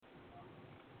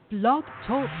Blog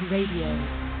Talk Radio.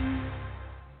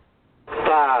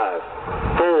 5,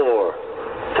 4,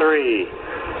 3,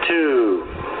 2,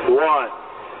 1.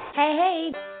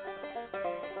 Hey.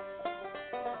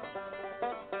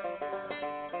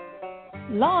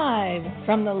 Live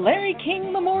from the Larry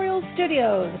King Memorial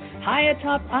Studios, high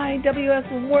atop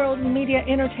IWS World Media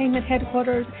Entertainment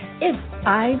Headquarters, is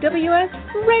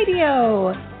IWS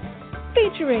Radio,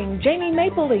 featuring Jamie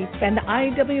MapleLeaf and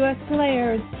IWS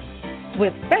Players,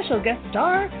 with special guest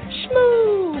star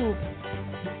Shmoo.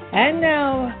 And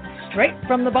now, straight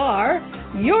from the bar,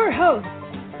 your hosts,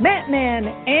 Matt Man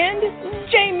and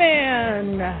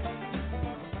J-Man.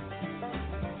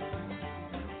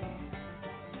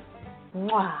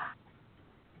 Mwah.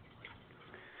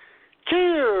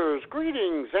 Cheers,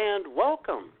 greetings, and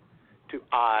welcome to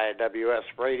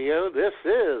IWS Radio. This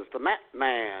is the Matt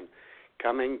Man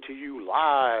coming to you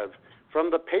live from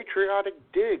the Patriotic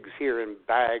Digs here in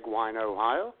Bagwine,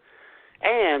 Ohio.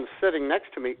 And sitting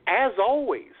next to me, as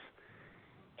always,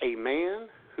 a man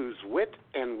whose wit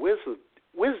and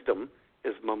wisdom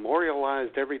is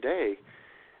memorialized every day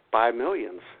by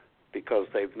millions because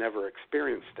they've never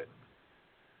experienced it.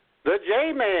 The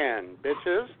J-Man,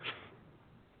 bitches.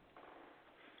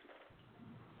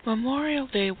 Memorial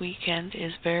Day weekend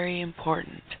is very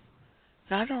important.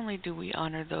 Not only do we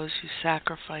honor those who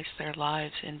sacrificed their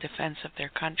lives in defense of their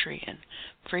country and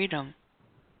freedom,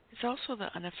 it's also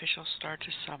the unofficial start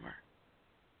to summer.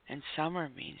 And summer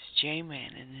means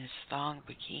J-Man in his thong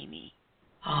bikini.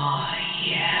 Oh,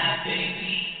 yeah,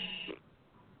 baby.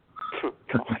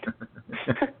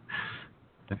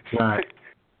 That's right.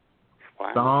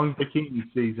 Wow. Thong bikini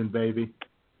season, baby.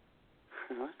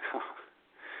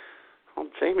 Well,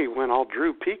 Jamie went all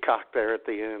Drew Peacock there at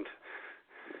the end.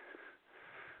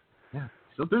 Yeah,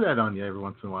 she'll do that on you every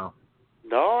once in a while.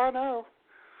 No, I know.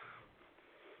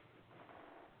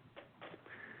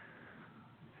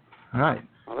 All right.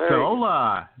 Well, so,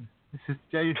 hola. This is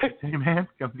J-Man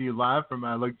coming to you live from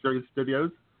my luxurious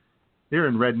studios here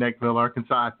in Redneckville,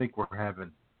 Arkansas. I think we're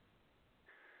having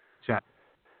chat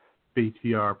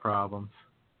BTR problems.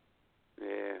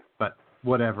 Yeah. But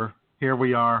whatever. Here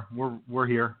we are. We're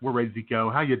here. We're ready to go.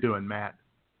 How you doing, Matt?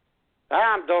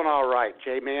 I'm doing all right,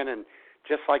 J-Man, and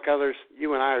just like others,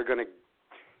 you and I are going to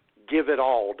give it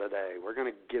all today. We're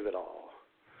going to give it all.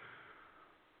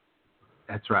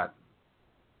 That's right.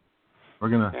 We're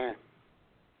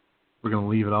gonna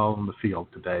leave it all on the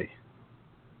field today.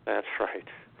 That's right.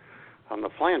 On the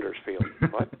Flanders field.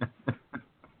 What?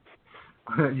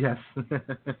 Yes.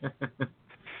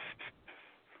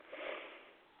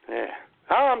 Yeah.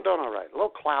 Oh, I'm doing all right. A little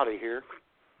cloudy here.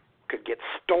 Could get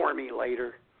stormy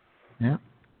later. Yeah.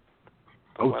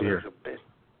 The Oh, weather's dear. a bit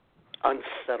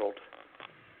unsettled.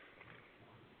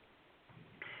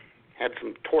 Had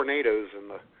some tornadoes in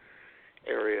the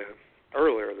area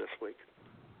earlier this week.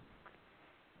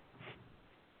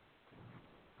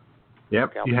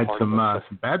 Yep, you had some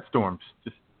bad storms.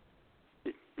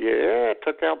 Yeah, it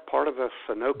took out part of a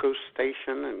Sunoco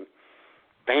station and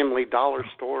Family Dollar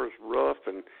Store's roof,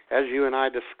 and as you and I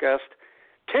discussed,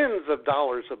 tens of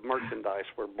dollars of merchandise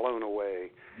were blown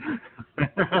away.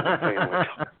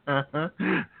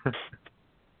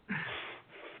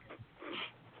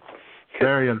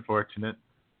 Very unfortunate.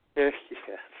 Yes.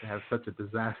 To have such a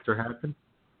disaster happen.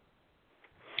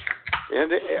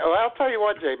 And I'll tell you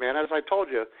what, J-Man, as I told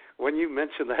you, when you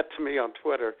mentioned that to me on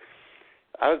Twitter,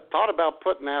 I thought about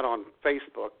putting that on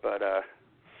Facebook, but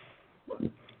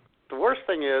the worst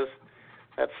thing is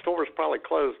that store's probably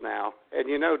closed now, and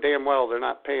you know damn well they're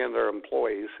not paying their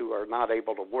employees who are not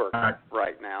able to work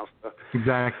right now. So.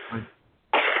 Exactly.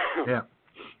 Yeah.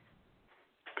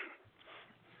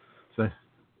 So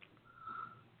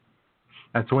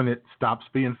that's when it stops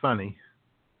being funny.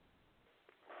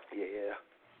 Yeah.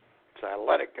 So I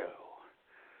let it go.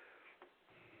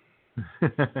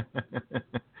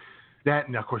 That,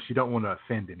 and of course, you don't want to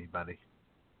offend anybody.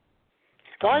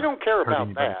 Well, I don't care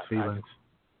about that. Feelings.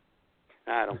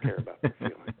 I don't care about the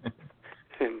feelings.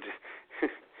 And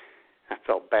I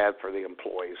felt bad for the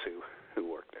employees who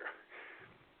work there.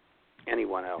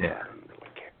 Anyone else, yeah. I didn't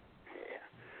really care.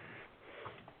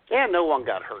 Yeah. And no one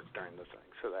got hurt during the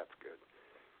thing, so that's good.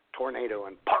 Tornado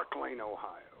in Park Lane,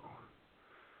 Ohio.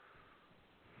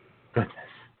 Goodness.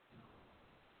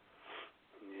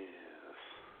 Yes.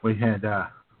 We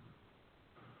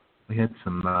had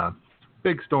some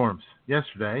big storms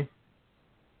yesterday.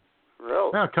 Really?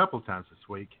 Well, a couple of times this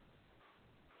week.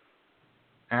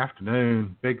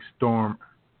 Afternoon, big storm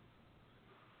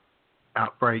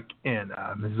outbreak in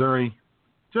Missouri,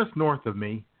 just north of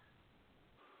me.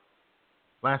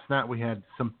 Last night we had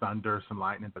some thunder, some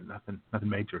lightning, but nothing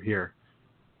major here.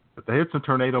 But they had some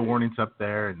tornado warnings up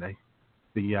there, and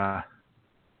the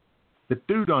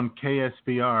dude on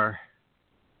KSBR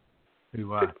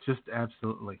who just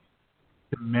absolutely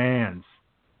demands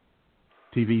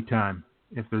TV time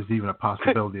if there's even a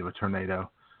possibility of a tornado.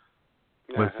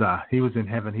 He was in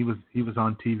heaven. He was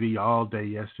on TV all day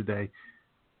yesterday,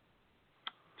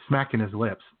 smacking his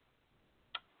lips.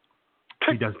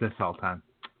 He does this all the time,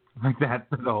 like that.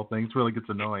 The whole thing really gets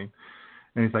annoying.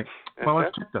 And he's like, "Well,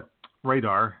 let's check the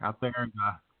radar out there in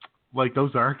Lake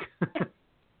Ozark."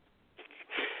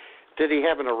 Did he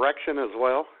have an erection as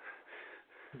well?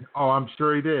 Oh, I'm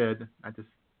sure he did. I just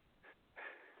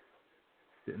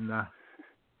didn't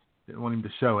want him to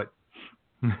show it.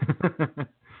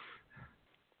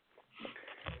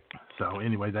 So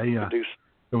anyway, there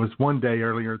was one day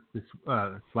earlier this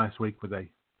last week where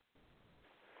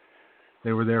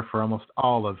they were there for almost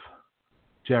all of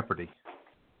Jeopardy.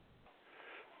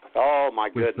 Oh my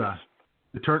goodness!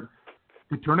 The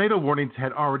tornado warnings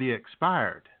had already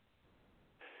expired,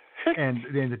 and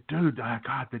then the dude,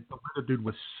 the weather dude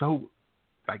was so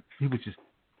he was just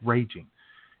raging.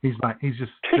 He's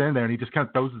just sitting there and he just kind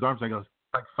of throws his arms and goes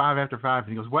like 5 after 5,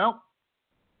 and he goes, "Well,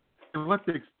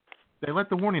 they let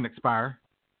the warning expire.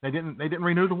 They didn't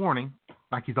renew the warning."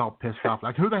 Like he's all pissed off.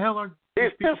 Like, who the hell are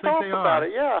these people pissed think off they about are?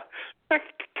 it, yeah.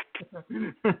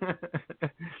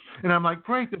 And I'm like,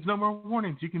 "Great, there's no more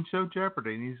warnings. You can show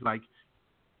Jeopardy." And he's like,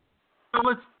 "Well,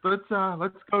 let's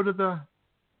go to the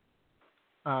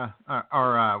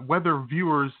our weather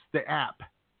viewers, the app,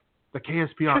 the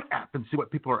KSPR app, and see what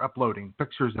people are uploading,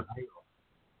 pictures of hail."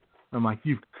 I'm like,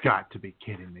 "You've got to be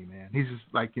kidding me, man." He's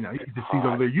just like, you just see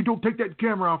over there, "You don't take that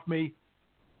camera off me."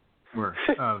 Or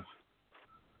of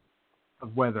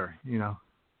weather,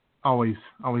 always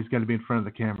got to be in front of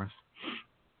the cameras.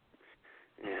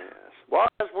 Yes. Well,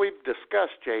 as we've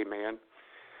discussed, J-Man,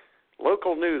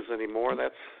 local news anymore,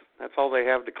 that's all they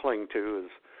have to cling to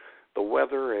is the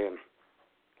weather and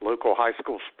local high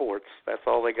school sports. That's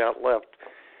all they got left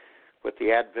with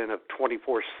the advent of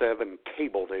 24/7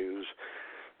 cable news.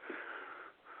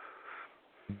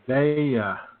 They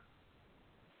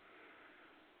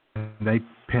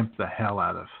pimp the hell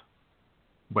out of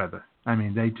weather. I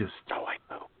mean, they just. Oh,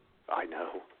 I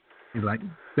know. He's like,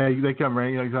 they come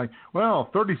around. He's like, "Well,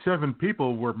 37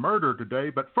 people were murdered today,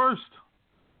 but first,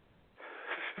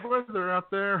 weather out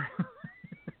there."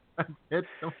 Go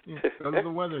to the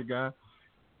weather guy.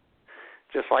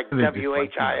 Just like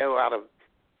WHIO out of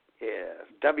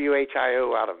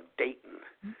Dayton.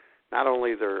 Not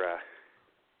only their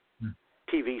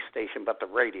TV station, but the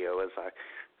radio, as I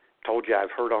told you,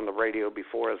 I've heard on the radio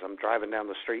before as I'm driving down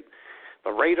the street.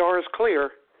 The radar is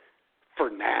clear for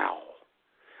now,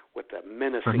 with the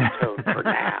menacing tone for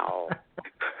now.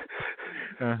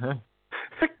 That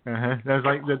was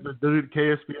like the dude at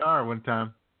KSBR one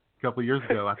time, a couple of years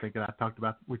ago, I think, and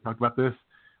we talked about this,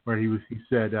 where he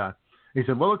said, "Well,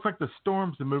 it looks like the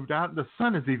storms have moved out, and the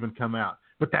sun has even come out,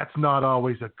 but that's not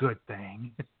always a good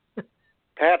thing."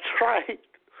 That's right.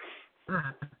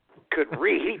 Could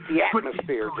reheat the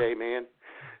atmosphere, J-Man.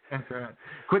 That's right.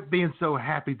 Quit being so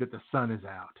happy that the sun is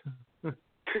out.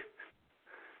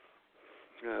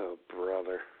 Oh,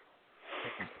 brother.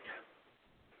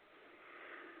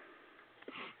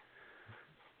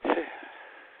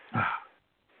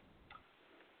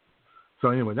 So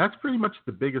anyway, that's pretty much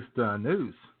the biggest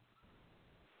news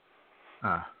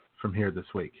from here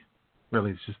this week.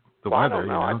 Really, it's just the weather. I don't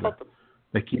know. I thought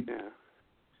they keep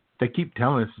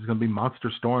telling us it's going to be monster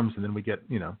storms, and then we get,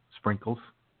 sprinkles.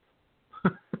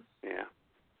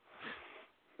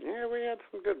 Yeah, we had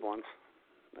some good ones.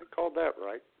 They called that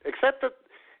right. Except at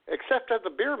the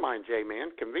beer mine,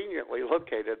 J-Man, conveniently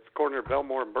located at the corner of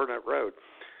Belmore and Burnett Road.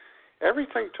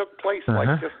 Everything took place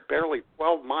like just barely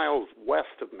 12 miles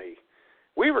west of me.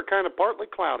 We were kind of partly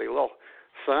cloudy, a little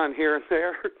sun here and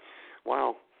there.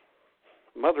 Wow.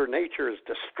 Mother Nature is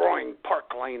destroying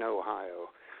Park Lane, Ohio.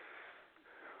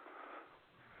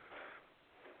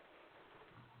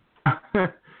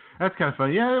 That's kind of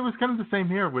funny. Yeah, it was kind of the same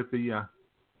here with the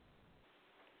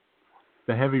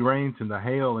heavy rains and the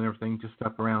hail and everything just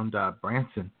up around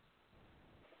Branson.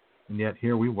 And yet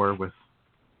here we were with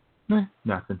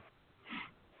nothing.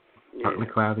 Partly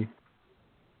cloudy.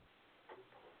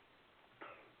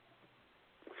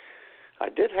 I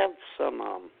did have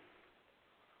some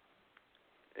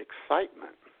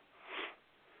excitement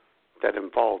that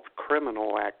involved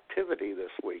criminal activity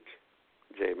this week,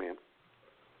 J-Man.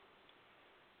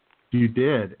 You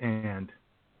did, and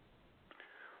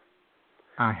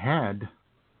I had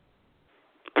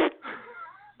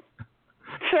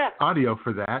audio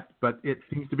for that, but it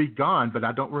seems to be gone, but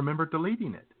I don't remember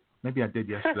deleting it. Maybe I did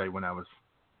yesterday when I was...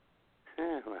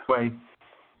 Well, Anyway,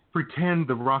 pretend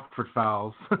the Rockford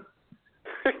Files.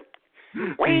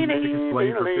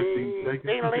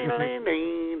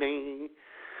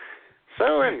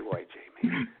 So anyway,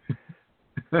 Jamie,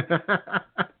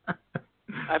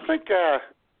 I think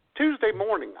Tuesday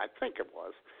morning, I think it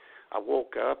was, I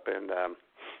woke up and a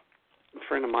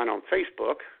friend of mine on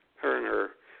Facebook, her and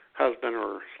her husband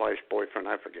or / boyfriend,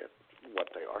 I forget what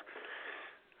they are,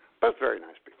 both very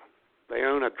nice people. They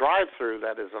own a drive-through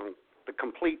that is on the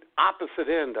complete opposite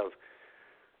end of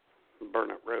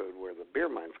Burnett Road, where the beer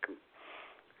mine's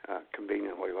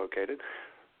conveniently located.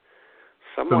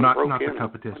 Someone broke not in. The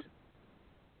competition.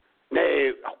 No,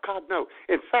 oh God, no.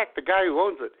 In fact, the guy who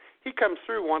owns it, he comes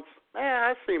through once.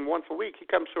 I see him once a week. He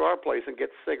comes through our place and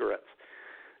gets cigarettes.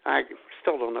 I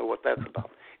still don't know what that's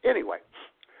about. Anyway,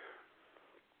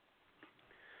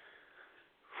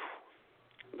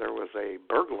 there was a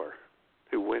burglar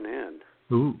who went in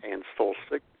and stole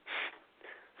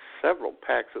several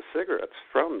packs of cigarettes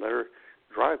from their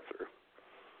drive-thru.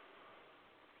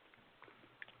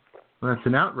 Well, that's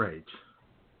an outrage.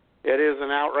 It is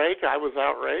an outrage. I was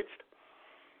outraged,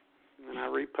 and I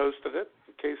reposted it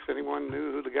in case anyone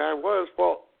knew who the guy was.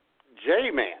 Well,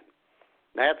 J-Man,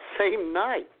 that same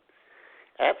night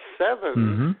at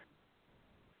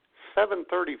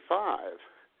 7:35,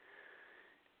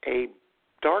 a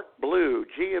dark blue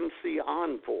GMC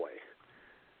Envoy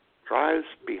drives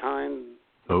behind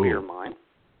the beer mine.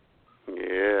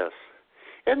 Yes.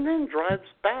 And then drives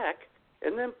back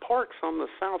and then parks on the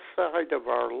south side of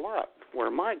our lot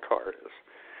where my car is.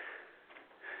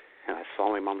 And I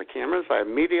saw him on the cameras. I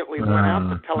immediately went out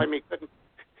to tell him he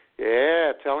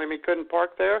couldn't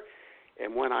park there.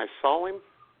 And when I saw him,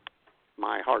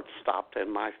 my heart stopped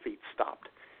and my feet stopped.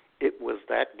 It was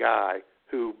that guy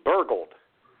who burgled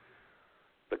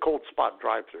the Cold Spot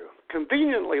drive-thru,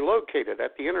 conveniently located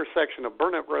at the intersection of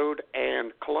Burnett Road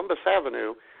and Columbus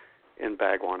Avenue in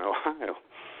Bagwan, Ohio.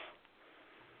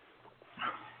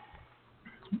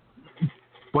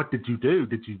 What did you do?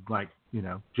 Did you,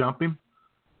 jump him?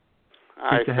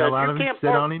 I the hell out of him? Sit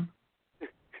on him?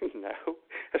 No.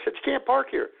 I said, you can't park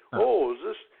here. Oh,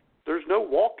 there's no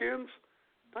walk-ins?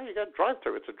 No, you got a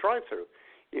drive-thru. It's a drive-thru.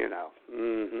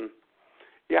 Mm-hmm.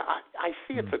 Yeah, I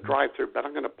see it's a drive-thru, but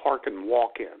I'm going to park and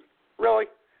walk in. Really?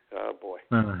 Oh, boy.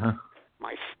 Uh-huh.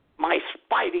 My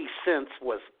spidey sense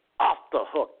was off the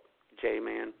hook,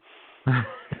 J-Man.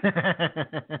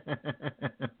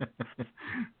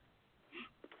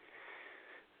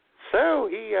 So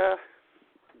he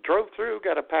drove through,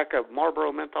 got a pack of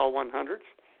Marlboro Menthol 100s.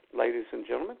 Ladies and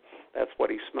gentlemen, that's what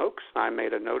he smokes. I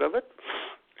made a note of it.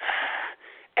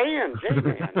 And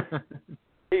J-Man,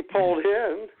 he pulled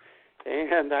in,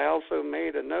 and I also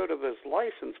made a note of his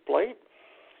license plate.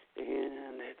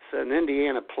 And it's an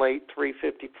Indiana plate,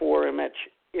 354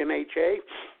 MHA.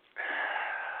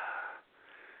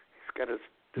 He's got his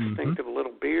distinctive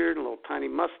little beard, a little tiny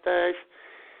mustache.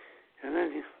 And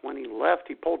then when he left,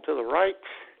 he pulled to the right,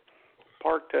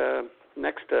 parked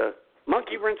next to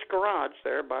Monkey Wrench Garage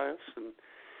there by us, and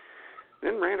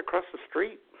then ran across the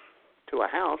street to a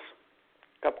house,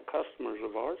 a couple customers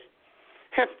of ours.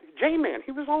 And J-Man,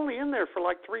 he was only in there for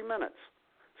like 3 minutes.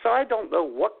 So I don't know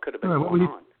what could have been going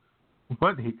on.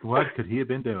 What could he have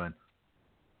been doing?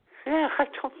 Yeah, I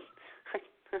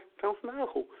don't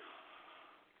know.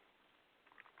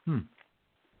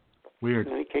 Weird.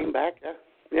 And he came back.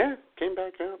 Came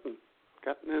back out and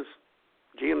got in his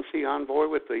GMC Envoy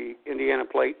with the Indiana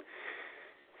plate,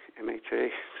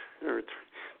 MHA, or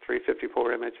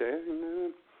 354 MHA,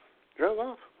 and drove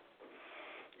off.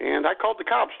 And I called the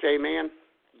cops, J-Man,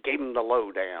 gave him the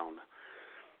lowdown.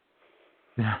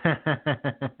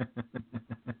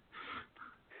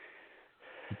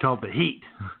 You called the heat.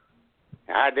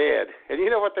 I did. And you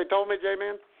know what they told me,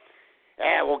 J-Man?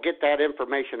 We'll get that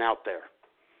information out there.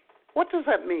 What does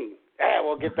that mean?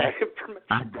 We'll get that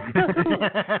information.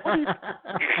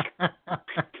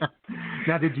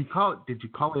 Now, did you call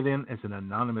it in as an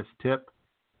anonymous tip,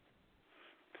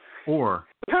 or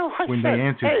when they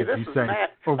answered, did you say,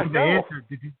 or when they answered,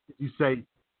 did you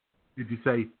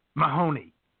say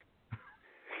Mahoney,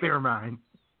 bear mine?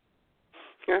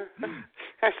 Yeah.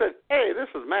 I said, hey, this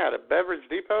is Matt at Beverage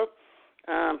Depot.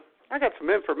 I got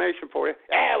some information for you.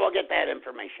 We'll get that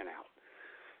information out.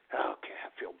 Okay, I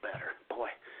feel better, boy.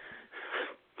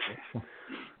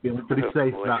 Feeling pretty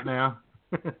safe right now.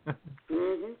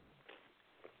 Mm-hmm.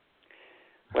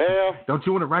 Well, don't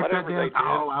you want to write that down?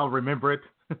 I'll remember it.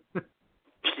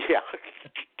 Yeah.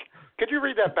 Could you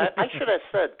read that back? I should have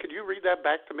said, could you read that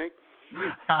back to me?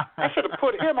 I should have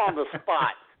put him on the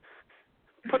spot.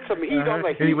 Put some heat on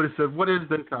the heat. He would have said, what is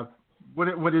this?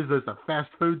 What is this, a fast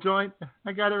food joint?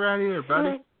 I got it right here,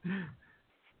 buddy.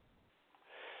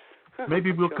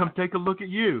 Maybe we'll come take a look at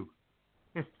you.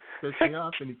 Piss me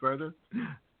off any further.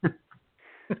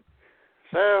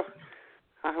 So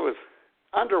I was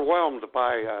underwhelmed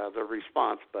by the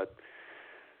response, but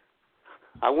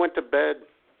I went to bed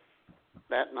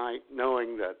that night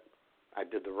knowing that I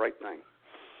did the right thing.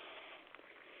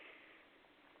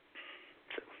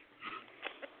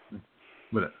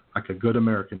 What like a good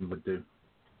American would do.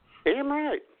 Damn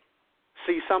right.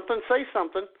 See something, say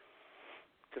something.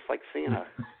 Just like seeing a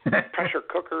pressure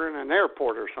cooker in an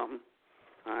airport or something.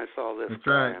 I saw this That's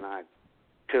guy right. and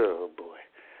oh boy.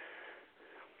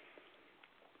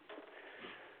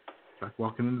 It's like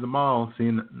walking into the mall,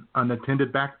 seeing an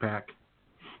unattended backpack.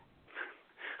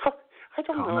 I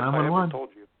don't know if I ever told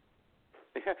you.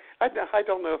 I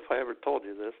don't know if I ever told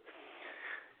you this.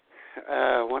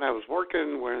 When I was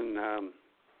working, when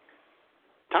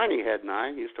Tiny Head and I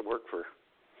used to work for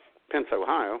Pence,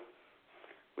 Ohio,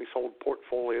 we sold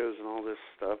portfolios and all this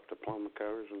stuff, diploma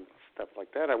covers and stuff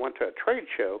like that. I went to a trade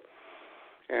show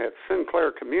at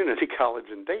Sinclair Community College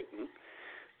in Dayton.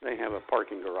 They have a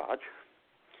parking garage.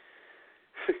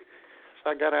 So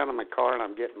I got out of my car and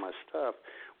I'm getting my stuff.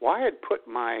 Well, I had put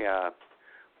my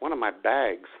one of my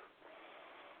bags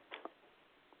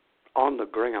on the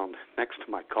ground next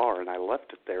to my car, and I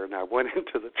left it there, and I went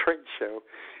into the trade show,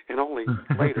 and only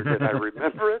later did I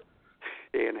remember it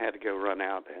and had to go run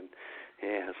out. And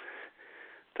I was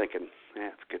thinking,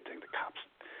 it's a good thing the cops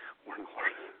weren't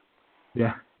alerted.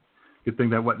 Yeah, good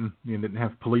thing that wasn't. You didn't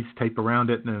have police tape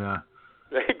around it, and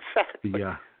exactly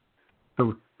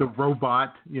the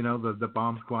robot, the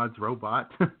bomb squad's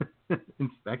robot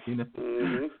inspecting it.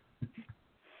 Mm-hmm.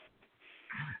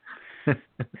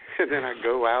 And then I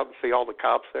go out and see all the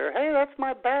cops there. Hey, that's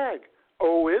my bag.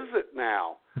 Oh, is it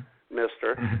now,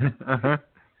 mister? Uh-huh.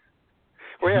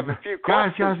 We have a few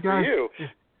questions for you.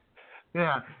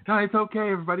 Yeah. No, it's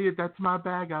okay, everybody. That's my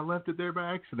bag. I left it there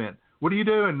by accident. What are you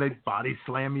doing? They body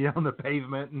slam you on the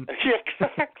pavement and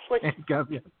exactly. handcuff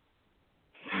you.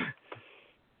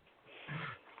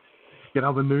 Get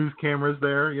all the news cameras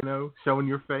there, showing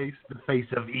your face, the face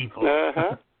of evil.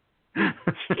 Uh-huh.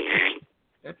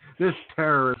 This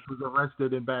terrorist was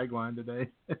arrested in Bagline today.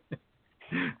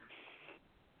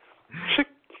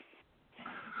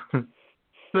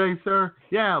 Say, sir,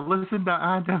 yeah, listen to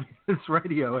IWS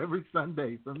Radio every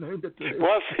Sunday from noon to 2.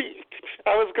 Well, see, I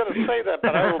was going to say that,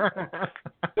 but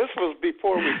this was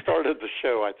before we started the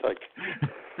show, I think.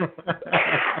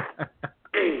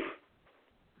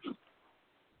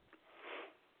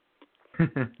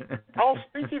 Oh,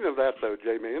 speaking of that, though,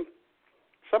 J-Man,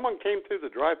 someone came through the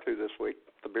drive-thru this week,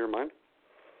 the beer mine,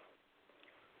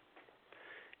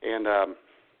 and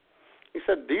he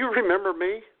said, "Do you remember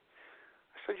me?"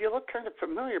 I said, "You look kind of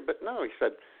familiar," but no. He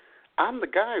said, "I'm the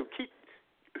guy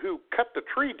who cut the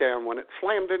tree down when it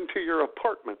slammed into your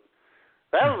apartment."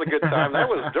 That was a good time. That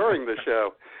was during the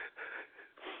show.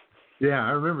 Yeah,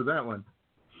 I remember that one.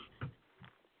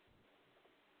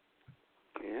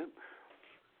 Yeah.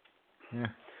 Yeah.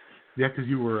 Yeah, because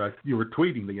you were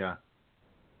tweeting the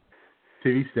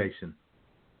TV station.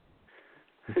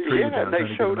 Yeah, and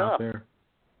they showed up. There.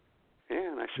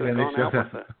 Yeah, and I should have gone out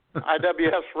with the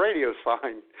IWS radio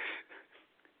sign.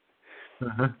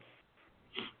 Uh-huh.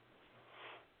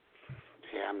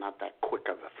 Yeah, I'm not that quick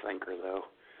of a thinker, though.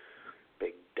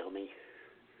 Big dummy.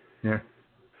 Yeah.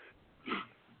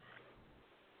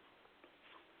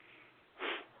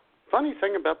 Funny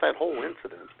thing about that whole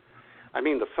incident, I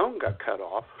mean, the phone got cut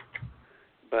off,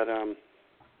 but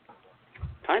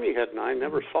Tiny Head and I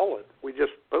never saw it. We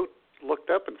just both looked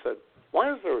up and said,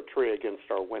 "Why is there a tree against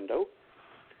our window?"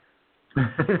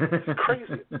 It's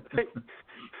crazy.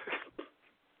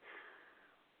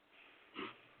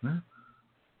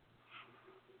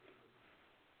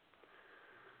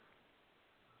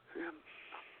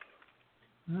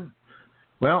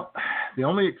 Well, the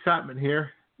only excitement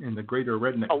here in the greater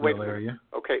Redneckville area.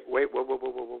 Okay, wait,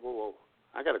 whoa.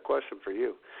 I got a question for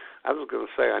you. I was going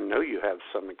to say, I know you have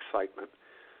some excitement.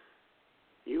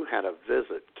 You had a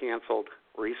visit canceled,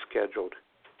 rescheduled,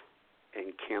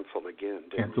 and canceled again,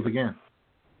 didn't Canceled you? Again.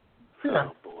 Yeah.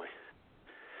 Oh, boy.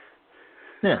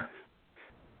 Yeah.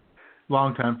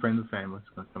 Longtime friend of the family is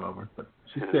going to come over, but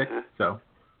she's sick, so.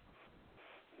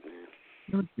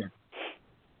 Yeah. Yeah.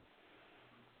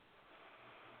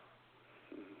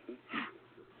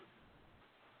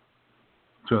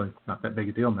 It's really not that big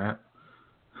a deal, Matt.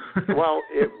 Well,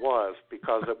 it was,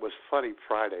 because it was Funny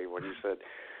Friday when you said,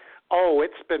 "Oh,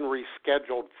 it's been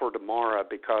rescheduled for tomorrow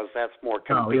because that's more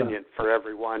convenient for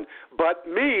everyone, but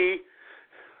me."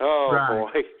 Oh,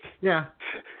 right. boy. Yeah.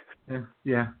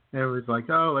 Yeah. It was like,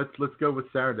 oh, let's go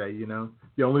with Saturday.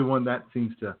 The only one that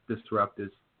seems to disrupt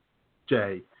is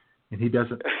Jay, and he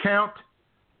doesn't count.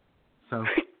 So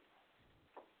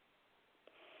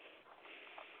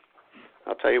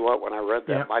I'll tell you what, when I read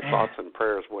that, yeah. my thoughts and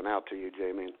prayers went out to you,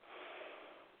 Jamie.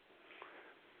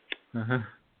 Uh-huh.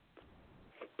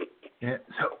 Yeah,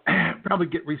 so probably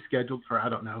get rescheduled for, I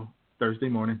don't know, Thursday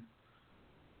morning.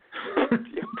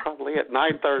 Yeah, probably at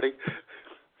 9:30,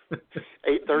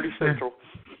 8:30 Central.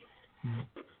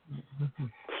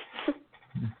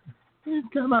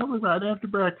 He'd come out right after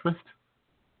breakfast.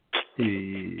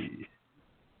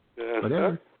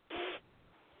 Whatever.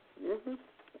 Mm-hmm.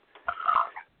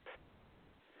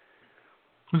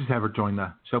 We'll just have her join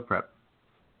the show prep.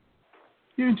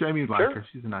 You and Jamie would like Sure. her.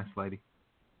 She's a nice lady.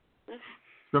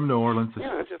 From New Orleans. So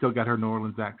Yeah, she's still got her New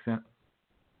Orleans accent.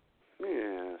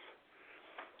 Yes.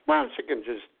 Well, she can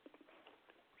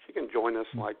join us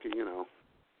like,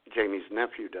 Jamie's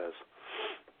nephew does.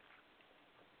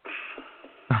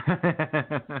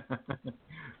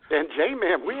 And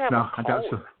J-Man, we have a caller.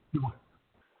 So.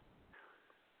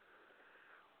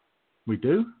 We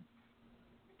do?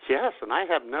 Yes, and I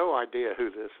have no idea who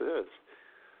this is.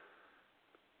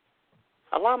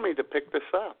 Allow me to pick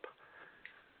this up.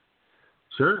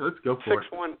 Sure, let's go for it.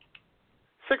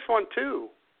 612.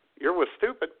 You're with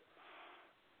Stupid.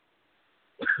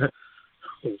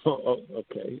 Oh,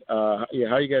 okay. Yeah,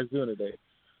 how you guys doing today?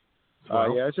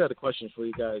 Well, yeah, I just had a question for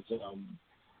you guys.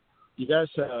 You guys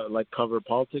cover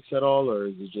politics at all, or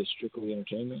is it just strictly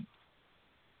entertainment?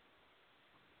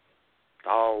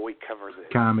 Oh, we cover the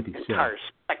comedy entire show.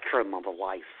 spectrum of a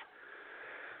life.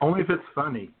 Only if it's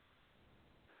funny.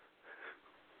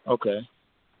 Okay.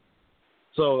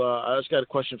 So I just got a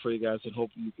question for you guys, and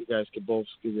hope you guys can both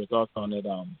give your thoughts on it.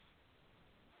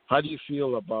 How do you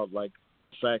feel about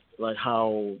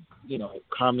how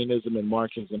communism and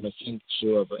Marxism seems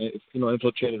to have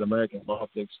infiltrated American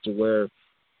politics to where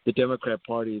the Democrat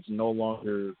Party is no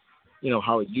longer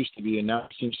how it used to be, and now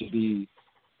it seems to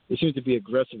be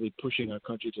aggressively pushing our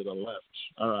country to the left.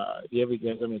 Do you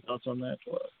guys have any thoughts on that?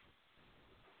 Or?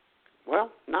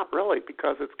 Well, not really,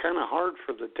 because it's kind of hard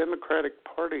for the Democratic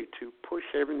Party to push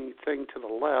everything to the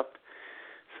left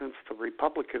since the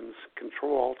Republicans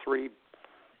control all three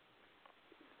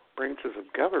branches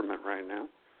of government right now.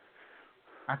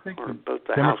 I think or the both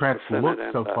the Democrats House, the Senate, look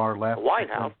and so far left. The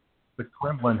White House. The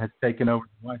Kremlin has taken over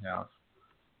the White House.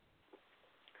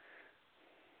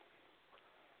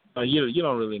 You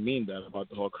don't really mean that about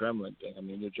the whole Kremlin thing. I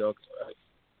mean, you're joking, right?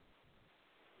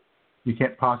 You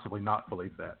can't possibly not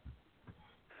believe that.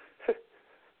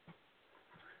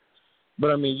 But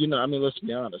I mean, let's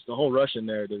be honest. The whole Russian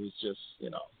narrative is just,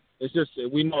 it's just,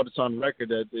 we know it's on record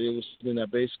that it was something that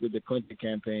basically the Clinton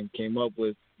campaign came up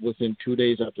with within 2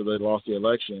 days after they lost the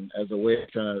election as a way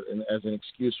as an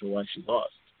excuse for why she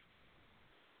lost.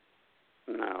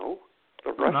 No.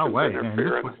 The Russians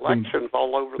interfere in elections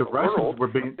all over the Russians world, were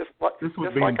being, just this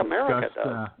was being like America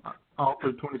discussed does. all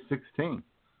through 2016.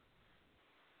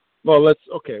 Well, let's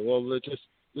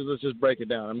just break it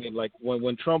down. I mean, like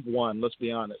when Trump won, let's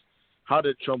be honest. How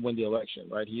did Trump win the election,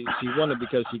 right? He won it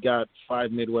because he got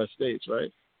 5 Midwest states,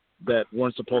 right, that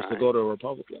weren't supposed to go to a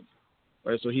Republican,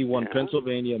 right? So he won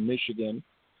Pennsylvania, Michigan,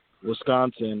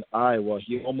 Wisconsin, Iowa.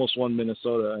 He almost won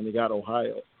Minnesota, and he got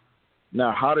Ohio.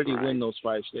 Now, how did he win those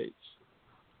 5 states?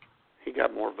 He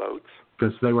got more votes.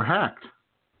 Because they were hacked.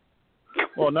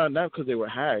 Well, not because they were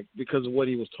hacked, because of what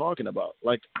he was talking about.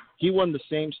 Like, he won the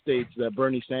same states that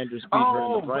Bernie Sanders beat her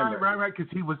in the primary. Right,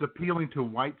 because he was appealing to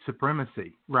white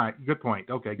supremacy. Right, good point.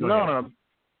 Okay, go ahead. No,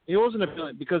 he wasn't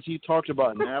appealing because he talked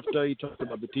about NAFTA, he talked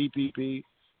about the TPP,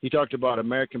 he talked about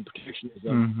American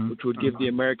protectionism, which would give the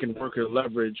American worker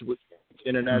leverage with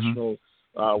international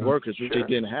workers, which they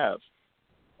didn't have.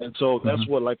 And so that's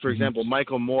what, like, for example,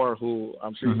 Michael Moore, who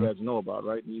I'm sure you guys know about,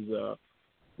 right? He's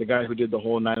the guy who did the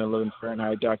whole 9/11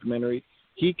 Fahrenheit documentary.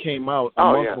 He came out a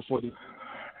month before the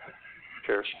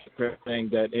saying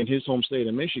that in his home state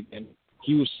of Michigan,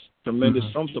 he was tremendous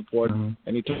Trump support, and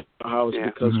he talked about how it's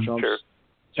because Trump's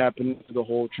tapping into the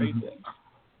whole trade thing.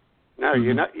 No,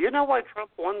 you know why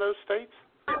Trump won those states?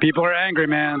 People are angry,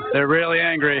 man. They're really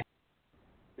angry.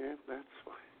 Yeah, that's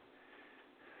why.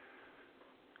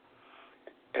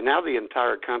 And now the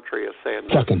entire country is saying...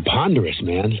 Fucking ponderous,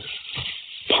 man.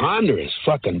 Ponderous.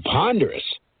 Fucking ponderous.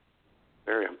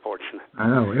 Very unfortunate. I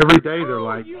know. Every day they're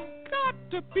like... You got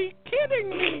to be kidding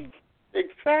me.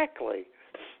 Exactly.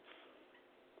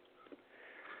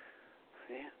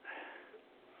 Yeah.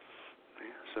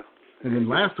 So. And then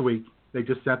last week, they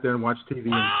just sat there and watched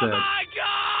TV and said... Oh, my God!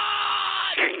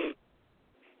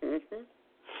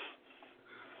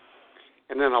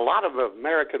 And then a lot of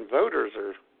American voters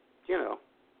are,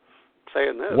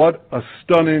 saying this. What a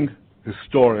stunning,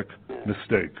 historic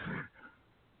mistake.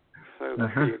 So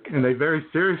there you go. And they very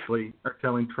seriously are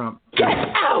telling Trump.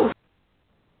 Exactly.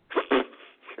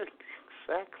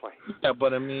 Yeah,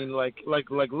 but I mean, like, look,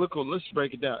 let's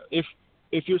break it down.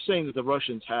 If you're saying that the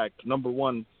Russians hacked, number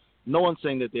one, no one's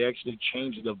saying that they actually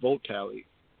changed the vote tally.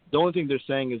 The only thing they're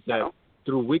saying is that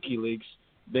through WikiLeaks,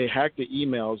 they hacked the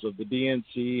emails of the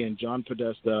DNC and John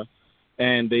Podesta,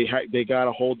 and they got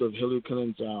a hold of Hillary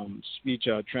Clinton's speech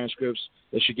transcripts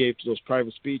that she gave to those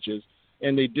private speeches,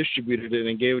 and they distributed it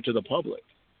and gave it to the public.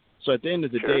 So at the end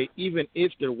of the day, even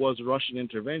if there was Russian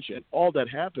intervention, all that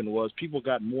happened was people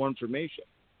got more information.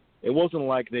 It wasn't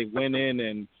like they went in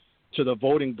and to the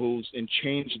voting booths and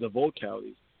changed the vote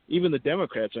tallies. Even the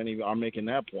Democrats are making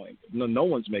that point. No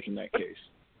one's making that case.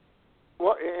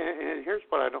 Well, and here's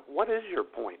what I don't. What is your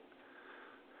point?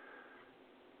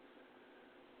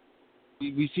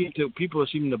 We seem to people are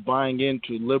seeming to buying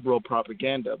into liberal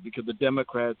propaganda because the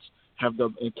Democrats have the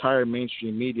entire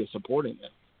mainstream media supporting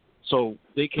them. So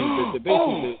they can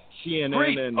basically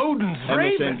CNN and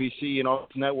MSNBC and all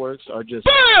these networks are just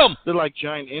they're like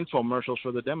giant infomercials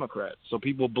for the Democrats. So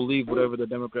people believe whatever the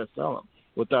Democrats tell them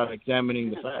without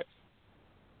examining the facts.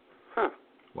 Huh.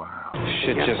 Wow.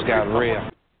 Shit just got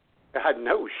real.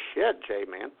 No shit,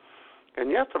 J-Man.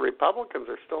 And yet the Republicans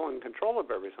are still in control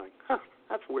of everything. Huh,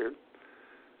 that's weird.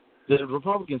 The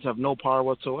Republicans have no power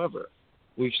whatsoever.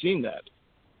 We've seen that.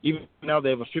 Even now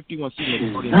they have a 51-seat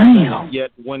majority,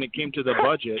 yet when it came to the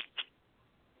budget,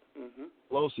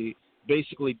 Pelosi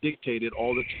basically dictated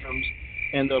all the terms,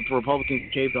 and the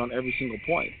Republicans caved on every single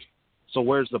point. So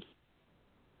where's the...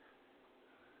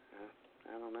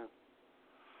 I don't know.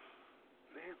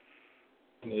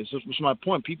 It's just my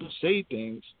point. People say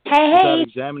things without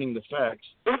examining the facts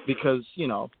because,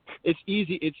 it's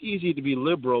easy to be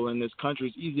liberal in this country.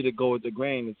 It's easy to go with the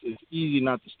grain. It's easy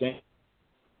not to stand.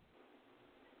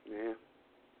 Yeah.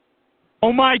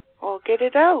 Oh, my. Well, get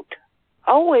it out.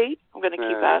 I'll wait. I'm going to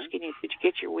keep asking you, did you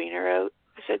get your wiener out?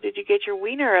 I said, did you get your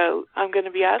wiener out? I'm going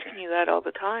to be asking you that all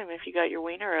the time if you got your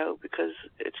wiener out because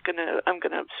I'm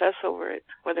going to obsess over it,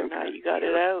 whether or not you got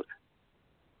it out.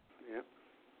 Yep.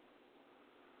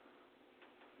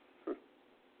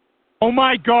 Oh,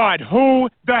 my God. Who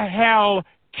the hell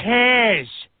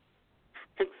cares?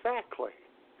 Exactly.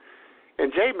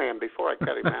 And J-Man, before I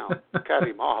cut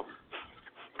him off,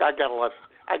 I gotta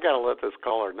let this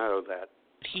caller know that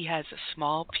he has a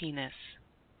small penis.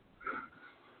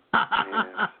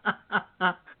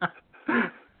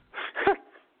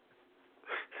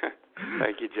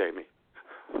 Thank you, Jamie.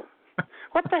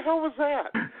 What the hell was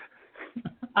that?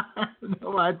 I have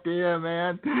no idea,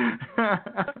 man.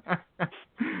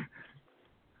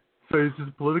 So is this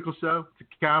a political show? It's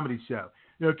a comedy show.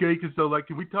 Okay, because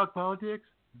can we talk politics?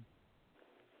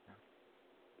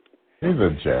 He's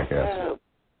a jackass.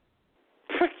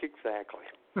 Exactly.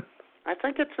 I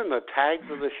think it's in the tags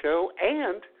of the show,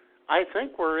 and I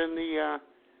think we're in the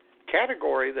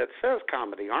category that says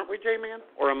comedy, aren't we, J-Man?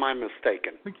 Or am I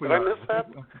mistaken? Did I miss that?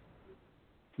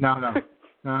 No.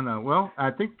 Well,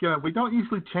 I think we don't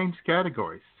usually change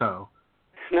categories, so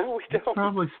no, we don't. It's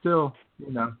probably still,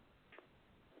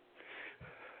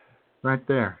 right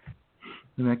there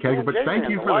in that category. But thank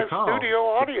you for the call. Studio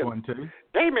audience. One, too.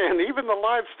 Hey, man, even the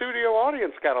live studio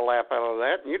audience got a laugh out of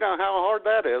that. You know how hard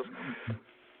that is.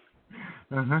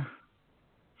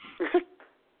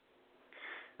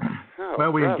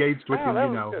 Well, we engaged with him,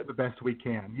 the best we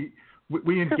can.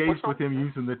 We engaged with him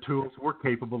using the tools we're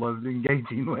capable of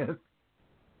engaging with.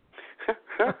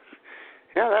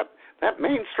 Yeah, that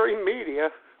mainstream media,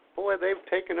 boy, they've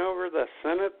taken over the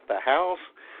Senate, the House,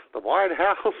 the White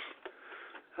House.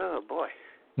 Oh, boy.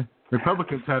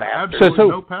 Republicans have absolutely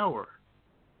no power.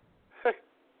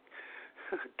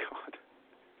 God.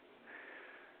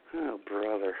 Oh,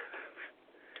 brother.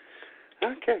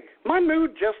 Okay. My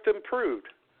mood just improved.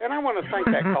 And I want to thank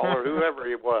that caller, whoever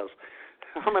he was.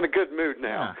 I'm in a good mood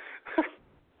now. Yeah.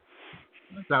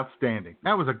 That's outstanding.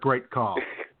 That was a great call.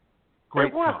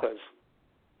 Great call. It was.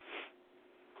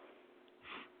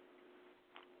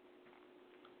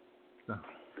 So,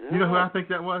 you know who I think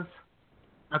that was?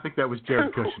 I think that was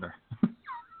Jared Kushner.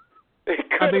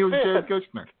 I think it was Jared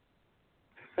Kushner.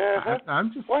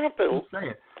 I'm just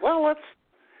saying. Well, let's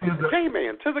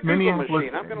J-Man to the Google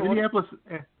machine. I'm going Minneapolis.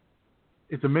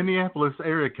 It's a Minneapolis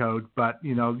area code, but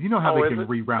you know how they can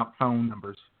reroute phone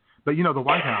numbers. But the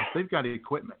White House, they've got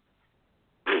equipment.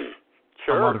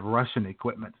 Sure. A lot of Russian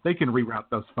equipment. They can reroute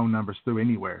those phone numbers through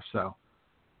anywhere. So,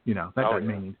 that doesn't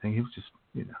mean anything. It was just,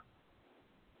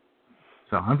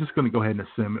 So I'm just going to go ahead and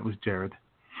assume it was Jared.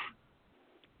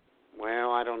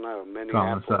 Well, I don't know.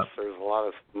 Minneapolis, there's a lot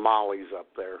of mollies up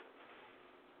there.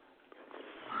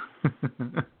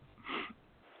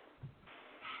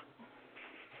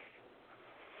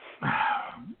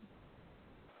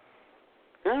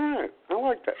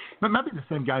 That might be the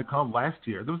same guy who called last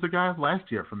year. There was a guy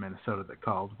last year from Minnesota that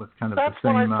called with kind of That's the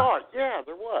same. That's what I thought. Yeah,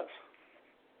 there was.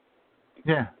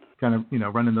 Yeah, kind of,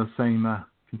 running those same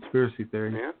conspiracy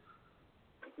theories. Yeah.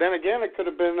 Then again, it could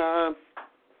have been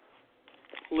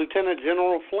Lieutenant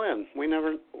General Flynn. We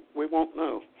won't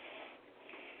know.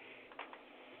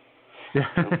 Yeah,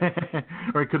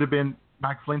 or it could have been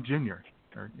Mike Flynn Jr.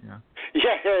 Yeah,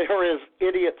 or his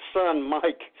idiot son,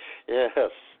 Mike.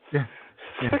 Yes. Yeah.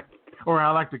 Or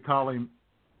I like to call him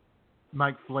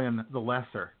Mike Flynn the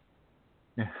Lesser.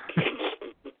 Yeah.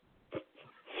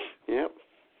 Yep.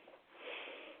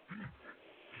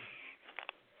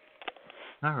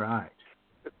 All right.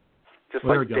 Just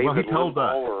well, like there we go. David Well, he told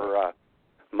us. or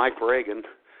Mike Reagan.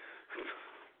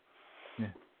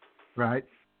 Yeah. Right.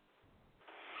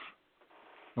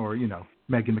 Or, Meghan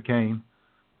McCain.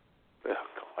 Oh,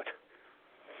 God.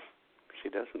 She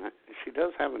does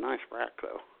have a nice rack,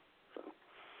 though. So,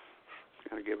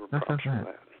 got to give her props for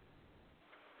that.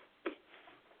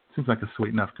 Seems like a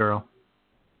sweet enough girl.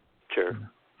 Sure.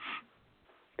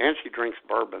 And she drinks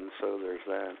bourbon, so there's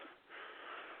that.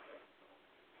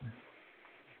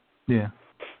 Yeah.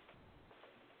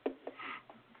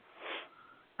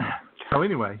 So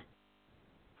anyway,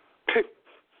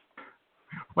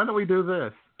 why don't we do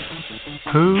this?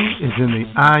 Who is in the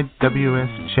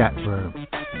IWS chat room?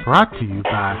 Brought to you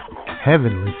by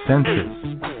Heavenly Senses.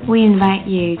 We invite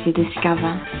you to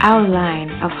discover our line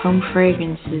of home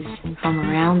fragrances from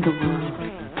around the world.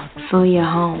 Fill your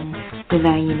home with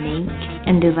our unique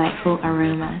and delightful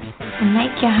aromas and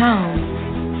make your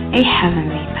home a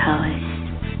heavenly palace.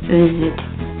 Visit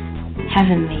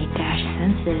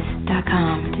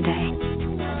heavenly-senses.com today.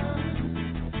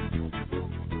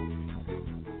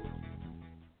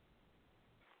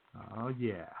 Oh,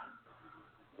 yeah.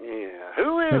 Yeah.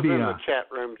 Who is in the chat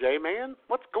room, J-Man?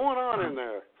 What's going on in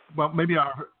there? Well, maybe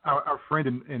our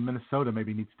friend in Minnesota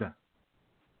maybe needs to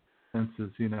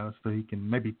senses, so he can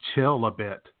maybe chill a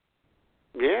bit.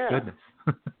 Yeah. Goodness.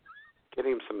 Get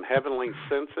him some heavenly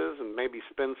senses and maybe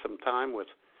spend some time with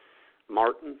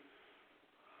Martin.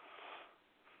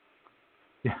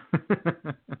 Yeah. Just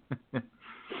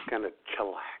kind of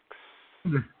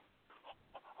chillax.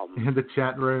 In the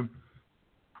chat room.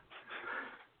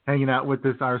 Hanging out with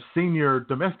us, our senior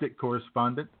domestic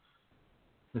correspondent,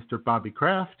 Mr. Bobby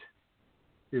Kraft,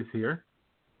 is here.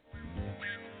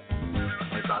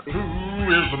 Hey, Bobby. Who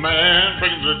is the man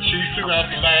bringing the cheese throughout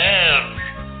the land?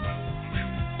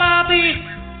 Bobby!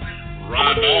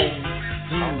 Right on.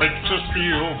 Who makes us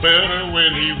feel better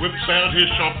when he whips out his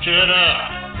sharp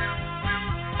cheddar?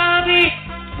 Bobby!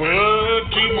 Well,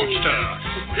 too much stuff.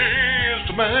 He's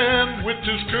the man with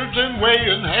his curds and whey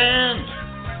in hand.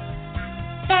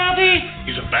 Bobby!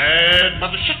 He's a bad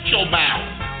mother. Shut your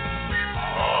mouth.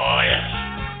 Oh, yes.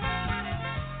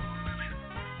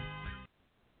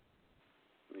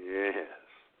 Yes.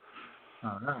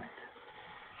 All right.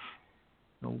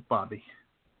 Old Bobby.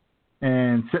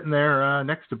 And sitting there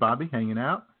next to Bobby, hanging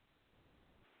out,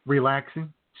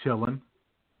 relaxing, chilling,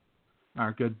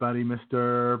 our good buddy,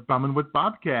 Mr. Bummin' with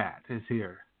Bobcat, is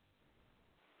here.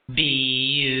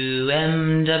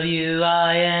 BUMWINE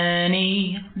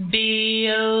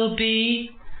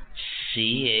BOBCAT.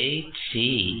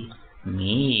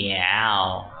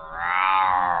 Meow.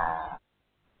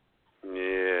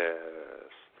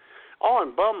 Yes. Oh,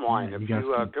 and Bumwine, if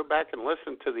you go back and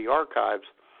listen to the archives,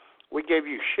 we gave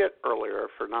you shit earlier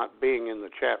for not being in the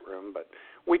chat room, but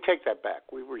we take that back.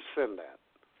 We rescind that.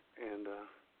 And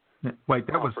wait,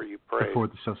 that was praise. Before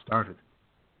the show started.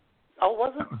 Oh,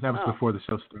 was it? That was before the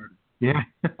show started. Yeah.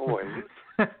 Boy,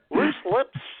 loose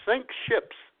lips sink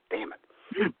ships. Damn it.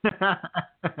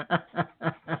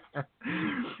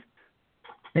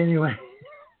 Anyway,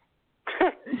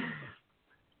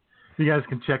 you guys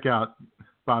can check out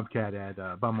Bobcat at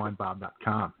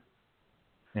bumwinebob.com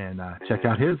and check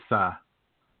out his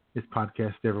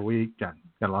podcast every week. Got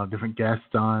a lot of different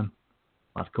guests on,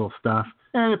 lots of cool stuff.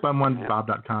 And at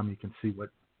bumwinebob.com you can see what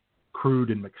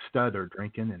Crude and McStud are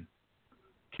drinking and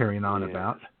carrying on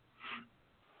about,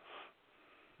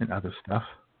 and other stuff.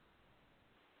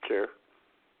 Sure.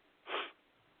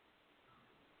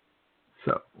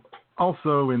 So,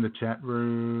 also in the chat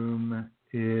room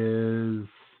is,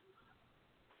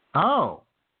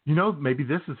 maybe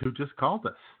this is who just called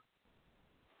us.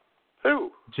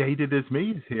 Who? Jaded as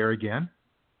Me is here again.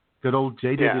 Good old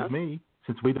Jaded as Me.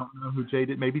 Since we don't know who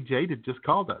Jaded, maybe Jaded just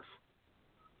called us.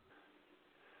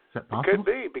 Is that possible? It could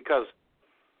be, because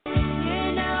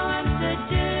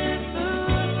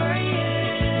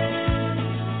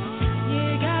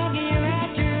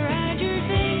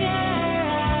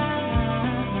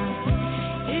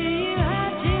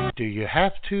Do you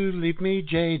have to leave me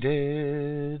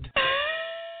jaded.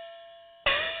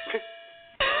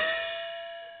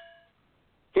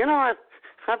 You know,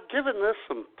 I've given this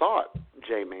some thought,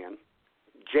 J-Man.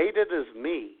 Jaded is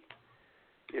me.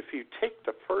 If you take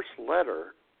the first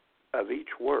letter of each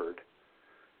word,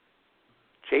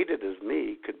 jaded is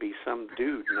me could be some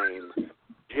dude named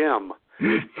Jim.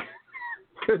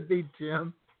 Could be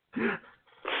Jim.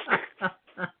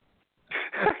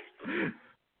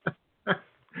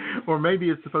 Or maybe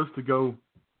it's supposed to go,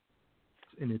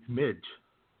 and it's Midge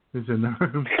who's in the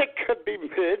room. It could be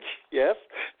Midge, yes.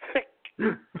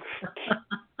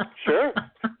 Sure.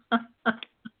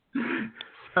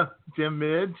 So, Jim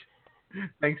Midge,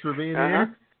 thanks for being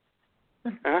here.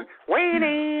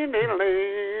 Waiting.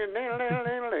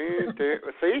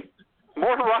 See?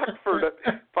 More Rockford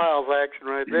Files action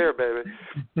right there, baby.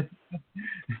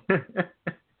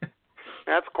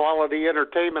 That's quality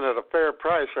entertainment at a fair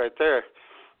price right there.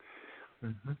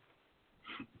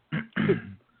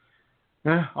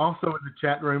 Also in the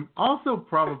chat room, also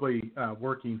probably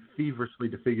working feverishly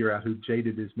to figure out who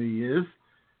Jaded Is Me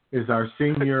is our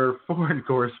senior foreign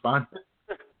correspondent,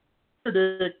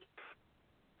 Dick.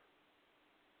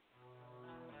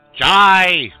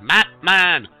 Jai,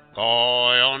 Matman,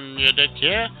 guy on your dick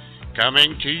here,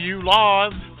 coming to you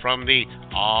live from the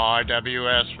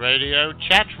IWS Radio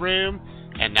chat room,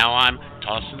 and now I'm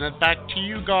tossing it back to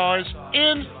you guys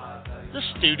in the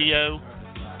studio.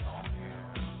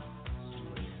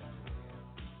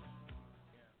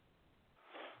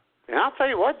 And I'll tell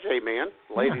you what, J-Man,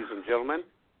 ladies and gentlemen,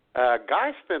 Guy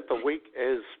is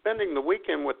spending the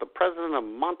weekend with the president of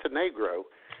Montenegro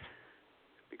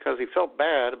because he felt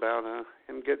bad about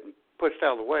him getting pushed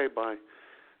out of the way by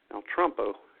El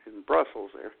Trumpo in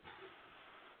Brussels there.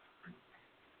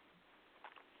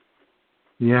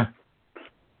 Yeah,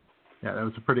 that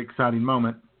was a pretty exciting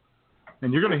moment.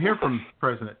 And you're going to hear from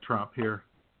President Trump here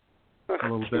a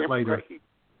little bit later.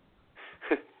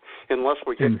 Unless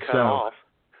we get cut off.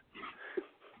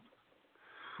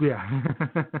 Yeah.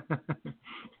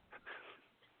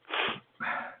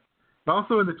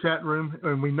 Also in the chat room,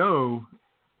 and we know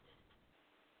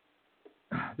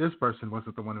this person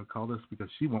wasn't the one who called us because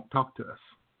she won't talk to us.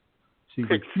 She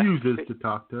refuses to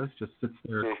talk to us, just sits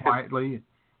there quietly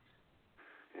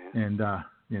and,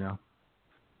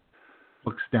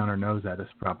 looks down her nose at us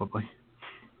probably.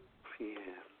 Yeah.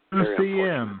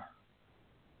 CM.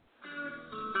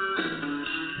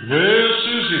 Well,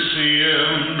 Susie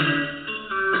CM.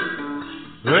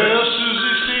 Well,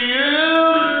 Susie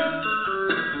CM.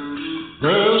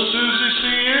 Well, Susie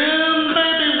CM.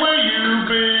 Baby, where you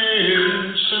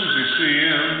been? Susie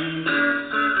CM.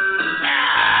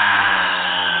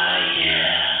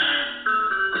 Yeah.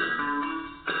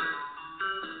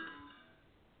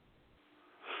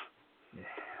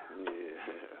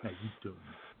 How you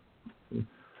doing?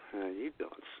 How you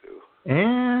doing, Sue?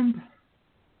 And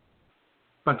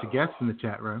bunch of guests in the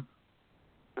chat room.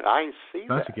 I see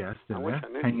bunch that. of guests in I there wish I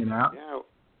knew. hanging out. Yeah.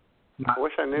 I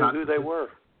wish I knew who they were.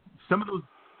 Some of those,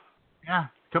 a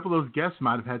couple of those guests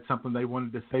might have had something they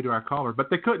wanted to say to our caller, but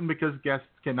they couldn't because guests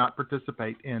cannot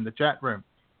participate in the chat room.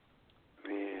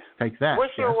 Yeah. Take that. I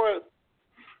wish there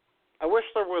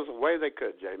was a way they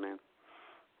could, J-Man.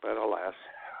 But alas.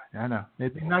 I know.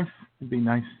 It'd be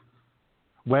nice.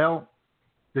 Well,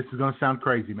 this is going to sound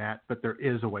crazy, Matt, but there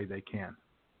is a way they can.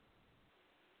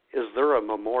 Is there a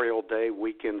Memorial Day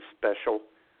weekend special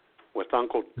with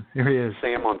Uncle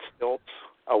Sam on stilts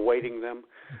awaiting them?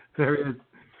 There is.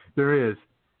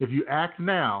 If you act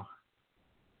now,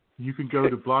 you can go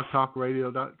to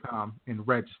blogtalkradio.com and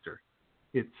register.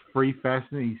 It's free,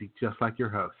 fast, and easy, just like your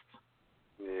hosts.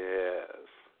 Yes.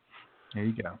 There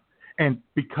you go. And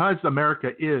because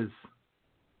America is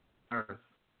Earth,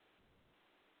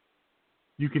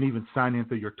 you can even sign in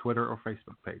through your Twitter or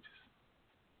Facebook pages.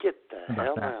 Get the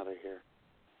hell out of here.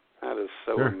 That is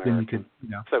so American. Then you could,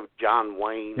 so John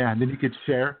Wayne. Yeah, and then you could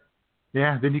share.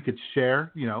 Yeah, then you could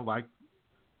share, like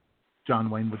John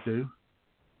Wayne would do.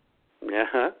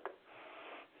 Yeah.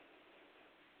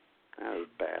 That was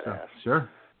badass. So, sure.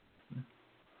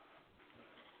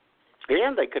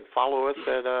 And they could follow us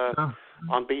at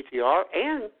on BTR,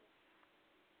 and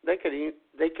they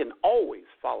can always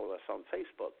follow us on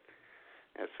Facebook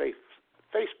at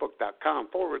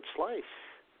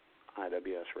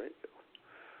facebook.com/IWS Radio.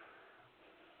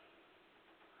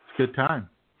 It's a good time.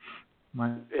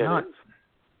 It is.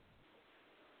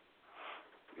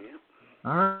 Yeah.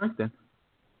 All right, then.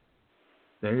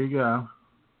 There you go.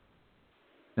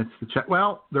 That's the chat.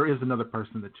 Well, there is another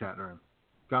person in the chat room.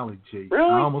 Golly gee.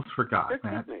 Really? I almost forgot,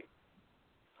 Matt.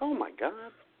 Oh, my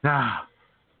God.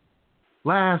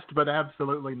 Last but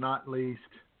absolutely not least,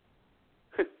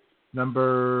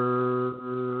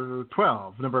 Number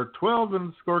 12. Number 12 in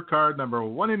the scorecard, number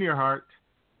 1 in your heart,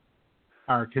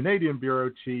 our Canadian Bureau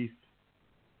Chief,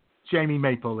 Jamie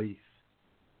MapleLeaf.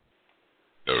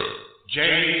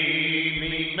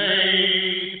 Jamie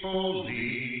MapleLeaf,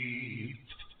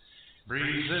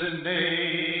 breathing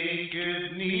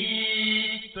naked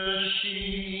neath the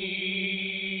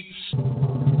sheets.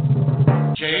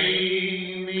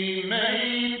 Jamie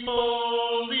MapleLeaf,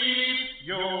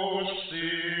 your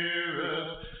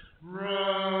syrup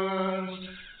runs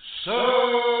so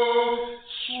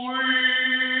sweet.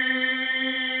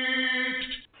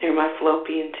 You're my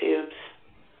fallopian tubes.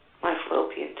 My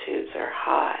fallopian tubes are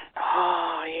hot.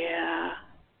 Oh, yeah.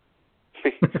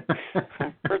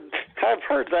 I've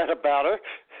heard that about her.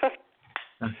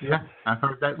 Yeah, I've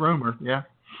heard that rumor, yeah.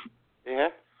 Yeah.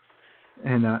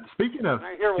 And speaking of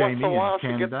Jamie in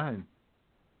Canada,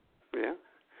 yeah,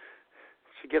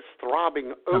 she gets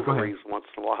throbbing ovaries once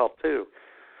in a while too.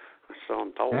 So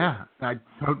I'm told. Yeah,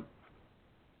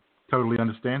 totally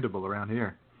understandable around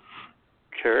here.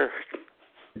 Sure.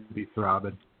 It'd be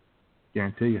throbbing,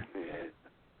 guarantee you.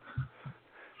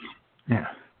 Yeah.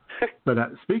 But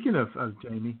speaking of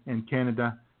Jamie in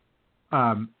Canada,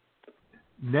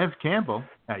 Nev Campbell,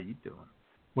 how you doing?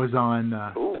 Was on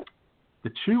the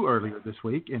Chew earlier this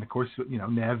week, and of course, you know,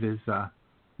 Nev is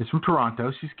from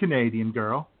Toronto. She's a Canadian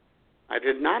girl. I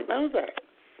did not know that.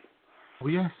 Oh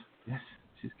yes,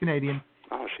 she's Canadian.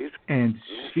 Oh,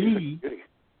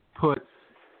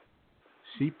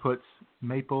 she puts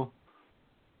maple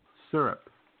syrup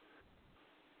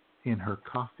in her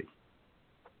coffee.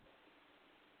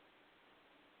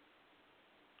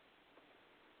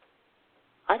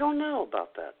 I don't know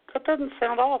about that. That doesn't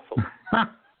sound awful.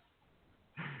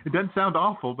 It doesn't sound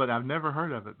awful, but I've never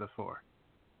heard of it before.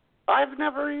 I've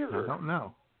never either. I don't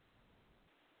know.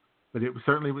 But it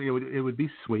would be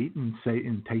sweet and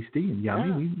tasty and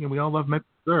yummy. Yeah. We all love maple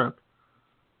syrup.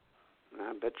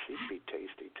 I bet she'd be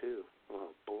tasty too. Oh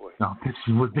boy. No,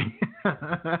 she would be.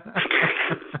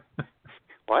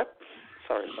 What?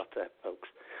 Sorry about that, folks.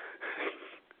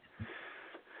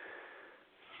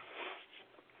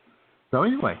 So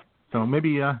anyway,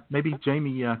 maybe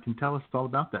Jamie can tell us all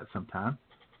about that sometime.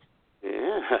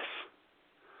 Yes.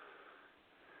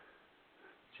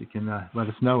 She can let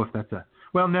us know if that's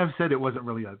well, Nev said it wasn't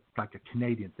really like a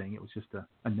Canadian thing. It was just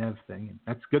a Nev thing, and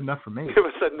that's good enough for me. It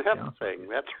was a Nev thing.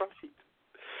 That's right.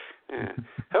 Yeah.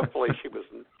 Hopefully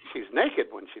she's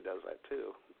naked when she does that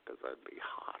too, because that'd be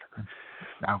hotter.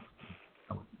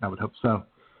 I would hope so.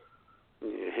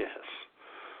 Yes.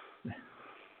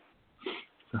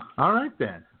 So, all right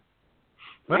then.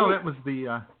 Well, that was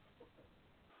the.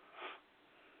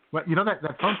 Well, you know that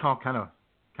phone call kind of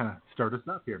stirred us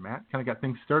up here, Matt. Kind of got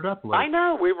things stirred up a little. I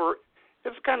know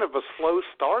it's kind of a slow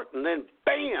start, and then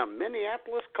bam,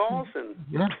 Minneapolis calls, and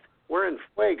we're in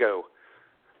fuego.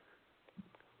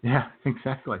 Yeah,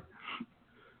 exactly.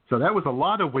 So that was a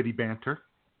lot of witty banter,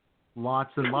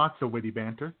 lots and lots of witty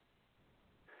banter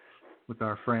with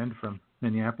our friend from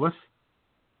Minneapolis.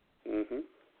 Mm-hmm.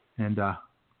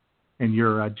 And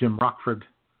your Jim Rockford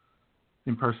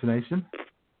impersonation.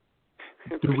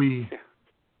 Do we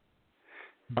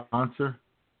sponsor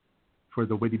for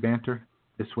the witty banter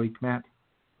this week, Matt?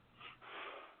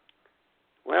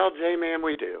 Well, J-Man,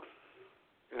 we do.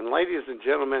 And ladies and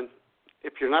gentlemen,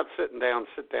 if you're not sitting down,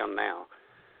 sit down now.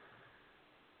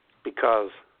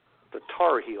 Because the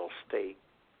Tar Heel State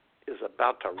is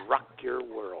about to rock your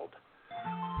world.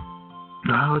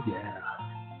 Oh, yeah.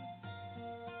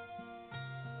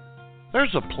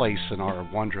 There's a place in our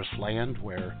wondrous land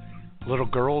where little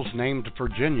girls named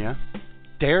Virginia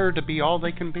dare to be all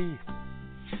they can be.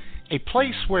 A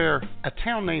place where a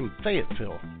town named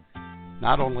Fayetteville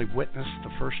not only witnessed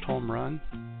the first home run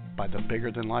by the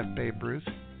bigger-than-life Babe Ruth,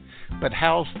 but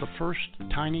housed the first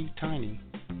tiny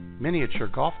miniature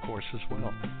golf course as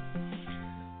well.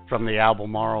 From the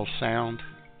Albemarle Sound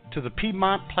to the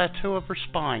Piedmont Plateau of her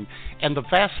spine and the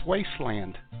vast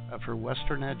wasteland of her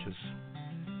western edges,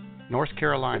 North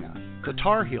Carolina, the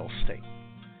Tar Heel State,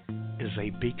 is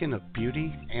a beacon of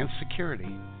beauty and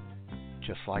security,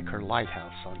 just like her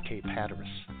lighthouse on Cape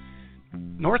Hatteras.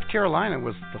 North Carolina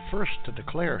was the first to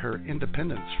declare her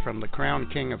independence from the Crown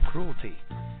King of Cruelty,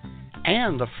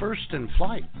 and the first in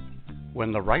flight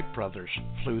when the Wright brothers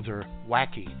flew their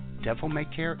wacky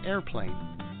devil-may-care airplane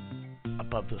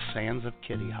above the sands of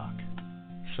Kitty Hawk.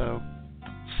 So,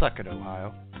 suck it,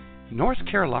 Ohio. North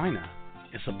Carolina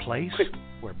is a place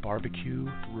where barbecue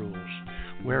rules,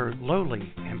 where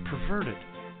lowly and perverted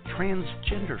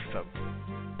transgender folk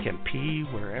can pee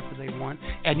wherever they want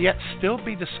and yet still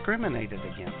be discriminated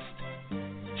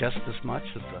against, just as much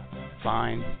as the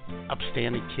fine,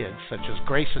 upstanding kids such as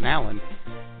Grace and Allen,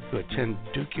 who attend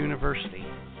Duke University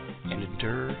and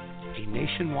endure a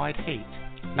nationwide hate,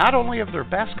 not only of their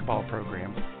basketball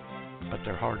program, but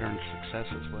their hard-earned success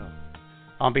as well.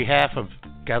 On behalf of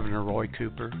Governor Roy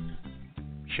Cooper,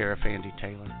 Sheriff Andy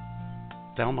Taylor,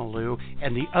 Thelma Lou,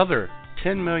 and the other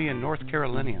 10 million North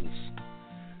Carolinians,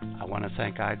 I want to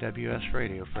thank IWS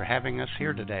Radio for having us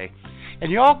here today.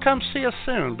 And you all come see us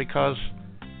soon, because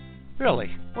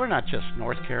really, we're not just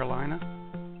North Carolina.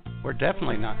 We're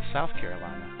definitely not South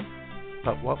Carolina.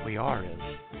 But what we are is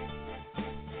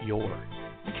your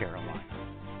Carolina.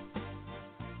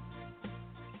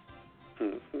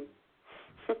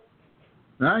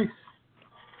 Nice.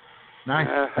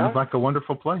 Sounds like a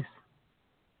wonderful place.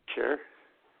 Sure.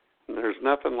 There's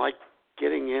nothing like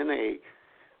getting in a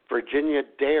Virginia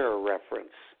Dare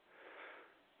reference.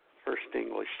 First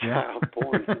English child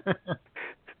born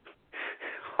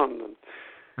on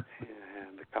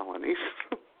the colonies.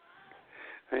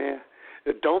 Yeah.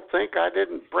 Don't think I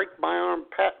didn't break my arm,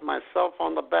 pat myself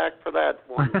on the back for that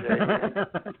one, Jay.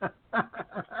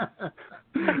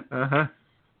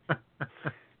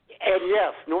 And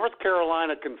yes, North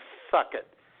Carolina can suck it.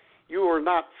 You are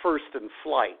not first in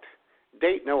flight.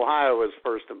 Dayton, Ohio is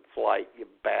first in flight, you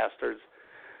bastards.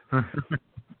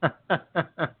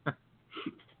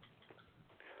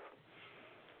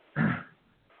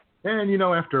 And,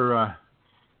 after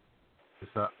this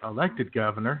elected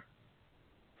governor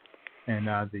and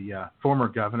the former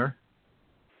governor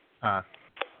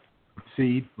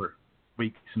proceed for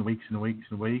weeks and weeks and weeks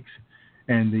and weeks,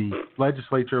 and the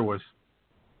legislature was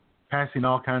passing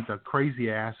all kinds of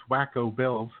crazy-ass, wacko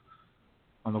bills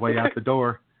on the way out the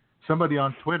door, somebody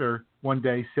on Twitter one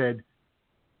day said,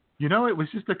 it was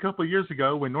just a couple of years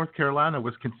ago when North Carolina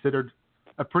was considered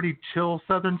a pretty chill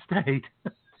southern state.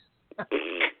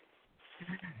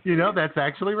 That's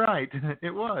actually right.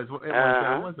 It was.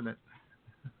 Wasn't it?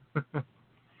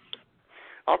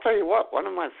 I'll tell you what, one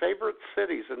of my favorite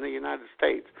cities in the United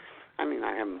States, I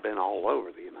haven't been all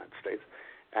over the United States,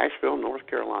 Asheville, North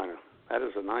Carolina. That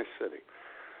is a nice city.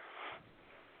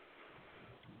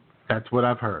 That's what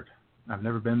I've heard. I've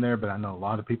never been there, but I know a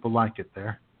lot of people like it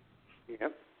there.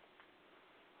 Yep.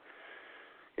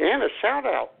 And a shout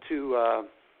out to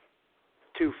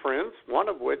two friends, one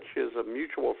of which is a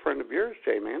mutual friend of yours,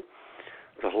 J-Man,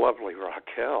 the lovely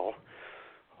Raquel.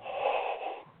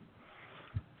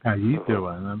 How you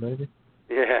doing, huh, baby?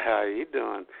 Yeah, how you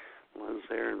doing? Lives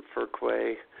there in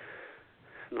Fuquay,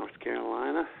 North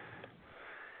Carolina.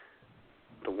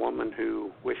 The woman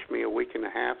who wished me a week and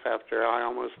a half after I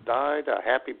almost died a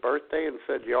happy birthday and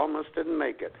said, you almost didn't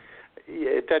make it.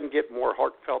 It doesn't get more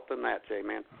heartfelt than that,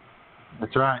 J-Man.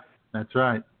 That's right.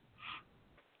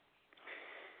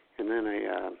 And then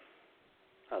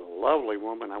a lovely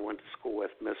woman I went to school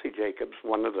with, Missy Jacobs,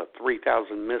 one of the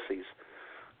 3,000 Missies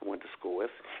I went to school with.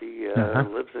 She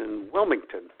lives in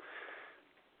Wilmington,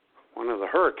 one of the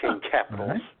hurricane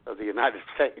capitals of the United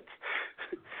States.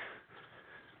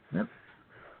 Yep.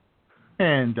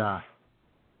 And of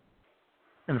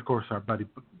course our buddy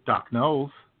Doc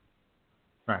Knowles,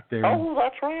 right there. Oh,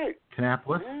 that's right.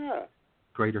 Kannapolis, yeah.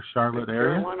 Greater Charlotte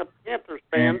area. Carolina Panthers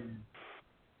fan.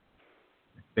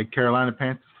 Big Carolina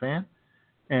Panthers fan,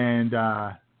 and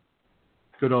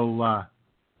good old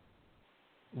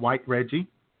White Reggie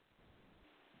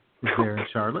is there in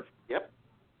Charlotte. Yep.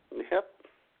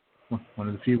 One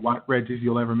of the few White Reggies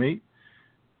you'll ever meet.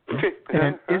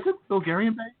 And isn't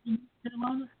Bulgarian based in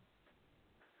Carolina?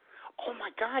 Oh my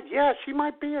God, yeah, she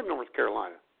might be in North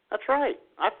Carolina. That's right.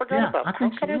 I forgot about that. How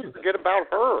could I forget about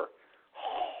her?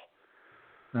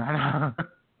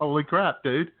 Holy crap,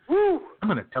 dude! Woo. I'm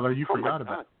gonna tell her you forgot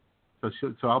about it.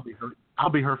 So I'll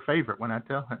be her favorite when I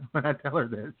tell her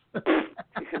this.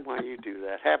 Why you do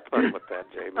that? Have fun with that,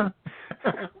 Jamie.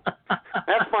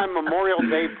 That's my Memorial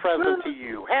Day present to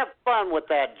you. Have fun with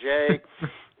that, Jay.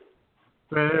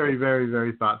 Very, very,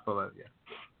 very thoughtful of you.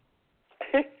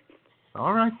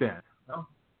 All right then. Well,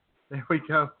 there we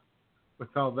go.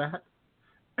 With all that.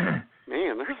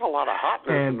 Man, there's a lot of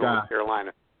hotness in North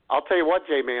Carolina. I'll tell you what,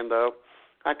 J-Man, though.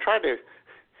 I tried to,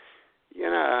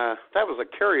 that was a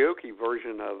karaoke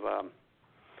version of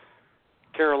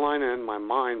Carolina in My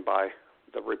Mind by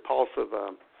the repulsive,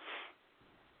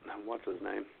 what's his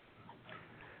name?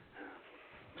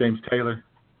 James Taylor.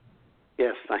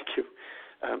 Yes, thank you.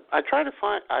 I tried to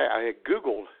find, I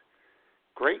Googled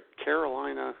great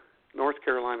North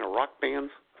Carolina rock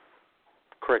bands.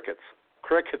 Crickets,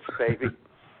 baby.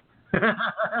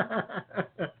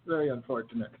 Very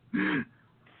unfortunate.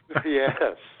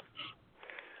 Yes.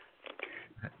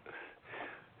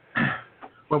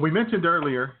 Well, we mentioned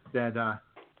earlier that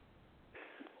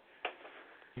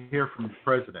hear from the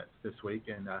president this week,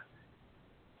 and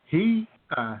he,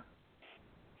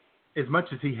 as much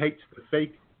as he hates the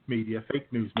fake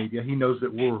news media, he knows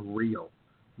that we're real.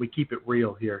 We keep it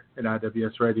real here at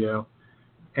IWS Radio,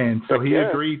 and so he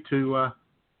agreed to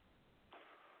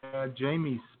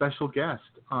Jamie's special guest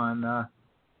on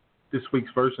this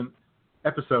week's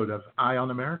episode of Eye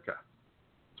on America.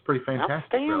 It's pretty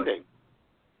fantastic. Outstanding. Really.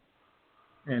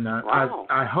 And wow.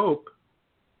 I hope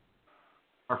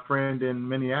our friend in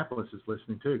Minneapolis is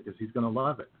listening too, because he's going to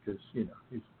love it, because he's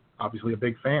obviously a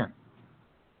big fan.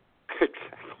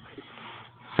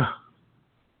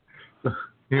 So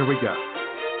here we go.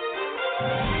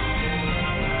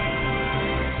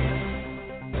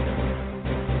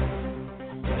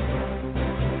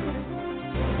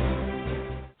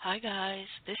 Hi guys,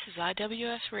 this is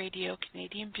IWS Radio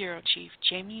Canadian Bureau Chief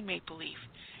Jamie MapleLeaf,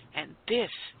 and this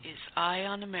is Eye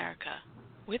on America.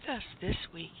 With us this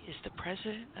week is the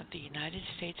President of the United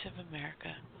States of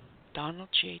America, Donald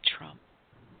J. Trump.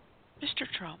 Mr.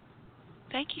 Trump,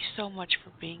 thank you so much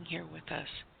for being here with us.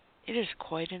 It is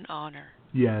quite an honor.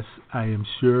 Yes, I am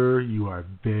sure you are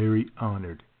very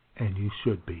honored, and you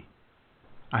should be.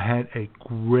 I had a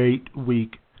great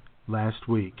week last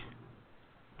week.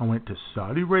 I went to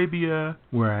Saudi Arabia,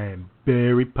 where I am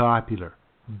very popular,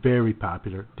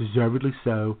 deservedly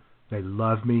so. They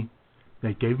love me.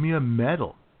 They gave me a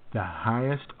medal, the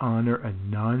highest honor a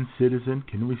non-citizen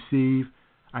can receive.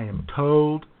 I am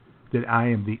told that I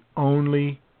am the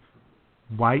only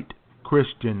white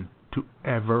Christian to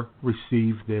ever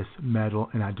receive this medal,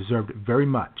 and I deserved it very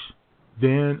much.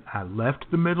 Then I left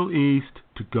the Middle East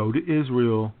to go to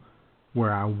Israel,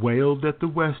 where I wailed at the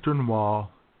Western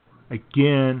Wall.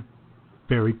 Again,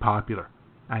 very popular.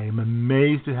 I am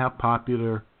amazed at how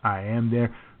popular I am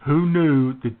there. Who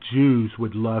knew the Jews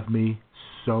would love me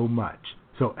so much?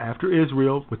 So after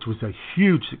Israel, which was a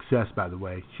huge success, by the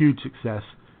way, huge success,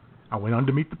 I went on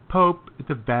to meet the Pope at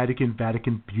the Vatican.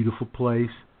 Vatican, beautiful place.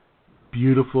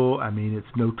 Beautiful. I mean,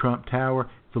 it's no Trump Tower.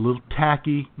 It's a little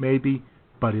tacky, maybe,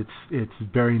 but it's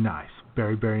very nice.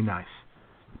 Very, very nice.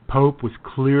 The Pope was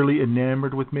clearly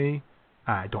enamored with me.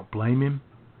 I don't blame him.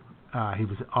 He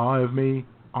was in awe of me,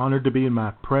 honored to be in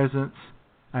my presence,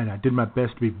 and I did my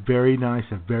best to be very nice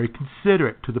and very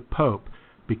considerate to the Pope,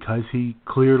 because he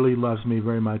clearly loves me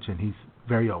very much, and he's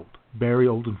very old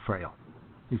and frail.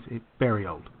 He's very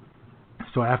old.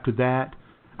 So after that,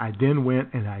 I then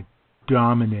went and I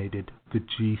dominated the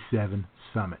G7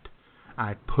 summit.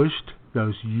 I pushed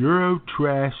those Euro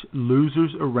trash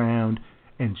losers around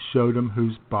and showed them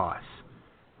who's boss.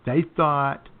 They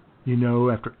thought,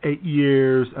 after 8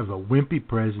 years of a wimpy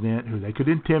president who they could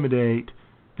intimidate,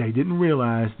 they didn't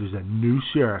realize there's a new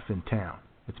sheriff in town.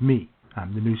 It's me.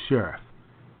 I'm the new sheriff.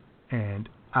 And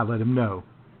I let them know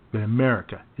that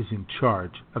America is in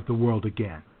charge of the world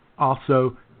again.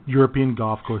 Also, European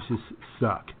golf courses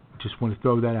suck. Just want to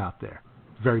throw that out there.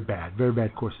 Very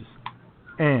bad courses.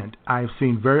 And I've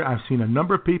seen a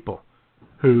number of people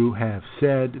who have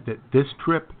said that this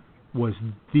trip was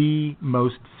the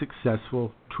most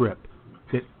successful trip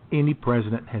that any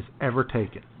president has ever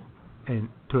taken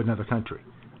to another country.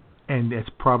 And it's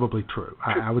probably true.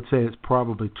 I would say it's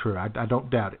probably true. I don't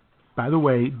doubt it. By the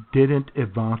way, didn't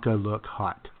Ivanka look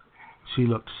hot? She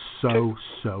looked so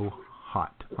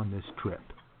hot on this trip.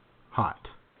 Hot.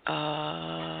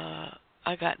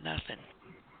 I got nothing.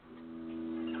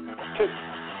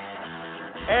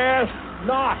 Ask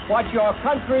not what your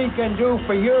country can do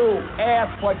for you.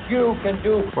 Ask what you can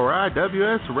do for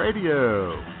IWS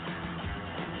Radio.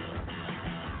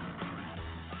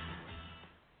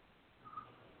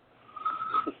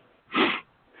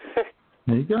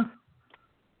 There you go.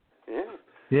 Yeah.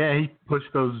 Yeah, he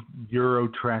pushed those Euro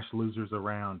trash losers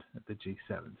around at the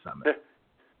G7 summit.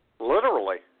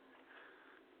 Literally.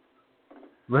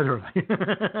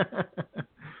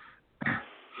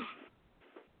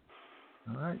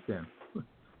 All right, then.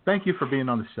 Thank you for being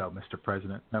on the show, Mr.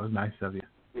 President. That was nice of you.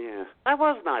 Yeah, that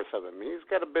was nice of him. He's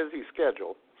got a busy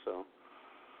schedule, so.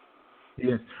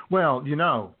 Yes. Well,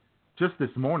 just this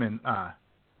morning,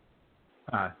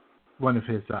 one of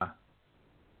his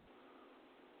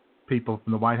people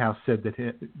from the White House said that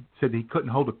he couldn't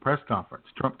hold a press conference.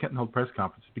 Trump couldn't hold a press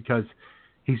conference because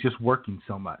he's just working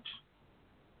so much.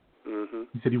 Mm-hmm.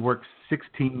 He said he works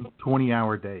 16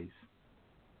 20-hour days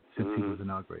since he was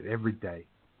inaugurated, every day.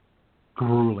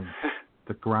 Grueling.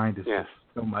 The grind is just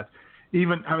so much.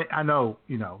 Even, I know,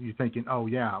 you're thinking, oh,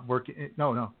 yeah, working.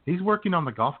 No, he's working on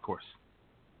the golf course.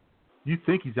 You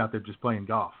think he's out there just playing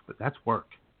golf, but that's work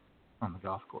on the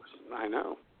golf course. I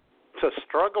know. The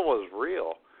struggle was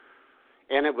real.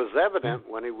 And it was evident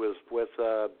when he was with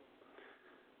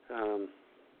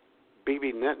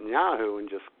Bibi Netanyahu and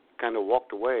just kind of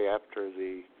walked away after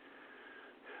the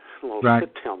little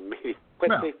sit-down meeting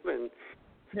with him, and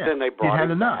then they brought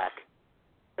him back.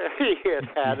 He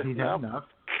had enough.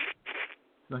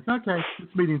 Like, okay,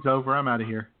 this meeting's over. I'm out of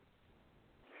here.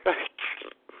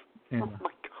 And, oh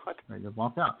my God! They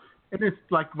walked out. And it's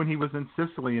like when he was in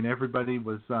Sicily and everybody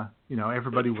was,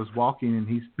 everybody was walking and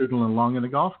he's tootling along in a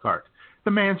golf cart.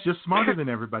 The man's just smarter than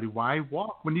everybody. Why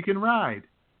walk when you can ride?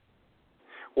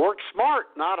 Work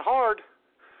smart, not hard.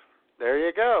 There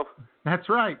you go. That's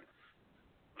right.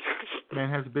 Man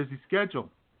has a busy schedule.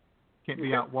 Can't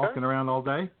be out walking around all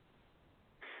day.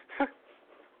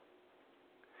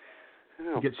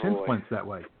 You get shin splints that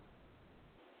way.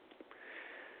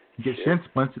 You get shin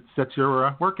splints, it sets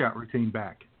your workout routine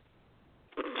back.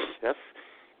 Yes,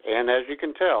 and as you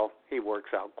can tell, he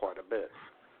works out quite a bit.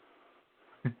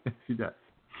 Yes, he does.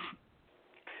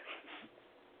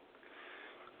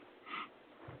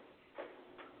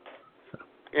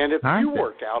 And if you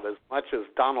work out as much as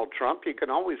Donald Trump, you can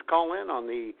always call in on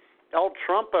the El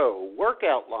Trumpo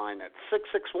workout line at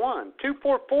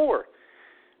 661-244-9852.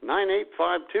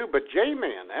 But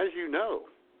J-Man, as you know,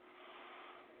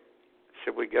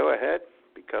 should we go ahead?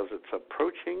 Because it's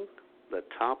approaching the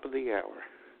top of the hour.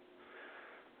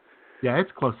 Yeah,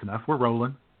 it's close enough. We're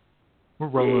rolling. We're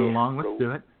rolling along. Let's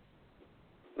do it.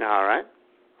 All right.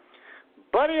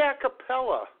 Buddy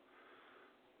Acapella.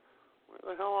 Where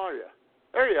the hell are you?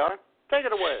 There you are. Take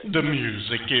it away. The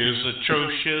music is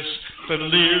atrocious. The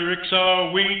lyrics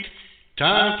are weak.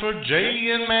 Time for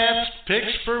Jay and Matt's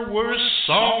picks for worst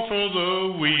song for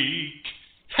the week.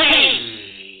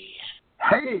 Hey!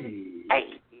 Hey!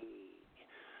 Hey!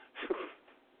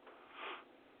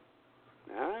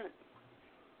 All right.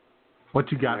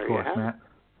 What you got for us, Matt?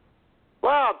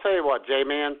 Well, I'll tell you what,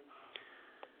 J-Man.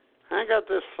 I got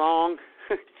this song.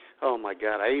 Oh, my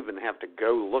God. I even have to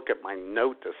go look at my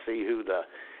note to see who the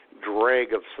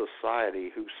drag of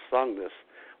society who sung this,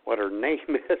 what her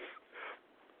name is.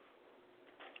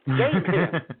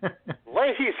 J-Man,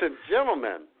 ladies and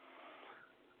gentlemen,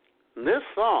 this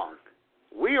song,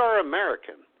 We Are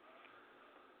American,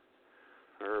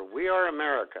 or We Are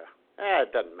America.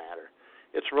 It doesn't matter.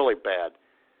 It's really bad.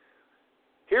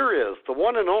 Here is the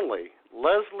one and only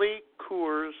Leslie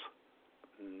Coors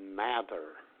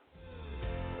Mather.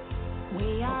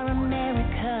 We are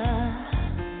America.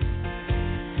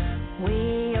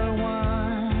 We are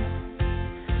one,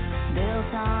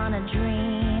 built on a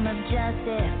dream of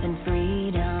justice and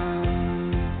freedom.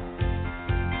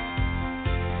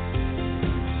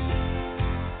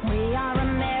 We are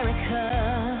America.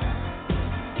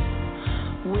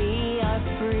 We are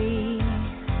free,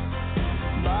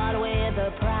 but with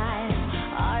a price,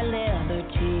 our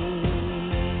liberty.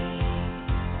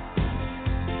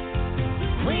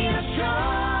 We are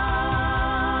strong.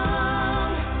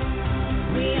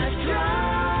 We are strong.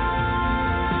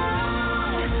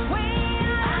 We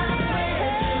are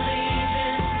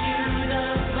allegiance to the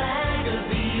flag of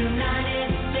the United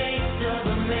States of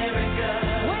America.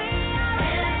 We are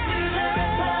and to the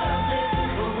republic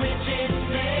for which it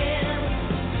stands.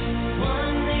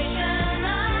 One nation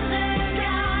under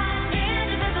God,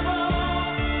 indivisible,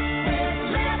 with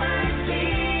liberty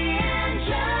and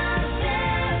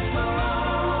justice for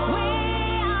all. We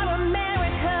are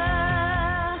America.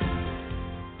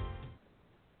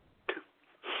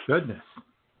 Goodness.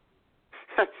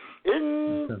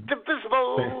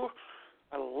 Indivisible.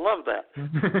 I love that.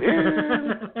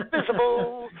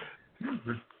 Indivisible.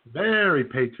 Very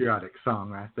patriotic song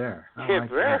right there. I Yeah, like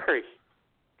very.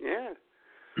 Yeah.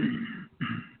 that.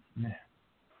 Yeah.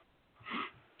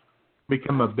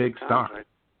 Become a big star. Right.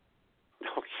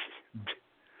 Oh,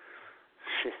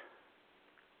 shit.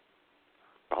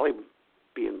 Probably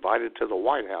be invited to the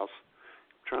White House.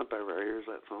 Trump ever hears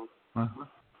that song. Uh-huh.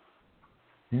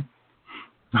 Yeah.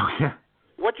 Oh, yeah.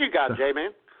 What you got,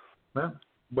 J-Man?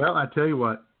 Well, I tell you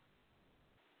what.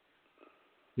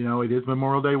 You know, it is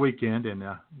Memorial Day weekend, and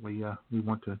we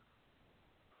want to,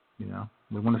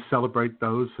 we want to celebrate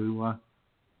those who,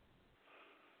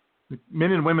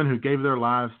 men and women who gave their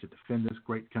lives to defend this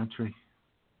great country.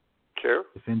 Sure.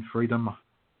 Defend freedom.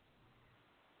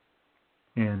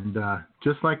 And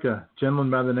just like a gentleman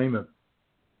by the name of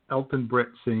Elton Britt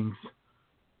sings,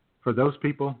 for those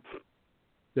people,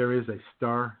 there is a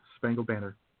star-spangled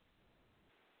banner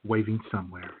waving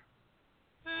somewhere.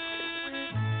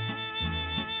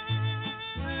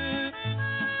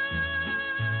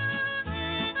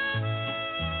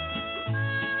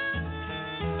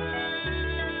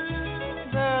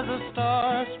 There's a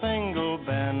star-spangled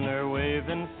banner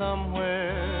waving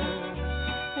somewhere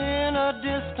in a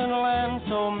distant land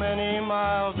so many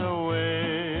miles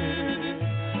away.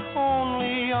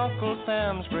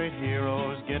 Sam's great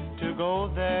heroes get to go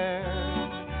there,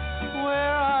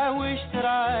 where I wish that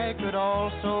I could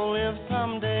also live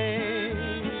someday.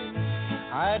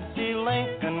 I'd see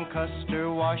Lincoln,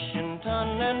 Custer,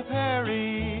 Washington, and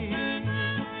Perry,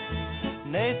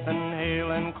 Nathan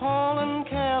Hale and Colin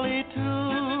Kelly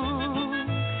too.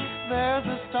 There's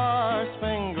a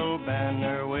star-spangled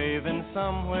banner waving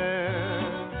somewhere,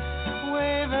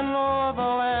 waving o'er the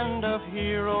land of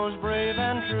heroes brave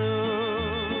and true.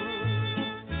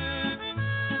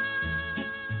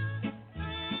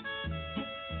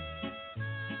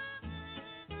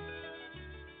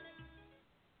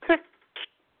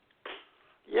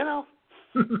 You know,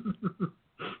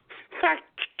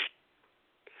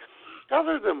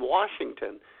 other than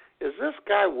Washington, is this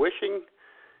guy wishing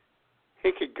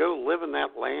he could go live in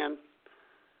that land,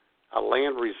 a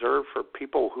land reserved for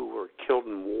people who were killed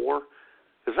in war?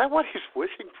 Is that what he's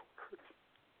wishing for?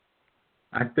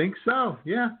 I think so,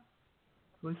 yeah.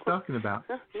 That's what he's talking about.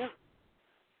 Yeah.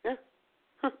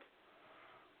 Huh.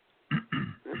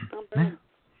 That's not bad.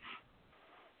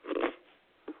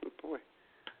 Boy.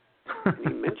 And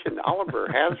he mentioned Oliver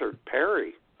Hazard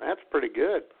Perry. That's pretty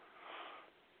good.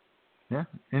 Yeah,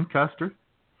 and Custer.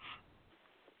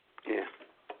 Yeah.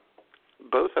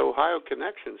 Both Ohio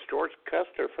connections. George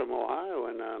Custer from Ohio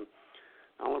and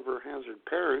Oliver Hazard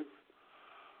Perry.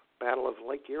 Battle of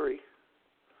Lake Erie,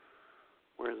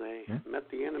 where they met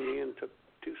the enemy and took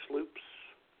 2 sloops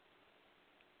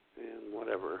and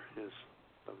whatever the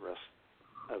rest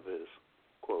of his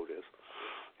quote is.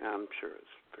 I'm sure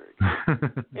it's very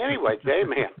good. Anyway,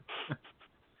 J-Man.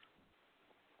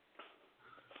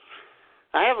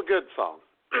 I have a good song.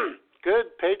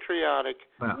 Good, patriotic,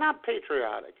 not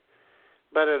patriotic,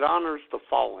 but it honors the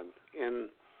fallen. And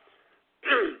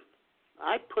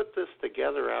I put this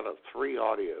together out of 3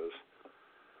 audios,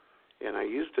 and I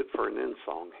used it for an end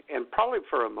song, and probably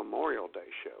for a Memorial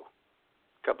Day show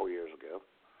a couple years ago.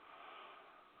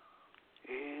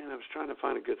 And I was trying to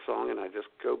find a good song, and I just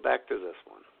go back to this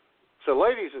one. So,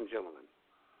 ladies and gentlemen,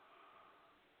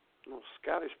 little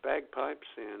Scottish bagpipes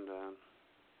and a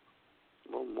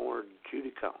little more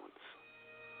Judy Collins.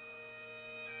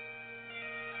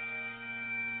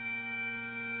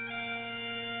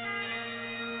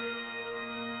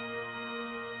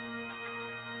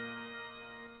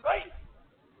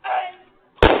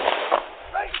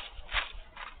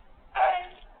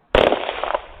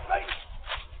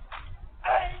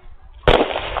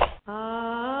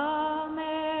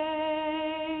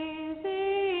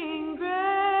 Amazing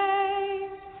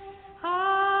grace,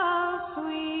 how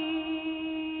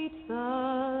sweet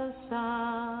the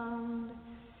sound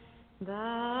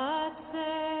that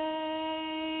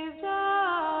saved a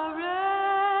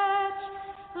wretch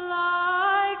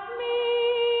like me.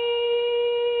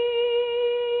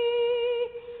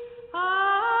 I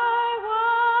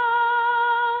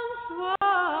once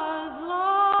was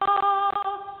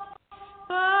lost,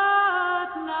 but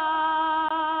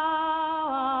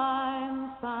now I'm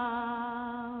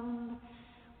found.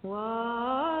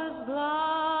 Was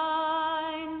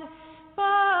blind,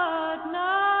 but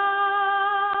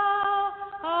now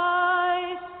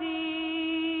I see.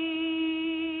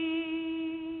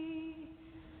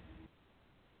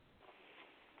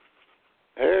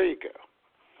 There you go.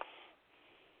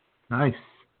 Nice.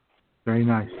 Very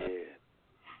nice. Yeah.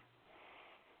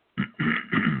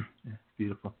 Yeah,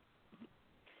 beautiful.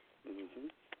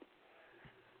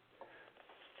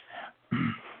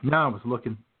 Now I was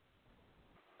looking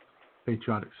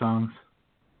patriotic songs,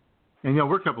 and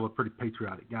we're a couple of pretty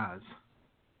patriotic guys.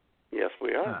 Yes,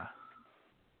 we are.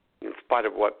 In spite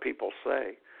of what people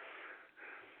say.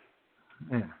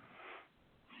 Yeah.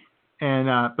 And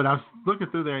but I was looking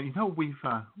through there, and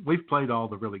we've played all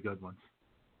the really good ones,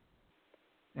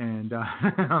 and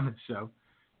on this show,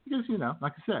 because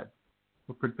like I said,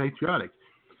 we're pretty patriotic,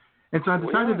 and so I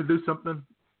decided to do something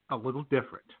a little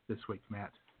different this week,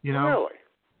 Matt. Really?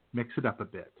 Mix it up a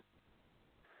bit.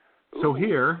 Ooh. So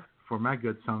here, for my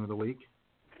good song of the week,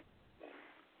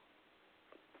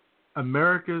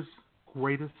 America's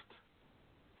greatest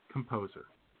composer,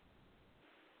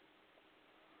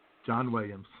 John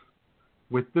Williams,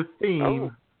 with the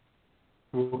theme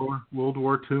World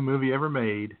War II movie ever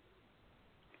made,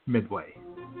 Midway.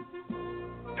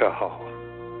 Oh.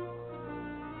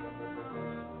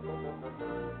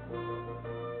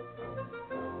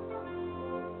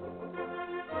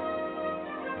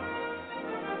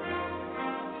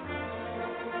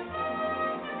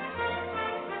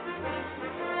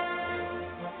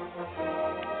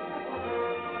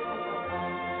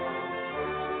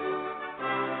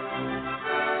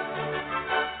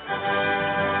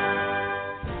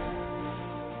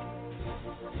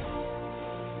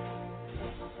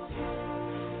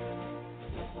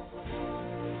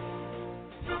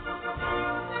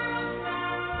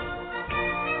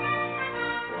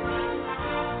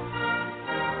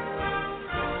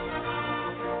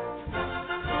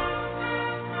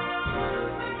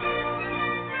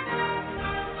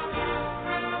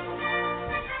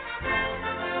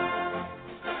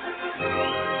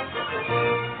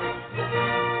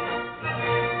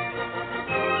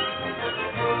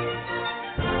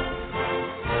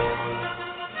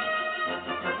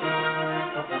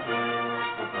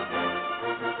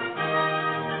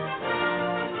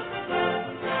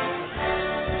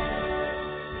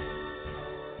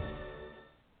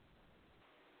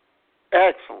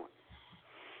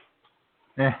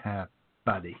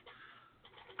 Buddy.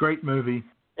 Great movie.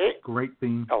 Great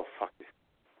theme. Oh, fuck.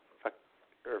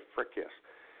 Frick yes.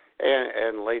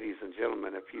 And ladies and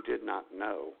gentlemen, if you did not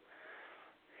know,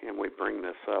 and we bring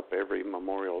this up every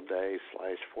Memorial Day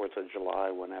 / 4th of July,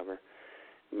 whenever,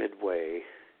 Midway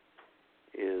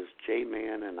is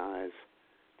J-Man and I's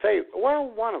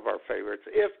one of our favorites,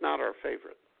 if not our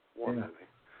favorite war movie.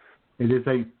 It is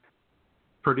a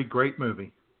pretty great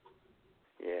movie.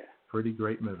 Yeah. Pretty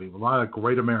great movie. A lot of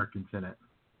great Americans in it.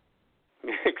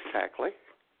 Exactly.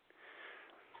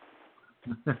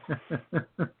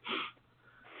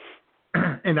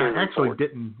 And I actually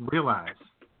didn't realize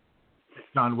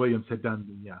John Williams had done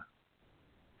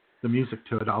the music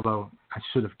to it, although I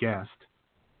should have guessed.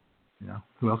 You know,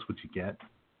 who else would you get?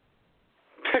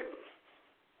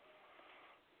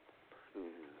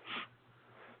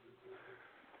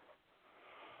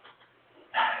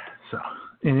 So,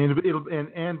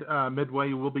 and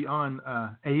Midway will be on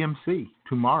AMC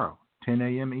tomorrow, 10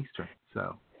 a.m. Eastern.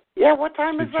 So. Yeah, what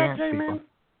time is that, J-Man?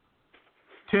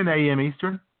 10 a.m.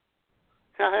 Eastern.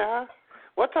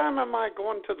 What time am I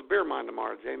going to the beer mine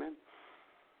tomorrow, J-Man?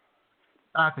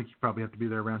 I think you probably have to be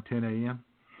there around 10 a.m.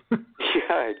 Yeah,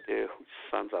 I do.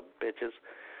 Sons of bitches.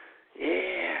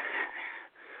 Yeah.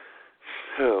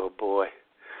 Oh, boy.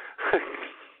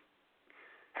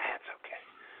 That's okay.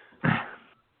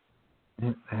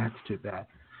 That's too bad.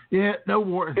 Yeah, no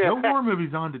war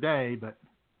movies on today, but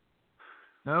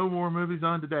no war movies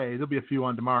on today. There'll be a few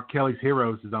on tomorrow. Kelly's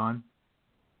Heroes is on.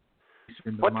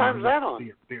 What time is that on?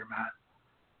 Beer mine.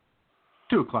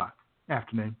 2:00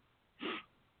 afternoon.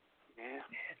 Yeah.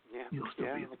 You'll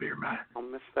still be at the beer mine. I'll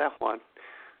miss that one.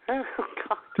 Oh,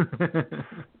 God.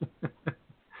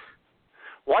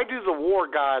 Why do the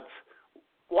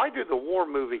war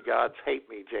movie gods hate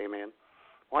me, J-Man?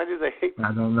 Why do they hate me?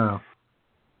 I don't know.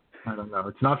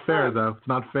 It's not fair, though. It's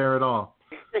not fair at all.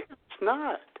 It's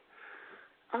not.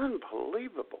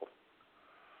 Unbelievable.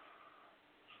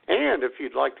 And if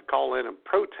you'd like to call in and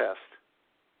protest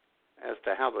as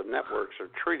to how the networks are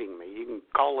treating me, you can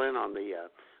call in on the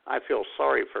I Feel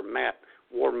Sorry for Matt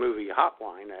War Movie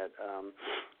hotline at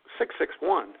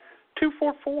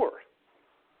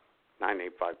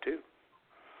 661-244-9852.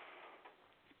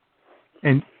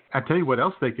 And I tell you what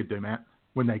else they could do, Matt.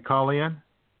 When they call in,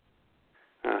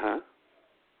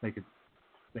 they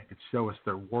could show us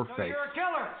their war So face. you're a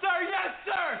killer, sir? Yes,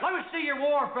 sir. Let me see your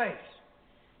war face,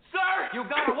 sir. You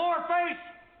got a war face?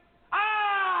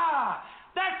 Ah,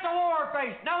 that's the war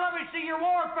face. Now let me see your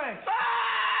war face.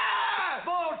 Ah,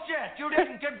 bullshit. You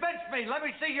didn't convince me. Let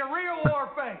me see your real war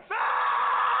face.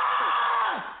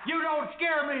 Ah, you don't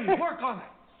scare me. Work on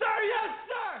it, sir. Yes,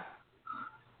 sir.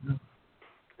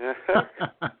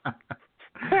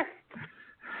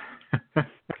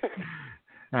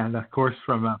 And, of course,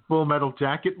 from Full Metal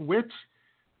Jacket, which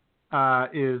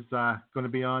is going to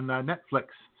be on Netflix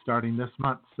starting this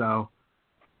month. So,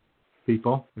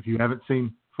 people, if you haven't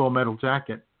seen Full Metal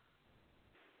Jacket,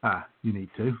 you need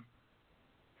to.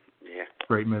 Yeah.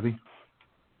 Great movie.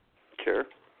 Sure.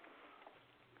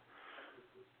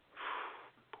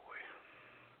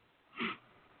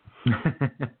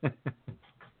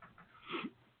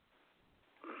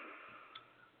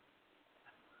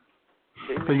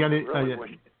 So you got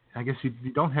I guess you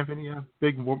don't have any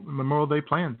big Memorial Day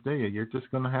plans, do you? You're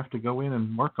just going to have to go in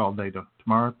and work all day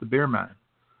tomorrow at the beer mine.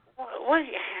 Oh, boy.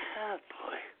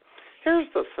 Here's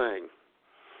the thing.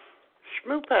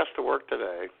 Schmoop has to work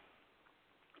today,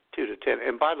 2 to 10.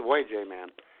 And by the way, J-Man,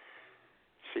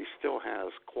 she still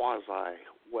has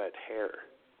quasi-wet hair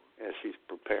as she's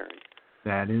preparing.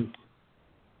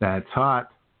 That's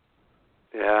hot.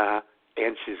 Yeah,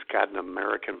 and she's got an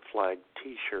American flag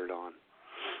T-shirt on.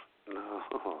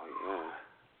 Oh, yeah.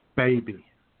 Baby.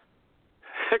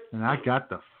 And I got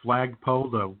the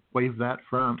flagpole to wave that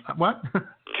from. What?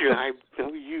 I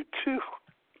know you too.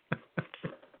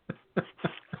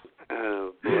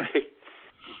 Oh, boy.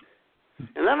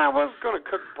 And then I was going to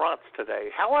cook brats today.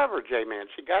 However, J-Man,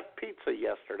 she got pizza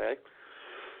yesterday.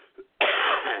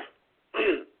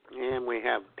 And we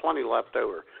have plenty left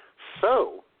over.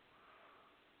 So,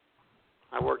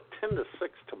 I work 10 to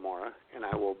 6 tomorrow, and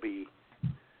I will be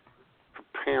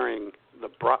preparing the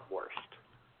bratwurst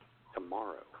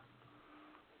tomorrow.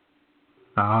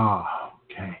 Oh,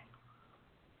 okay.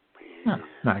 Yeah.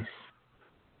 Nice.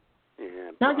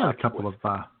 Yeah, I got a couple of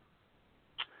got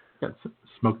some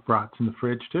smoked brats in the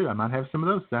fridge too. I might have some of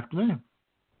those this afternoon.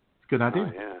 It's a good idea.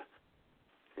 Oh,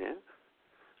 yeah.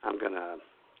 I'm gonna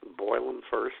boil them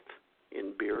first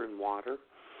in beer and water.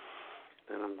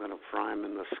 Then I'm gonna fry them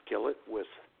in the skillet with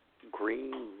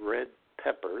green, red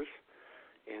peppers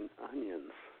and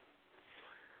onions.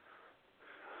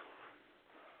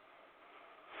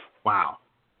 Wow.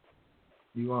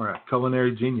 You are a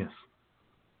culinary genius.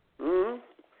 Mm-hmm.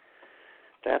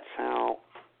 That's how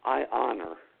I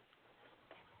honor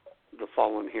the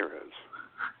fallen heroes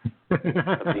of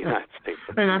the United States.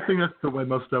 And I think that's the way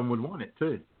most of them would want it,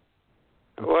 too.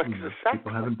 Well, exactly.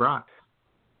 People having brats.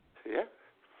 Yeah.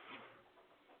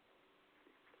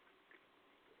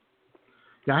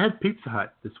 Yeah, I had Pizza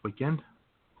Hut this weekend.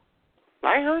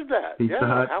 I heard that. Pizza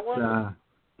Hut, how was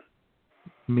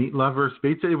Meat Lovers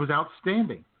Pizza. It was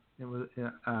outstanding. It was.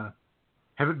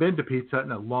 Haven't been to Pizza Hut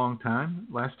in a long time.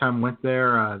 Last time I went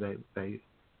there, it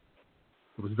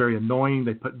was very annoying.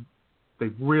 They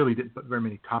really didn't put very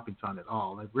many toppings on it at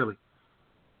all. They really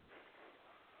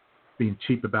being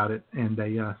cheap about it. And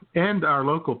and our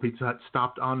local Pizza Hut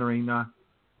stopped honoring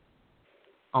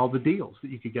all the deals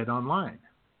that you could get online.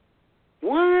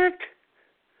 What?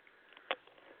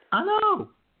 I know.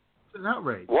 It's an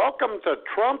outrage. Welcome to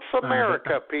Trump's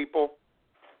America, people.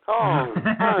 Oh,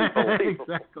 unbelievable.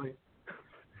 Exactly.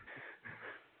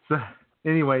 So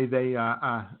anyway, they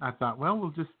I thought, well,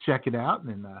 we'll just check it out,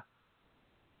 and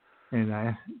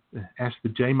I asked the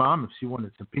J-Mom if she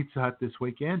wanted some Pizza Hut this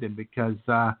weekend, and because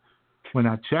when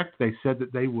I checked, they said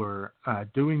that they were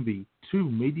doing the 2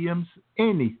 mediums,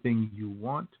 anything you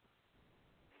want,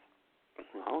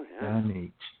 done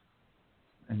each.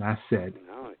 And I said,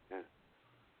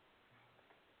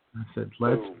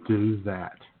 let's do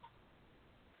that.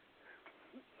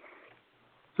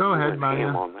 So I had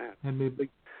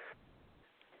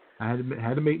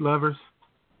had a Meat Lovers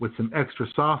with some extra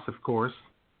sauce, of course.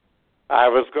 I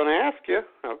was going to ask you,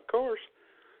 of course.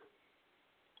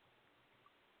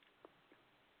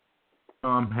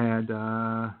 Had,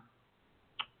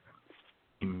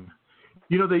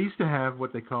 they used to have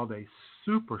what they called a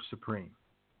Super Supreme.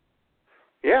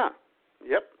 Yeah.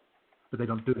 Yep. But they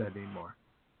don't do that anymore.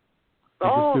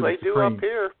 They do up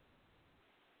here.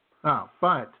 Oh,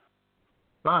 but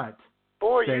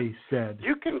boy, they said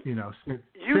you can, since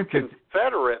you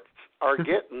Confederates are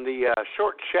getting the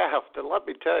short shaft, and let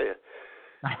me tell you.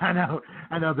 I know.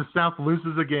 The South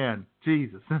loses again.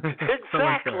 Jesus.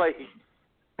 Exactly.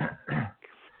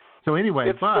 So anyway,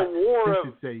 it's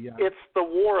the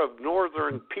war of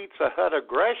Northern Pizza Hut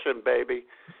aggression, baby,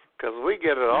 because we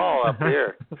get it all up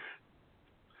here.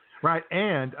 Right,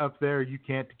 and up there you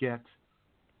can't get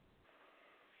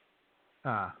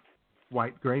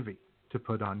white gravy to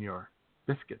put on your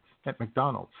biscuits at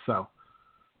McDonald's. So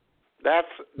that's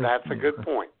a good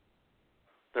point.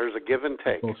 There's a give and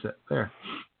take. Bullshit there.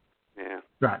 Yeah.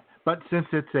 Right, but since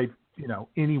it's a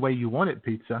any way you want it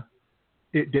pizza,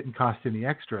 it didn't cost any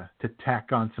extra to tack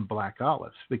on some black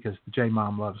olives because the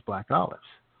J-Mom loves black olives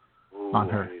on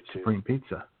her Supreme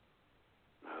Pizza.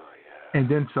 Oh, yeah. And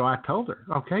then so I told her,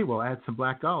 okay, we'll add some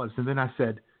black olives. And then I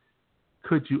said,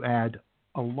 could you add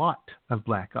a lot of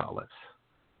black olives?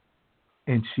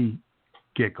 And she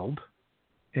giggled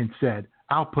and said,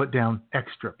 I'll put down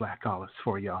extra black olives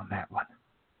for you on that one.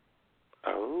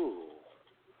 Oh.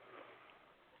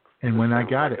 And when I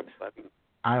got it,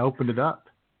 I opened it up.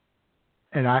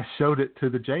 And I showed it to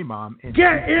the J-Mom. And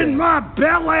get in my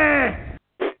belly!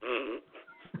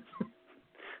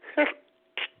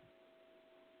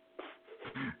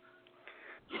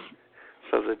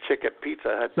 So the chick at Pizza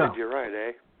Hut did you right,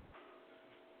 eh?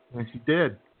 And she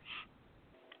did.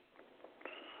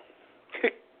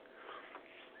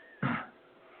 So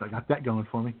I got that going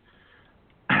for me.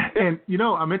 And,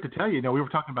 I meant to tell you, we were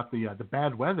talking about the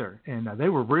bad weather, and they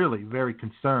were really very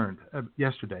concerned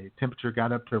yesterday. Temperature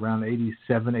got up to around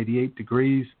 87, 88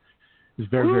 degrees. It was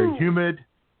very, very humid.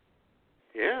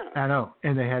 Yeah. I know.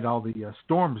 And they had all the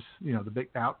storms, the big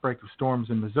outbreak of storms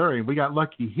in Missouri. And we got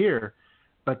lucky here,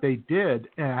 but they did,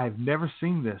 and I've never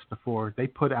seen this before, they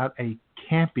put out a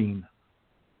camping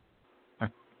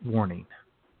warning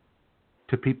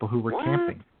to people who were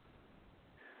camping.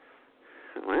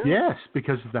 Well, yes,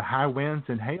 because of the high winds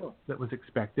and hail that was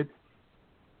expected.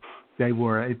 They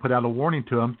put out a warning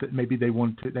to them that maybe they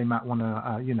might want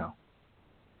to,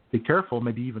 be careful,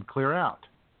 maybe even clear out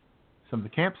some of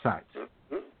the campsites.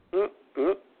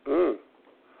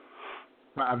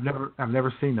 I've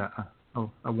never seen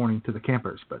a warning to the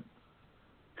campers, but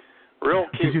real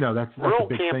that's a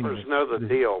big campers thing know the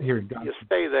deal. Here in you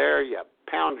stay there, you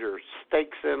pound your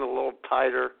stakes in a little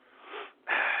tighter,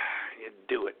 you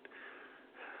do it.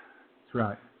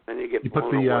 Right. And you get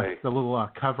put away. the little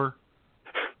cover.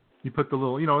 You put the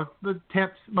little, the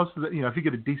tents. Most of the, if you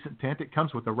get a decent tent, it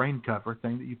comes with a rain cover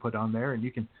thing that you put on there, and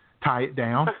you can tie it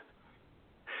down.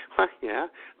 Yeah,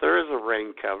 there is a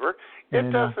rain cover. It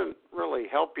doesn't really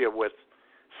help you with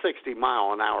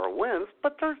 60-mile-an-hour winds,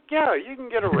 but you can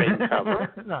get a rain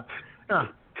cover. No.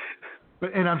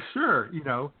 But I'm sure,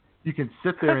 You can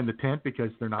sit there in the tent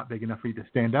because they're not big enough for you to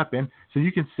stand up in. So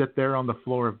you can sit there on the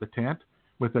floor of the tent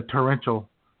with a torrential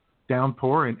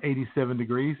downpour and 87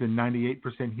 degrees and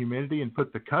 98% humidity and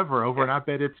put the cover over, and I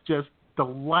bet it's just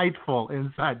delightful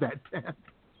inside that tent.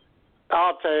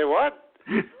 I'll tell you what.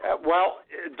 Well,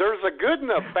 there's a good and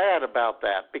a bad about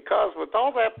that, because with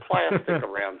all that plastic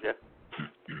around you,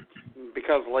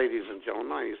 because, ladies and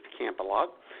gentlemen, I used to camp a lot,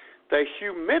 the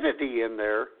humidity in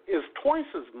there is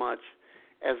twice as much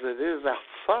as it is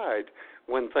outside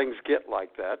when things get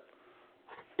like that.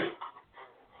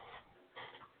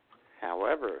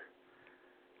 However,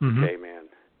 J-Man,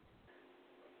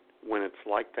 when it's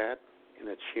like that and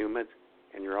it's humid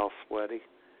and you're all sweaty,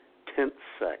 tent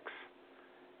sex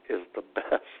is the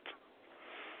best.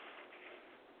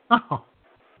 Oh,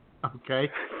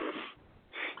 okay.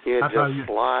 You just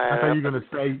slide I thought you were going to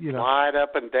say, slide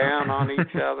up and down on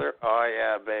each other. Oh,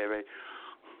 yeah, baby.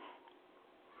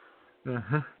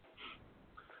 Uh-huh.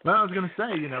 Well, I was going to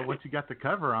say, once you got the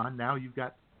cover on, now you've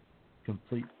got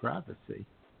complete privacy.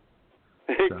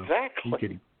 Exactly. So you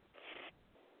could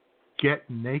get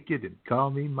naked and call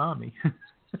me mommy.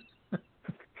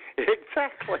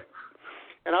 Exactly.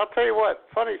 And I'll tell you what,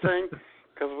 funny thing,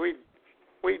 because we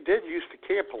did used to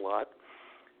camp a lot,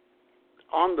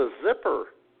 on the zipper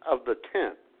of the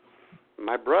tent,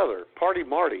 my brother, Party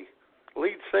Marty,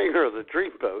 lead singer of the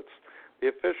Dreamboats, the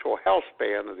official house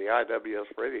band of the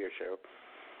IWS Radio Show,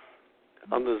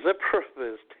 on the zipper of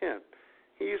his tent,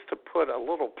 he used to put a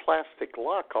little plastic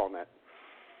lock on it.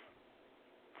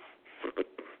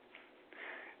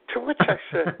 To which I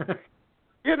said,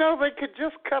 they could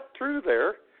just cut through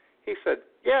there. He said,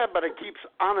 yeah, but it keeps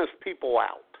honest people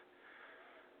out.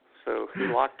 So he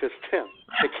locked his tent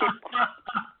to keep.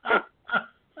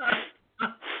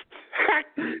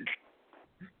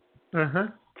 Uh-huh.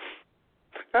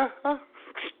 Uh-huh.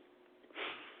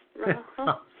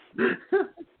 Uh-huh.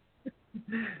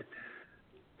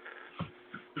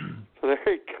 So there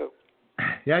you go.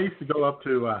 Yeah, I used to go up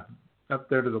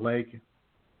there to the lake,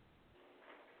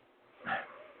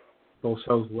 Bull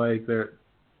Shoals Lake there at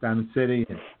Diamond City,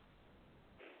 and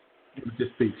it would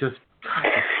just be just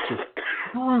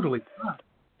brutally tough.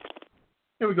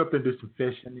 And we'd go up there and do some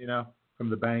fishing, from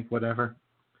the bank, whatever.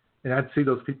 And I'd see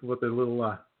those people with their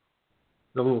little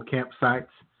campsites,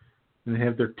 and they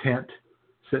have their tent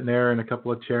sitting there and a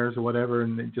couple of chairs or whatever,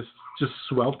 and they just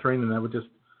sweltering. And I would just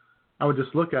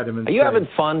look at them and Are you having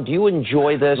fun? Do you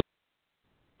enjoy this?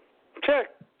 Check.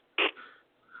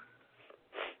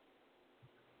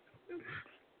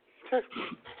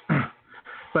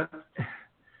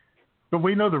 But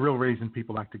we know the real reason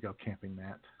people like to go camping,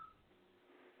 Matt.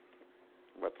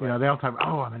 They all talk about,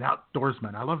 I'm an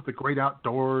outdoorsman. I love the great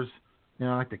outdoors. I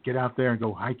like to get out there and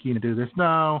go hiking and do this.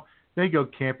 No, they go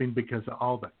camping because of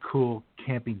all the cool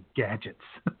camping gadgets.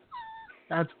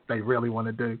 That's what they really want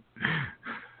to do.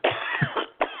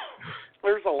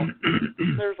 There's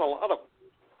a lot of,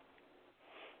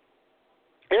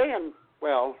 and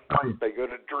they go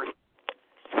to drink.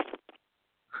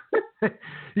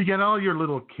 You got all your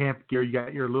little camp gear. You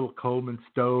got your little Coleman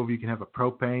stove. You can have a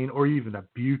propane or even a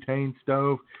butane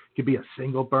stove. It could be a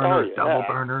single burner, a double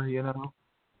burner,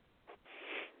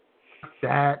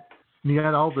 That. And you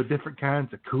got all the different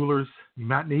kinds of coolers. You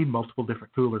might need multiple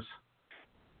different coolers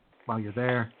while you're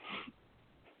there.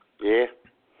 Yeah.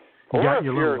 You got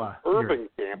your you're little an urban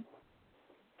camp.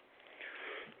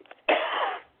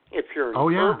 If you're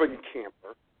an urban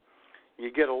camper,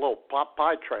 you get a little pot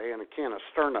pie tray and a can of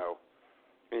Sterno,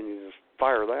 and you just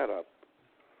fire that up.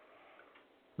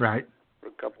 Right. For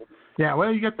a couple. Yeah.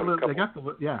 Well, you got the little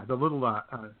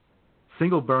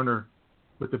single burner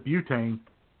with the butane.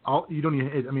 You don't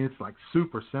even. I mean, it's like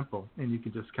super simple, and you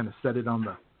can just kind of set it on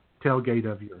the tailgate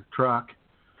of your truck,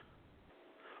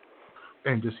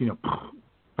 and just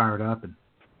fire it up and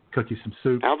cook you some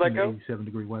soup. How'd that go?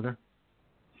 87-degree weather.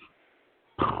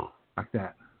 Like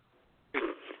that.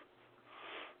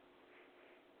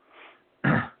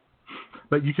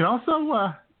 But you can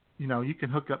also, you can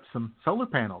hook up some solar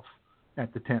panels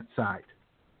at the tent site.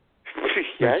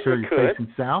 Yeah, Make sure you you're could.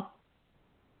 facing south.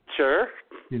 Sure.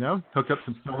 Hook up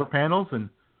some solar panels and,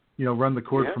 run the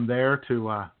cord from there to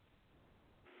a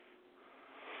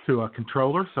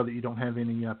controller so that you don't have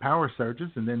any power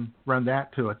surges, and then run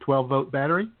that to a 12-volt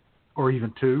battery or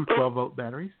even two 12-volt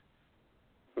batteries.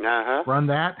 Uh-huh. Run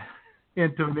that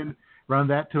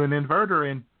to an inverter,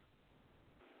 and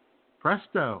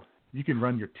presto, you can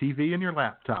run your TV and your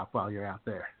laptop while you're out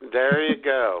there. There you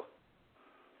go.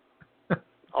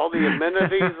 All the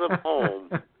amenities of home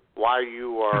while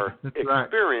you are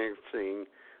experiencing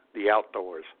the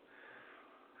outdoors.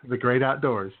 The great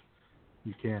outdoors.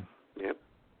 You can. Yep.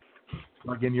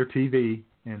 plug in your TV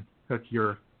and hook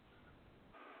your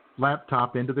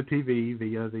laptop into the TV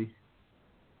via the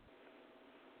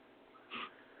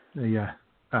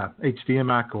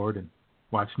HDMI cord and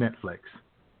watch Netflix.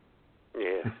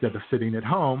 Yeah. Instead of sitting at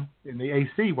home in the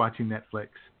AC watching Netflix.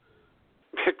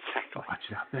 Exactly. Watch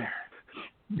it out there.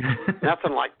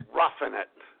 Nothing like roughing it.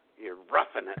 You're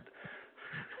roughing it.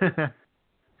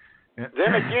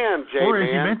 Then again, Jay, or as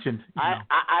man, you mentioned,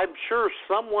 I'm sure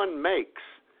someone makes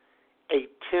a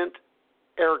tent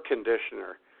air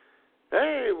conditioner.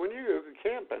 Hey, when you go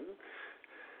camping.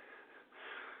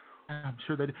 I'm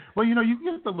sure they do. Well, you can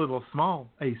get the little small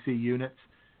AC units,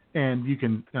 and you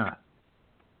can.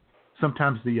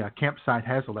 Sometimes the campsite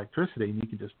has electricity, and you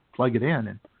can just plug it in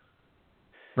and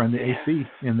run the AC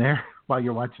in there while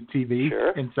you're watching TV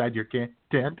inside your tent.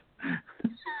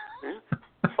 Yeah.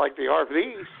 It's like the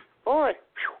RVs. Boy.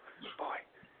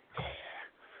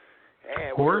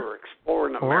 Yeah, we were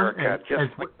exploring America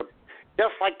just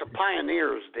like the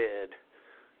pioneers did.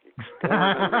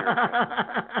 Exploring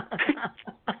America.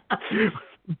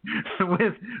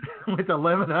 with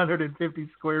 1,150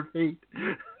 square feet.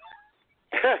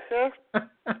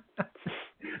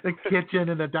 The kitchen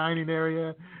and the dining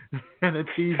area and a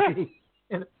TV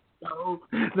and a stove,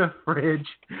 the fridge.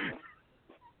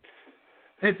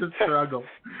 It's a struggle.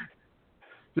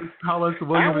 Just call us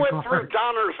William. I went through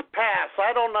Donner's Pass.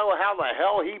 I don't know how the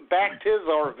hell he backed his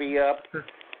RV up.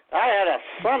 I had a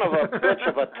son of a bitch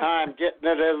of a time getting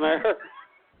it in there.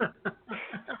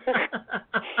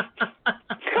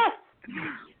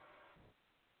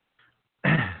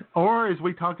 Or, as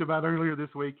we talked about earlier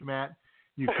this week, Matt,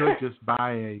 you could just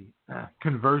buy a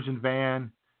conversion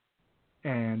van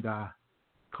and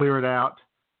clear it out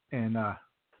and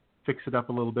fix it up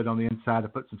a little bit on the inside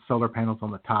and put some solar panels on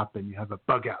the top, and you have a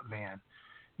bug-out van.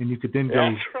 And you could then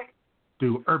go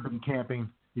do urban camping.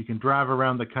 You can drive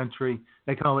around the country.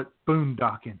 They call it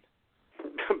boondocking.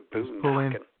 Pull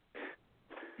in.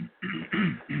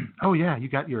 Oh, yeah, you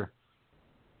got your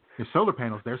solar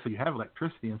panels there, so you have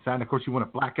electricity inside. And of course, you want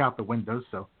to black out the windows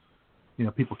so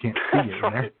people can't see you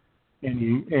in there.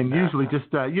 And usually just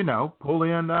pull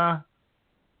in to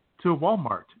a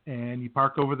Walmart, and you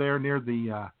park over there near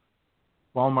the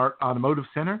Walmart Automotive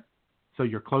Center, so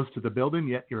you're close to the building,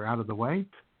 yet you're out of the way,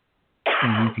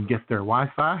 and you can get their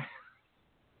Wi-Fi.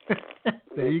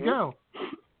 There you go.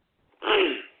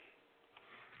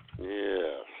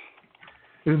 Yes.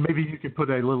 And maybe you could put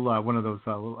a little one of those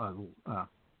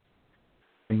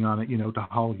thing on it, to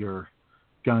haul your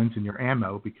guns and your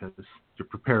ammo because you're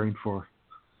preparing for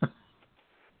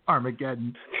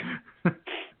Armageddon.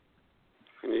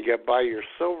 And you got buy your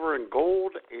silver and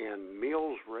gold and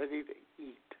meals ready to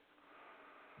eat.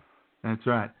 That's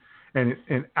right. And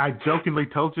I jokingly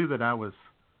told you that I was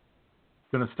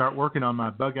going to start working on my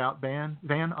bug-out van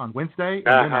on Wednesday,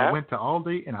 and then I went to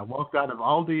Aldi, and I walked out of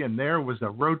Aldi, and there was a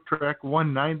Road Trek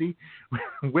 190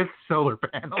 with solar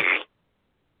panels.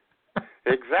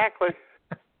 Exactly.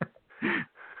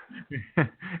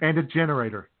 And a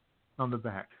generator on the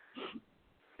back.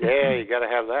 Yeah, you got to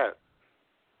have that.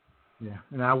 Yeah,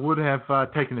 and I would have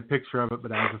taken a picture of it,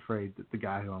 but I was afraid that the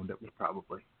guy who owned it would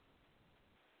probably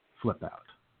flip out.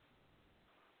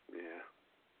 Yeah.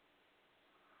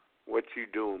 What you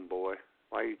doing, boy?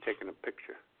 Why are you taking a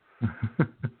picture?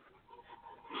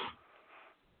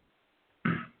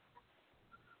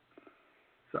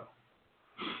 So.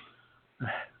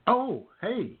 Oh,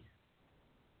 hey.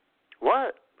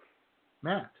 What?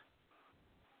 Matt.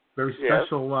 Very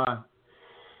special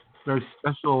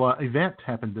event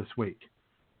happened this week.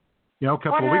 A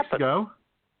couple of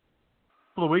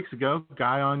weeks ago,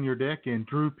 Guy on Your Dick and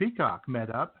Drew Peacock met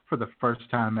up for the first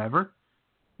time ever,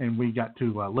 and we got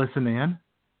to listen in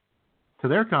to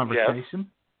their conversation.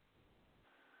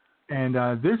 Yes. And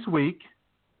this week,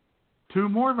 two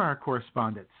more of our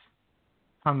correspondents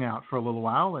hung out for a little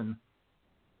while, and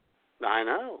I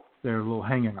know. Their little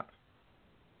hangout.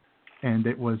 And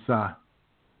it was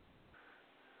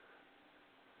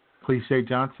Cliche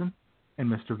Johnson and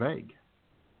Mr. Vague.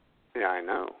 Yeah, I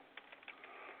know.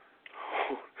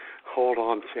 Hold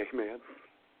on, J-Man.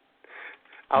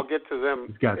 I'll get to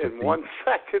them in 1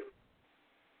 second.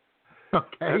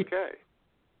 Okay.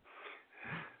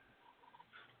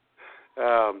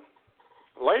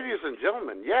 Ladies and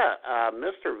gentlemen,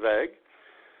 Mr. Vague,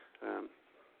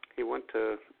 he went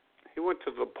to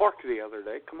the park the other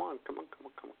day. Come on.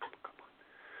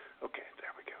 Okay,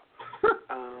 there we go.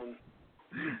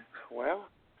 Well,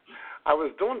 I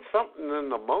was doing something in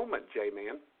the moment,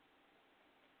 J-Man.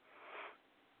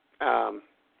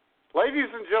 Ladies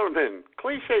and gentlemen,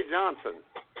 Cliche Johnson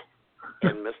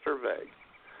and Mr. Vague.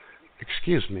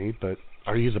 Excuse me, but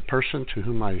Are you the person to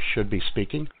whom I should be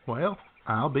speaking? Well,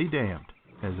 I'll be damned.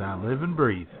 As I live and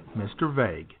breathe, Mr.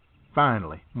 Vague.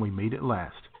 Finally, we meet at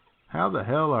last. How the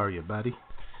hell are you, buddy?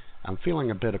 I'm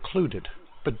feeling a bit occluded,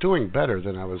 but doing better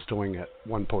than I was doing at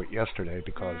one point yesterday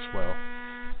because, well,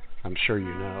 I'm sure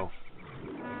you know.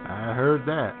 I heard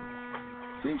that.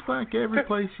 Seems like every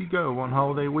place you go on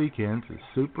holiday weekends is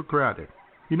super crowded.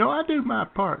 You know, I do my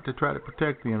part to try to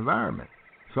protect the environment,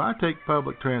 so I take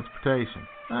public transportation.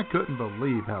 I couldn't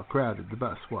believe how crowded the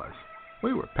bus was.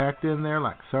 We were packed in there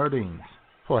like sardines.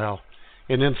 Well,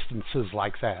 in instances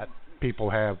like that, people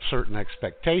have certain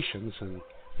expectations and,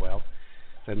 well,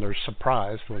 then they're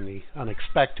surprised when the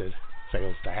unexpected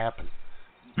fails to happen.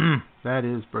 That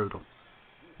is brutal.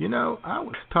 You know, I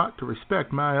was taught to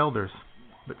respect my elders,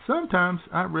 but sometimes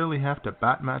I really have to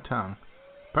bite my tongue.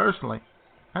 Personally,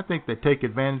 I think they take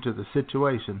advantage of the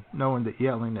situation, knowing that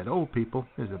yelling at old people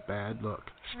is a bad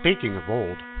look. Speaking of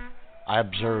old, I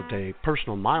observed a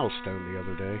personal milestone the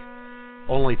other day,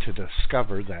 only to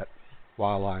discover that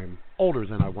while I'm older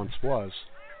than I once was,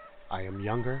 I am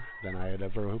younger than I had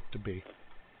ever hoped to be.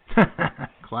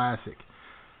 Classic.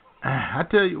 I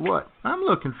tell you what, I'm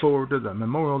looking forward to the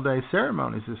Memorial Day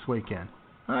ceremonies this weekend.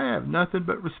 I have nothing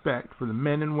but respect for the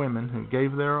men and women who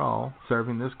gave their all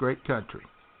serving this great country.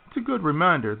 It's a good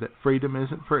reminder that freedom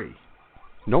isn't free.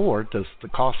 Nor does the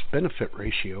cost-benefit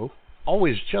ratio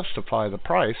always justify the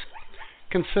price,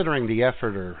 considering the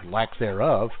effort or lack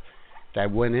thereof that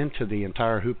went into the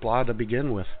entire hoopla to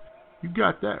begin with. You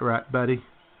got that right, buddy.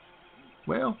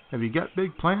 Well, have you got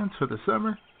big plans for the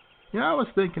summer? Yeah, I was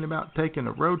thinking about taking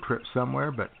a road trip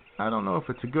somewhere, but I don't know if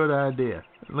it's a good idea,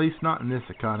 at least not in this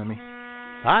economy.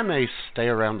 I may stay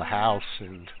around the house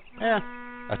and,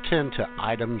 attend to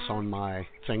items on my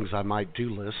things I might do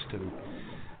list, and,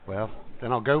 well,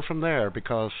 then I'll go from there,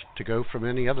 because to go from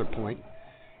any other point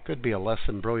could be a less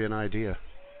than brilliant idea.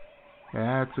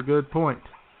 That's a good point.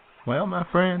 Well, my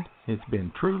friend, it's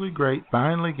been truly great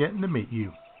finally getting to meet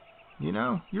you. You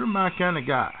know, you're my kind of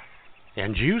guy.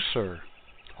 And you, sir,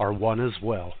 are one as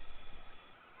well.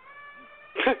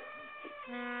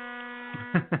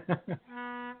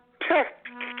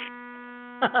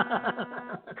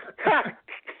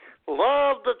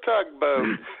 Love the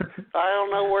tugboat. I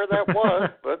don't know where that was,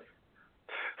 but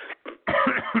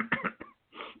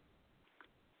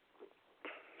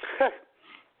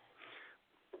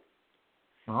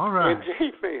all right.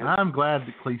 Man. I'm glad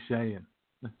the cliche and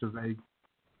Mr. Vague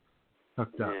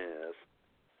hooked up.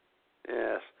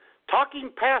 Yes. Talking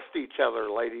past each other,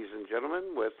 ladies and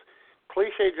gentlemen, with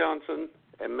Cliche Johnson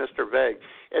and Mr. Vague.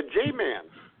 And J-Man,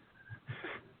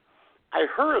 I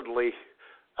hurriedly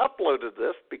uploaded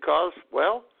this because,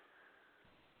 well,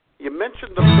 you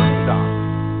mentioned the Boondocks.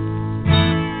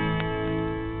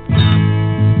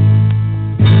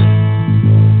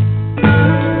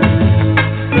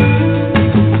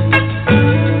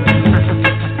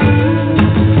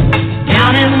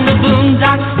 Down in the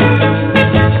boondocks,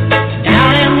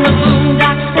 down in the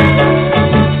boondocks,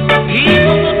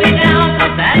 people put me down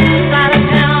 'cause that's the side of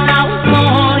town I was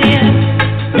born in.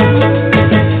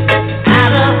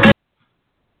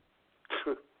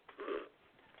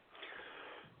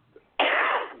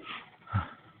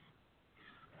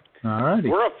 All righty.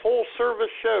 We're a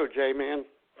full-service show, J-Man.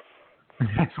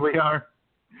 Yes, we are.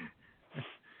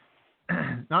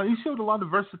 Now, you showed a lot of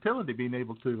versatility being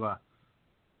able to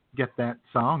get that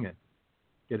song and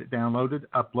get it downloaded,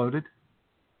 uploaded.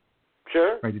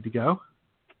 Sure. Ready to go.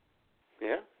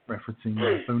 Yeah. Referencing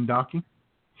boondocking.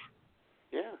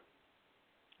 Yeah.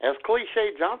 As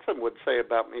Cliche Johnson would say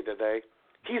about me today,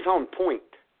 he's on point.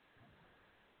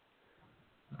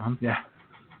 Yeah.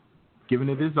 Giving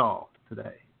it his all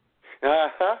today.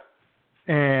 Uh-huh.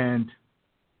 And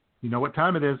you know what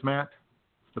time it is, Matt?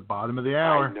 It's the bottom of the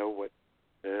hour. I know what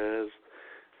it is.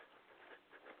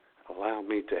 Allow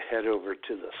me to head over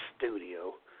to the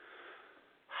studio.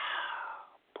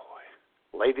 Boy.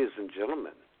 Ladies and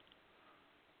gentlemen,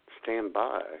 stand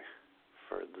by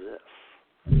for this.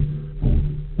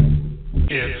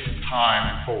 It's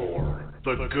time for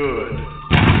the good,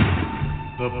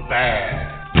 the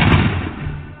bad,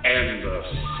 and the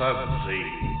sudsy.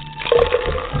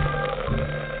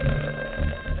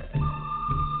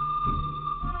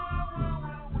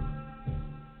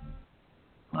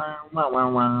 Wow,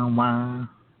 wow, wow, wow.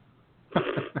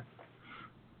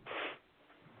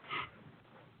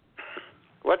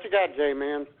 What you got,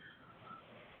 J-Man?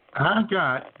 I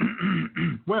got,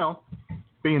 well,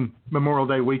 being Memorial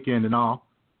Day weekend and all,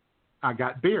 I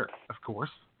got beer, of course.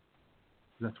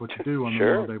 That's what you do on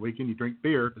Memorial Day weekend. You drink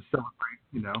beer to celebrate,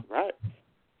 you know, right.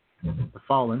 The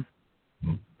fallen.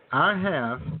 I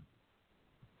have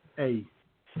a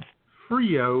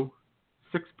Frio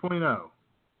 6.0.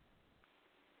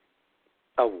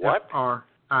 A what?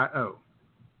 F-R-I-O.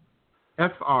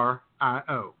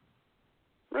 F-R-I-O.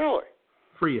 Really?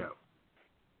 Frio.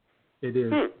 It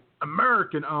is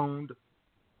American-owned,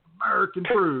 American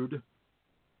brewed,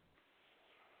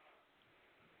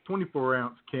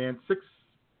 24-ounce can,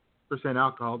 6%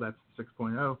 alcohol, that's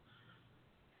 6.0.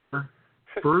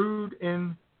 Brewed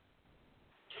and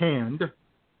canned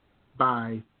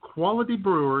by Quality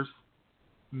Brewers,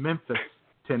 Memphis,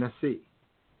 Tennessee.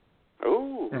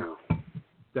 Ooh. Now,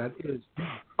 that is the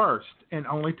first and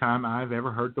only time I've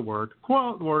ever heard the words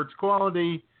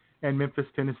quality and Memphis,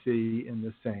 Tennessee in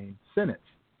the same sentence.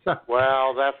 So,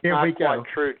 well, that's not quite go.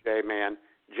 true, J-Man.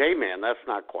 J-Man, that's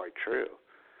not quite true.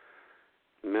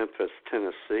 Memphis,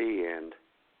 Tennessee, and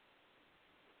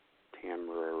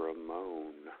Tamara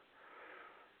Ramon.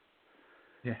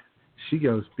 Yeah, she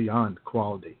goes beyond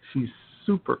quality. She's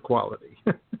super quality.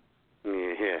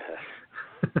 Yeah.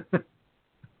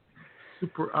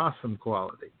 Super awesome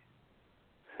quality.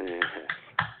 Yeah.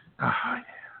 Oh,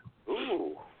 yeah.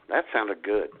 Ooh, that sounded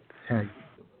good. Hey.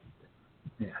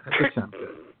 Yeah, that did sound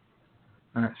good.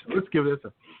 All right, so let's give this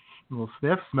a little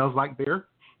sniff. Smells like beer.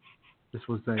 This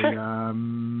was a, it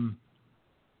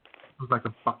was like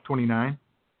a $1.29.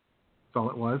 That's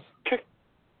all it was.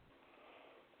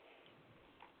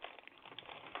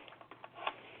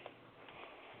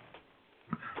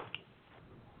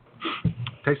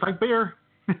 Tastes like beer.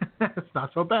 It's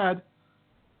not so bad.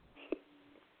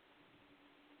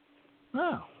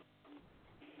 Wow.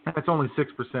 It's only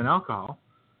 6% alcohol.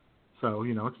 So,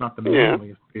 you know, it's not the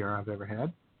manliest beer I've ever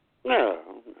had. No.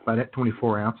 But at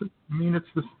 24 ounces, I mean, it's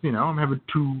just, you know, I'm having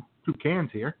two cans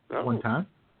here at one time.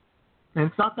 And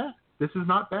it's not bad. This is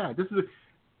not bad. This is,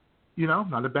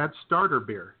 not a bad starter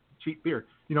beer, cheap beer.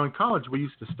 You know, in college, we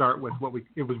used to start with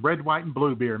it was red, white, and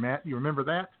blue beer, Matt. You remember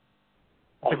that?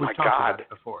 I think we've talked about it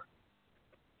before.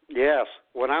 Yes.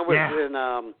 When I was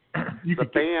in the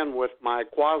band with my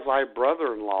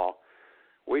quasi-brother-in-law,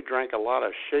 we drank a lot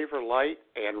of Shaver Light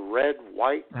and red,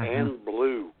 white, and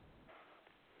blue.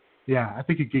 Yeah, I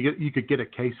think you could get a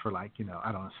case for like,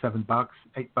 I don't know, $7,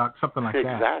 $8, something like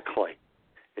that. Exactly.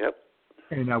 Yep.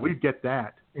 And we'd get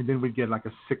that, and then we'd get like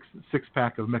a six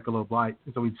pack of Michelob Light.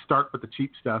 And so we'd start with the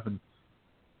cheap stuff and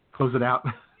close it out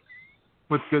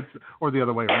with good, or the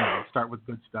other way around. We'd start with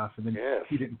good stuff, and then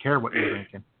you didn't care what you were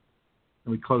drinking,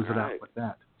 and we'd close it out with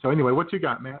that. So anyway, what you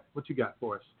got, Matt? What you got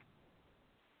for us?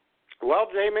 Well,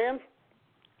 J-Man,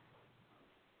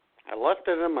 I left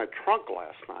it in my trunk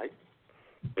last night.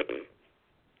 But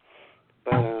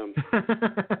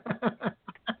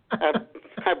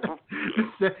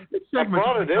I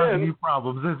brought it in. New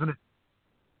problems, isn't it?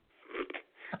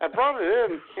 I brought it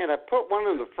in, and I put one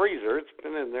in the freezer. It's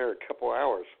been in there a couple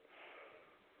hours.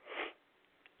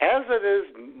 As it is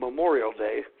Memorial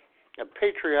Day, a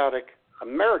patriotic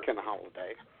American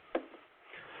holiday,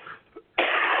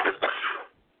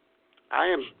 I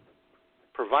am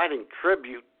providing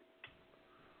tribute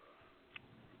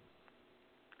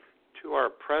to our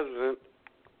president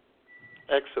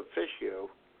ex officio,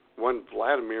 one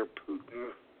Vladimir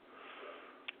Putin.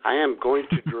 I am going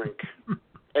to drink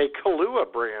a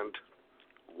Kahlua brand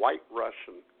White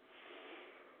Russian.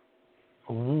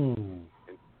 Ooh.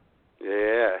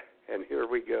 Yeah, and here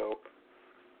we go.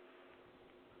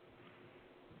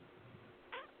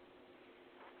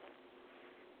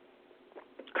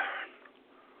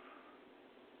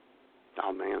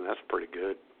 Oh, man, that's pretty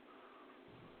good.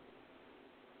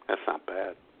 That's not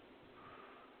bad.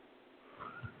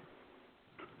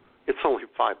 It's only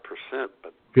 5%,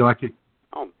 but... Feel like it?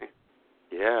 Oh, man.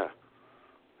 Yeah,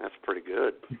 that's pretty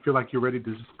good. You feel like you're ready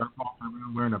to just start walking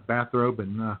around wearing a bathrobe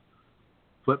and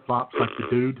flip-flops like the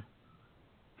dude?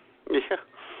 Yeah.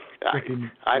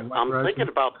 I'm thinking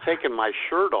about taking my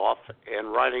shirt off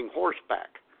and riding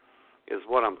horseback is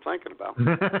what I'm thinking about.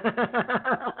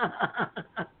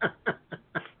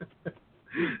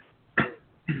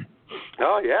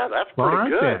 Oh, yeah, that's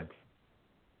pretty good. Then.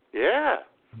 Yeah.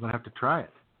 I'm going to have to try it.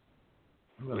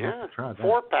 I'm going to have to try that.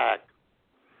 4-pack,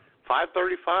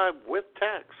 $5.35 with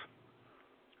tax.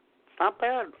 It's not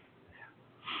bad.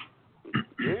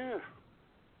 Yeah.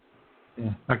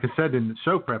 Yeah. Like I said in the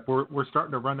show prep, we're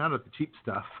starting to run out of the cheap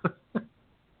stuff.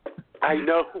 I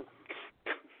know.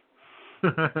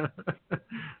 All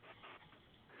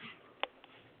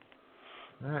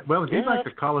right. Well, if you'd like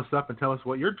to call us up and tell us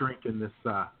what you're drinking this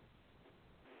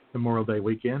Memorial Day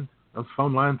weekend, those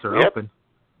phone lines are open.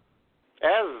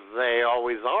 As they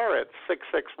always are at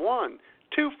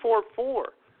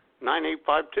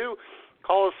 661-244-9852.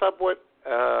 Call us up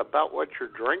about what you're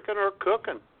drinking or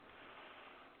cooking.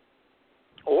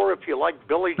 Or if you like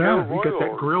Billy Joe Yeah, Royal. you got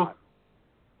that grill.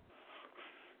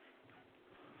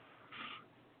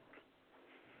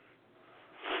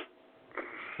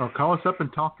 Or call us up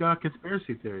and talk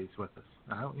conspiracy theories with us.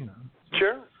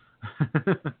 Sure.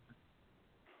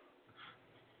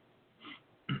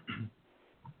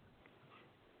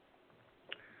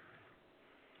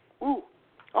 Ooh.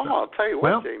 Oh, I'll tell you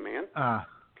what, J-Man.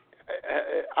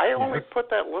 I only put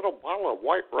that little bottle of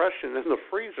White Russian in the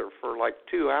freezer for like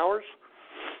 2 hours.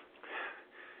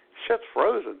 Shit's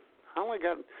frozen.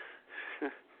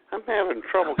 I'm having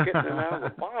trouble getting it out of the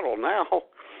bottle now.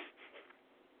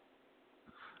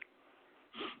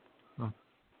 Well,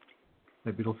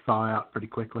 maybe it'll thaw out pretty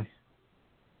quickly.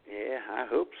 Yeah, I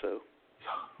hope so.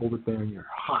 Hold it there in your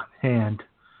hot hand.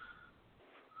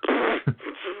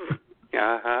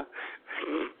 Uh-huh.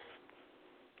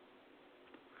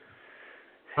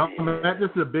 Well, Matt, this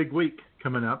is a big week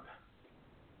coming up.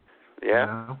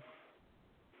 Yeah.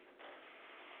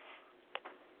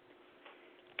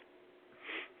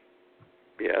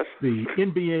 Yes. The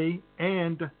NBA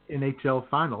and NHL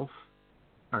finals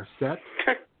are set.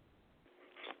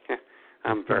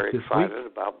 I'm very excited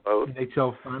about both.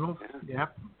 NHL finals, yeah.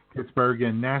 Pittsburgh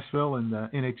and Nashville in the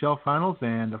NHL finals,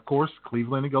 and of course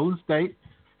Cleveland and Golden State,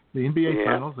 the NBA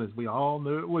finals, as we all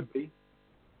knew it would be.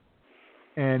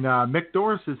 And Mick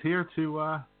Doris is here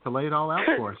to lay it all out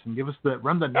for us and give us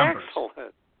run the numbers.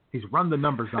 Excellent. He's run the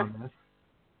numbers on this.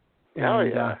 Oh,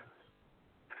 yeah.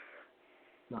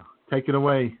 Take it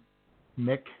away,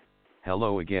 Mick.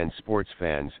 Hello again, sports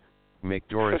fans. Mick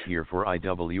Doris here for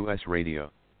IWS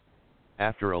Radio.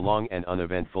 After a long and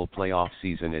uneventful playoff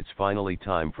season, it's finally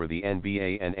time for the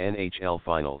NBA and NHL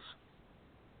finals.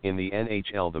 In the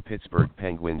NHL, the Pittsburgh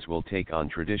Penguins will take on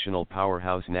traditional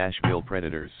powerhouse Nashville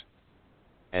Predators.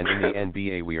 And in the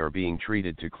NBA, we are being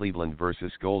treated to Cleveland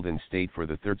versus Golden State for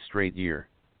the third straight year.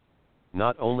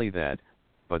 Not only that,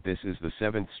 but this is the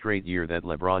 7th straight year that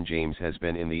LeBron James has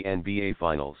been in the NBA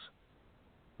Finals.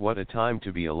 What a time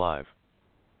to be alive.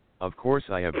 Of course,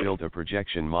 I have built a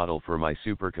projection model for my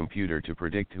supercomputer to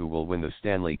predict who will win the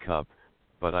Stanley Cup,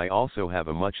 but I also have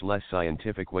a much less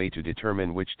scientific way to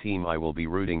determine which team I will be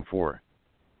rooting for.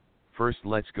 First,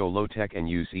 let's go low-tech and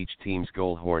use each team's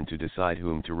goal horn to decide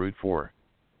whom to root for.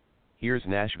 Here's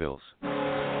Nashville's.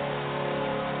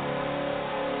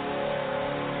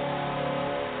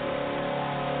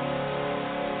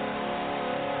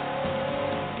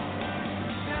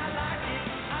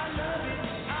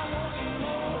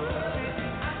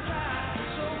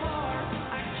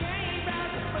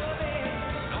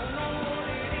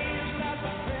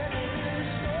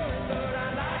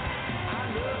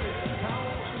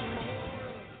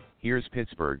 Here's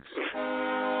Pittsburgh's.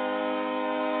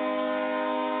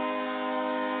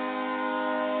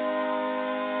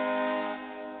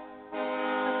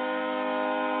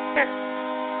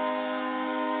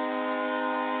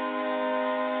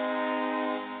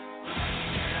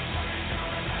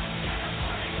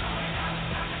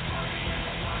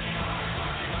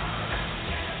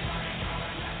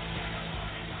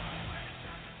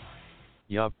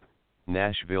 Yup,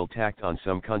 Nashville tacked on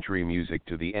some country music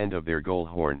to the end of their goal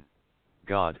horn.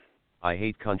 God, I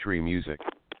hate country music.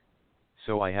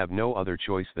 So I have no other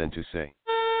choice than to say.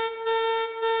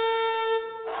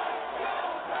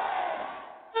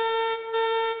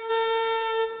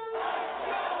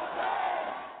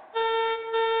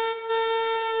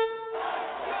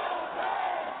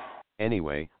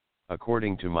 Anyway,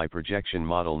 according to my projection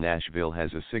model, Nashville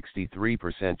has a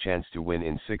 63% chance to win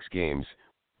in 6 games,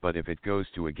 but if it goes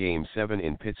to a Game 7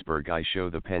 in Pittsburgh, I show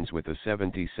the Pens with a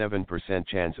 77%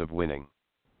 chance of winning.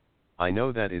 I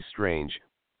know that is strange,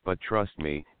 but trust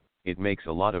me, it makes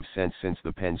a lot of sense since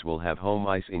the Pens will have home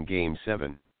ice in Game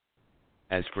 7.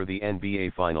 As for the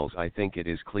NBA Finals, I think it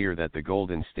is clear that the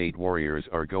Golden State Warriors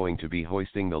are going to be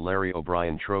hoisting the Larry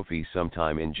O'Brien Trophy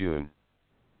sometime in June.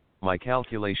 My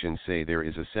calculations say there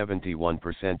is a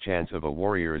 71% chance of a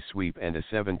Warriors sweep and a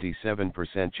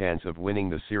 77% chance of winning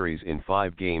the series in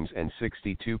 5 games and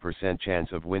 62% chance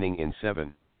of winning in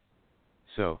 7.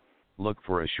 So, look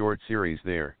for a short series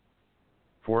there.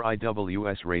 For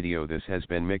IWS Radio, this has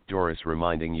been Mick Doris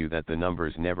reminding you that the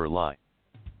numbers never lie.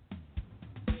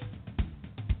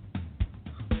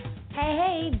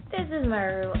 Hey, this is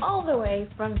Maru, all the way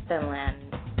from Finland.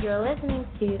 You're listening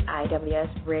to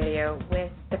IWS Radio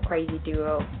with the crazy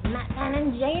duo, Matt Man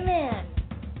and J-Man.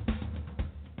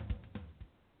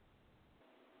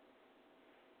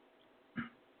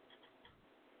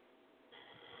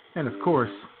 And of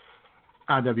course,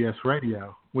 IWS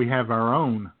Radio, we have our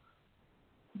own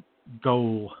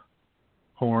goal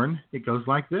horn. It goes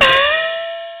like this.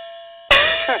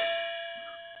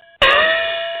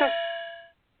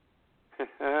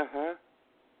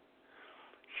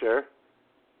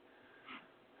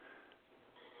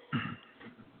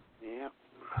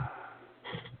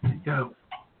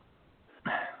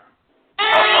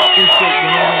 appreciate you,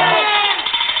 man.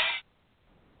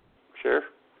 Sure.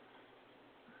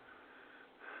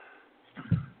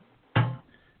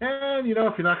 And, you know,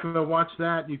 if you're not going to watch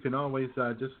that, you can always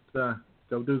just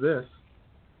go do this.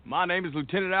 My name is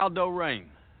Lieutenant Aldo Rain,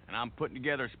 and I'm putting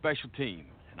together a special team,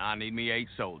 and I need me 8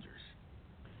 soldiers.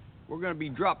 We're going to be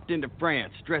dropped into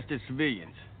France dressed as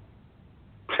civilians.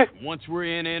 Once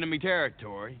we're in enemy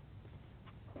territory,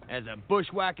 as a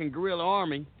bushwhacking guerrilla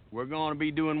army, we're going to be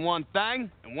doing one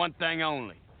thing and one thing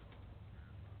only: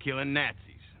 killing Nazis.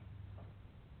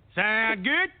 Sound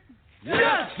good?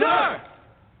 Yes, sir!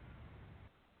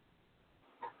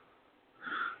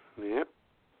 Yep.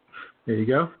 There you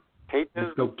go.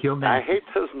 Let's go kill Nazis. I hate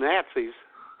those Nazis.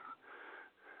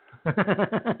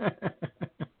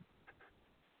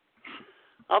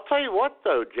 I'll tell you what,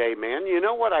 though, J-Man. You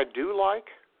know what I do like?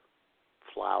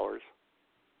 Flowers.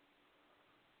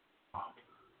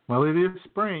 Well, it is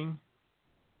spring.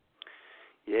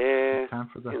 Yeah. Time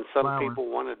for the and some flowers. people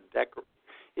want to decorate.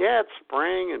 Yeah, it's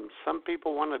spring, and some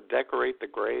people want to decorate the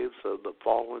graves of the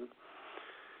fallen.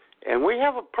 And we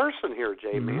have a person here,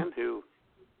 J-Man, who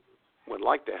would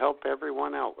like to help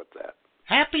everyone out with that.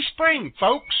 Happy spring,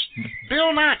 folks.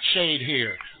 Bill Nightshade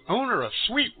here, owner of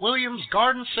Sweet Williams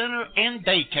Garden Center and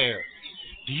Daycare.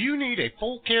 Do you need a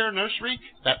full-care nursery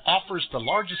that offers the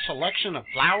largest selection of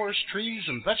flowers, trees,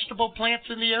 and vegetable plants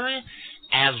in the area,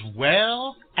 as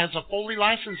well as a fully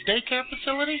licensed daycare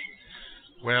facility?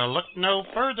 Well, look no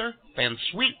further than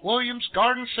Sweet Williams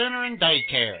Garden Center and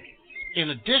Daycare.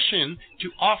 In addition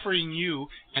to offering you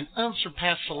an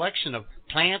unsurpassed selection of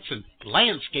plants and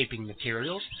landscaping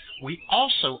materials, we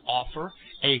also offer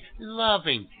a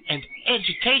loving and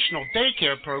educational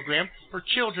daycare program for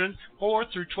children 4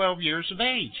 through 12 years of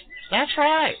age. That's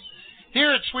right.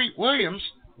 Here at Sweet Williams,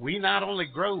 we not only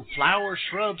grow flowers,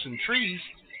 shrubs, and trees,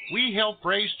 we help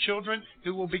raise children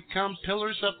who will become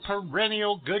pillars of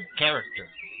perennial good character.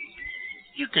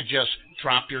 You could just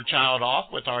drop your child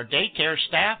off with our daycare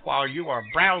staff while you are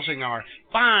browsing our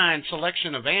fine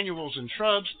selection of annuals and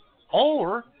shrubs,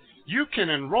 or you can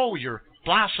enroll your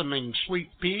blossoming sweet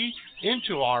pea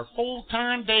into our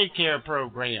full-time daycare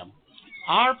program.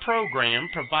 Our program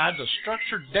provides a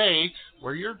structured day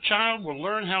where your child will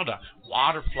learn how to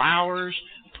water flowers,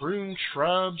 prune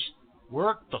shrubs,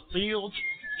 work the fields,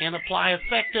 and apply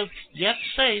effective yet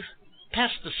safe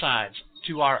pesticides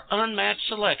to our unmatched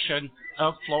selection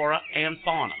of flora and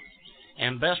fauna.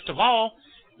 And best of all,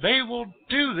 they will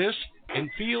do this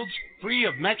in fields free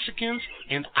of Mexicans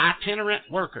and itinerant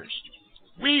workers.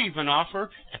 We even offer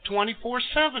a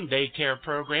 24/7 daycare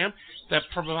program that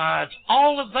provides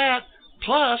all of that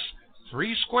plus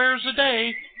 3 squares a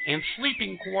day and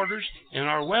sleeping quarters in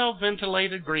our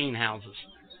well-ventilated greenhouses.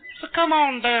 So come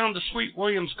on down to Sweet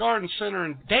Williams Garden Center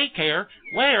and Daycare,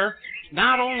 where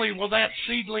not only will that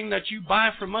seedling that you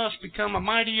buy from us become a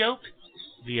mighty oak,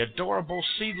 the adorable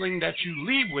seedling that you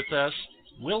leave with us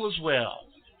will as well.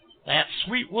 That's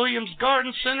Sweet Williams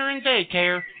Garden Center and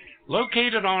Daycare,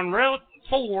 located on Route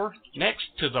 4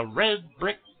 next to the Red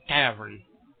Brick Tavern.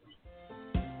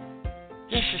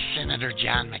 This is Senator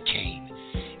John McCain,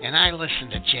 and I listen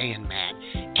to Jay and Matt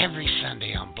every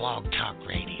Sunday on Blog Talk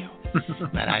Radio.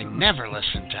 But I never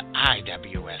listen to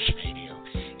IWS Radio,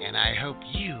 and I hope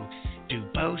you do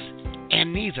both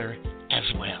and neither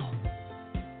as well.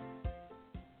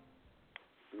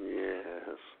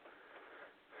 Yes.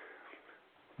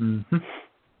 Mm-hmm.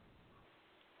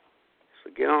 So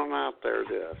get on out there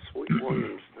to Sweet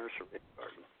Williams Nursery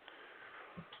Garden.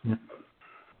 Yeah.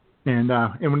 And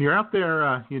when you're out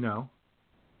there,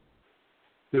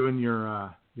 doing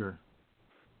your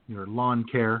lawn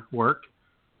care work,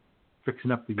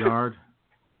 fixing up the yard,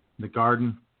 the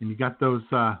garden, and you got those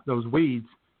weeds.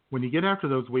 When you get after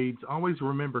those weeds, always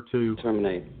remember to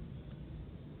terminate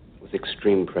with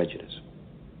extreme prejudice.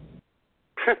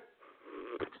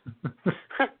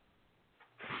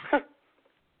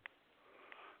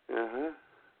 Uh-huh.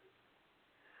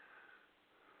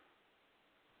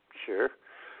 Sure.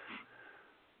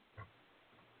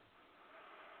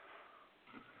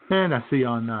 And I see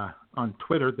on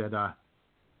Twitter that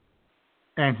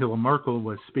Angela Merkel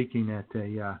was speaking at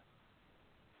a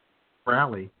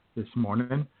rally this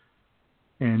morning,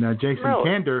 and Jason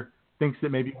Kander thinks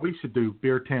that maybe we should do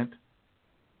beer tent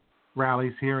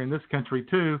rallies here in this country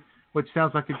too, which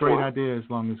sounds like a great idea as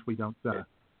long as we don't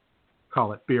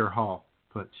call it beer hall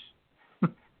putsch.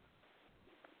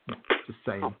 Just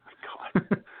saying. Oh my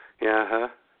God. Yeah, huh?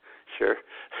 Sure.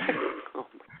 Oh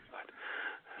my God.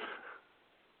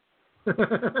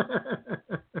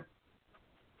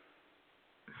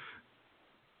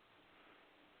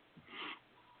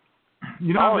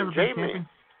 I've never been camping.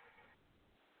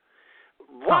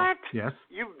 What? Yes.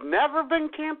 You've never been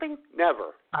camping?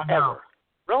 Never. I know. Ever.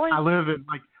 Really? I live in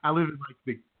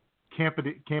the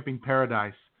camping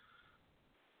paradise.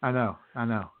 I know.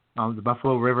 On the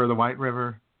Buffalo River, the White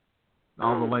River,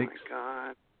 all the lakes. Oh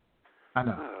my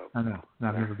God. I know. No,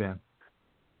 I've never been.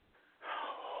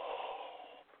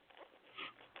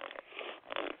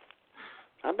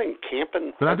 I've been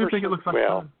camping. But I do think it looks like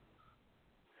fun.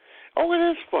 Oh, it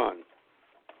is fun.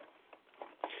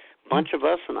 Bunch of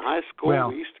us in high school,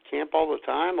 we used to camp all the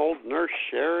time. Old Nurse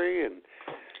Sherry and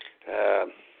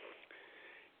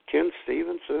Ken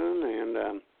Stevenson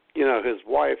and, his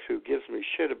wife who gives me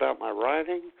shit about my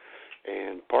writing,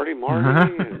 and Party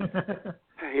Marty. And,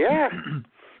 yeah.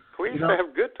 We used to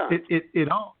have good times.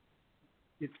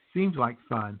 It seems like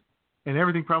fun. And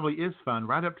everything probably is fun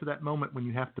right up to that moment when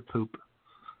you have to poop.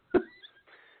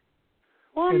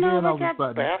 Well, no, they got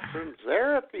bathrooms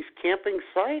there at these camping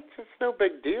sites. It's no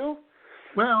big deal.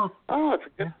 Well, it's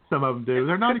good. Some of them do.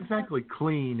 They're not exactly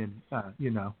clean and,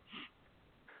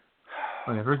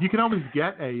 whatever. You can always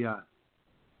get a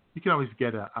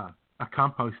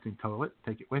composting toilet.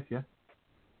 Take it with you.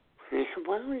 Yeah,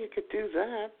 well, you could do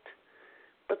that.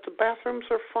 But the bathrooms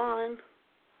are fine.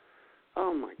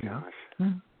 Oh, my gosh.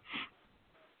 Yeah.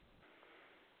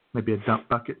 Maybe a dump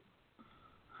bucket.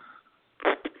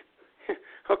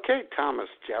 Okay, Thomas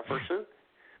Jefferson.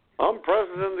 I'm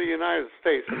President of the United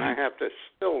States, and I have to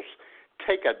still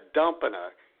take a dump in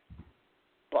a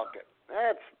bucket.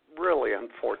 That's really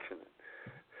unfortunate.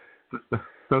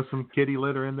 Throw some kitty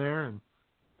litter in there, and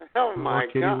oh my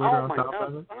God!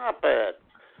 Stop it!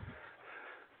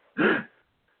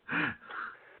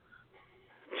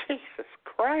 Jesus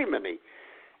criminy!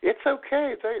 It's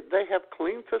okay. They have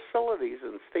clean facilities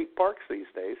in state parks these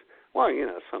days. Well,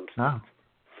 some states. Oh.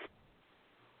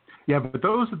 Yeah, but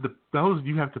those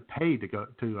you have to pay to go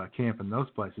to camp in those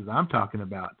places. I'm talking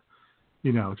about,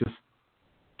 just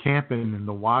camping in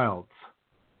the wilds.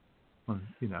 Oh,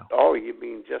 you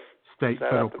mean just state,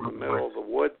 set federal up in the middle of the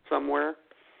woods somewhere?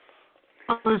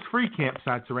 Well, there's free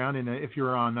campsites around, and if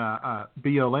you're on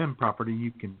BLM property, you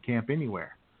can camp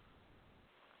anywhere.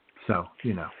 So,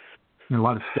 in a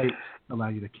lot of states allow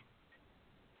you to camp.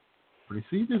 So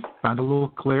you just find a little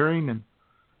clearing and,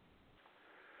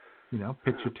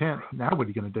 pitch your tent. Now what are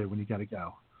you going to do when you got to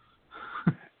go?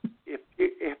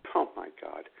 Oh, my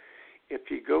God. If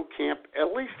you go camp,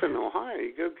 at least in Ohio,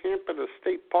 you go camp at a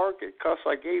state park, it costs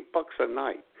like $8 a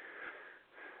night.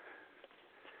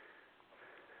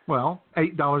 Well,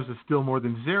 $8 is still more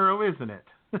than zero, isn't it?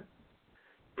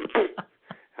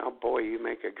 Oh, boy, you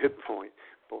make a good point.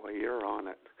 Boy, you're on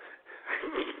it.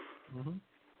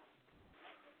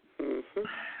 I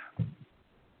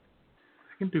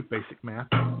can do basic math.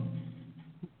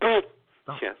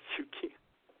 Yes, you can.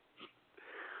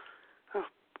 Oh.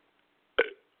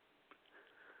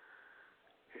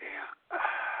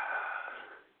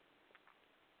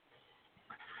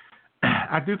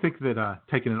 I do think that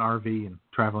taking an RV and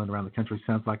traveling around the country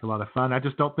sounds like a lot of fun. I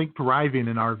just don't think driving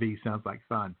an RV sounds like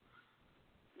fun.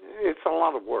 It's a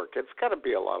lot of work. It's got to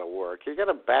be a lot of work. You got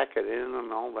to back it in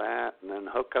and all that, and then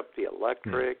hook up the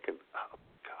electric. And oh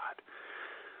God.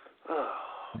 Oh.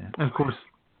 Yeah. And of course,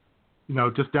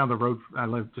 just down the road. I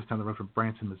live just down the road from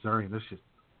Branson, Missouri, and there's just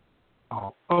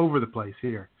all over the place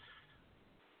here.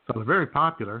 So they're very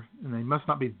popular, and they must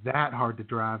not be that hard to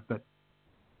drive, but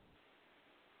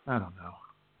I don't know.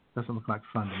 Doesn't look like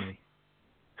fun to me.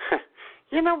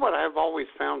 You know what I've always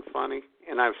found funny,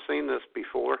 and I've seen this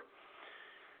before?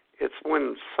 It's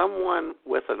when someone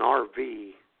with an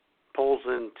RV pulls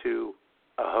into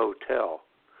a hotel.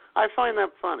 I find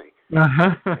that funny.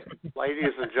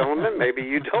 Ladies and gentlemen, maybe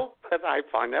you don't, but I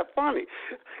find that funny.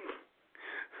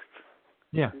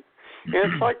 Yeah. And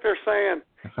it's like they're saying,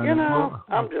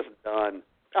 I'm just done.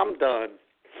 I'm done.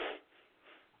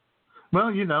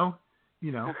 Well,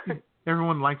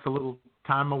 everyone likes a little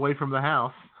time away from the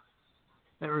house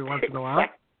every once in a while.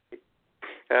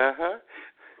 Uh-huh.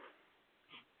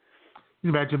 You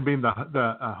imagine being the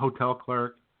hotel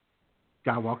clerk.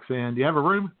 Guy walks in. Do you have a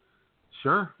room?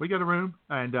 Sure, we got a room.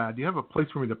 And do you have a place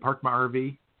for me to park my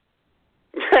RV?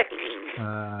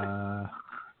 I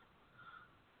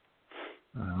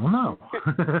don't know.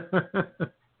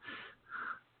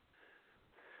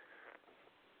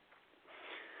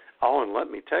 Oh, and let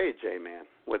me tell you, J-Man,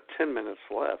 with 10 minutes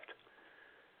left,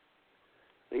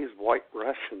 these white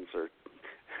Russians are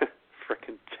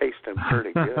freaking tasting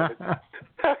pretty good.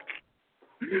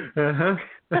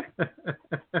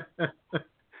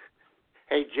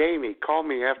 Hey, Jamie, call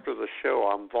me after the show.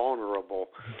 I'm vulnerable.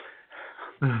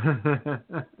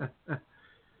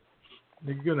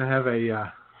 You're going to have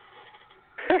a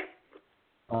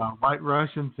white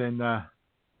Russians and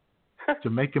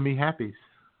Jamaica Me Happies.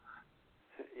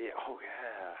 Yeah, oh,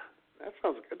 yeah. That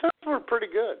sounds good. Those were pretty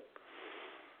good.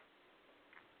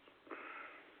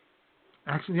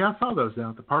 Actually, yeah, I saw those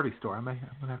down at the party store. I'm going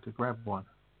to have to grab one.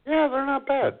 Yeah, they're not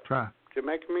bad. Try.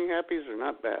 Jamaica Me Happies are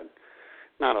not bad.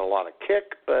 Not a lot of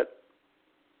kick, but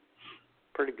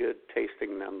pretty good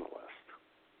tasting nonetheless.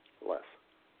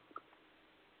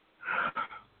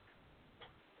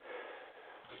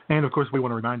 And, of course, we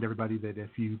want to remind everybody that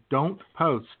if you don't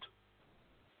post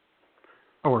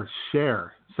or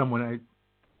share someone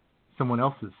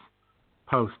else's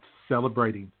post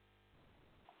celebrating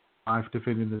life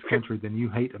defending this country, then you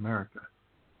hate America.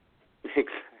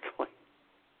 Exactly.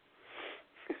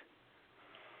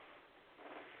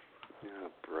 Yeah,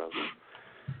 brother.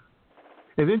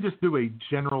 And then just do a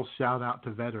general shout out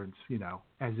to veterans,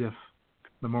 as if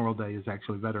Memorial Day is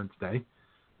actually Veterans Day.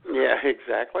 Yeah,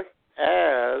 exactly.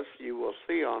 As you will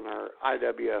see on our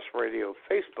IWS Radio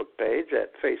Facebook page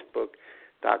at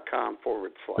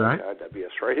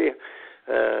facebook.com/IWS Radio.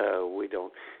 We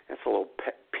don't. That's a little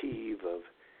pet peeve of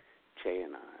Jay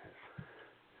and I's.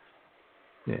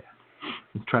 Yeah.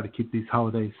 We try to keep these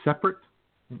holidays separate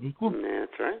and equal.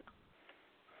 That's right.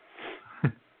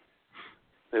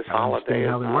 This holiday is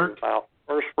not about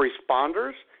first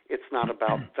responders. It's not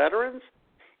about veterans.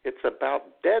 It's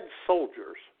about dead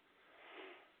soldiers.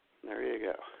 There you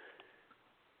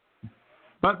go.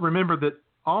 But remember that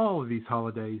all of these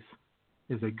holidays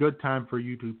is a good time for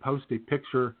you to post a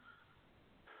picture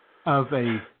of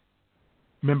a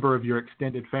member of your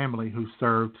extended family who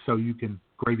served so you can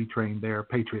gravy train their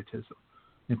patriotism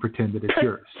and pretend that it's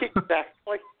yours.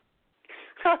 Exactly.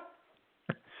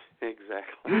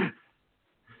 Exactly.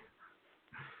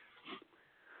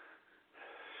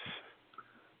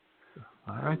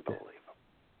 All right, then.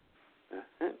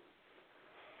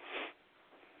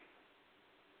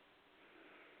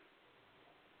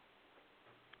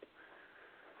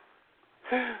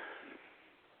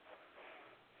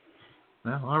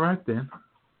 Well, all right then.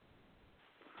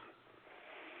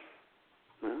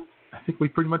 Well, I think we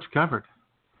pretty much covered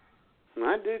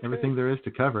I do everything there is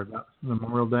to cover about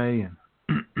Memorial Day and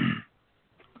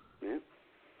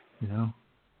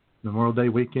Memorial Day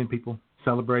weekend. People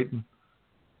celebrating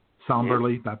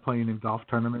somberly by playing in golf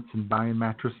tournaments and buying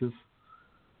mattresses.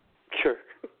 Sure.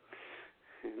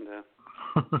 And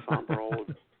somber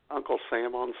old Uncle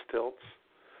Sam on stilts.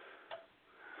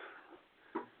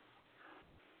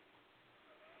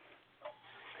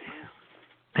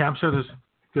 Yeah, I'm sure there's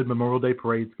good Memorial Day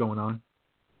parades going on.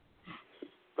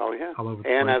 Oh, yeah. All over the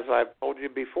and place. as I've told you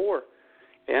before,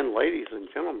 and ladies and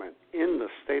gentlemen, in the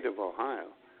state of Ohio,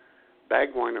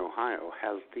 Bagwine, Ohio,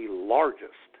 has the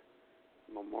largest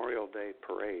Memorial Day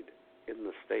parade in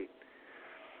the state.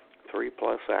 3+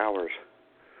 hours.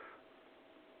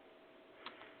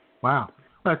 Wow.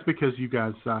 That's because you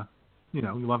guys, you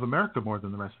love America more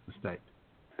than the rest of the state.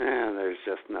 And there's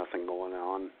just nothing going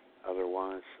on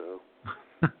otherwise, so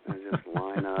I just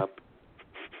line up,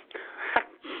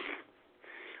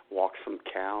 walk some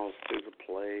cows through the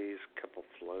plays, couple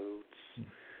floats,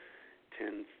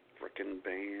 10 frickin'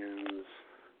 bands,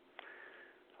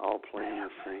 all playing the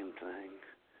same thing.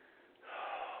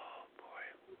 Oh boy!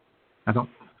 I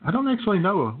don't actually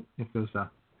know if there's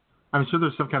I'm sure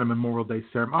there's some kind of Memorial Day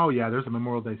ceremony. Oh yeah, there's a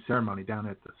Memorial Day ceremony down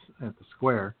at the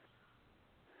square.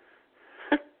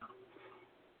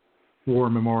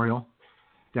 War Memorial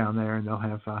down there, and they'll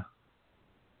have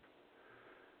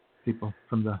people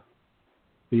from the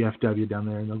VFW down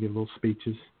there, and they'll give little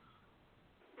speeches.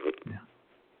 Yeah.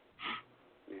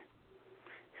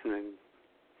 And then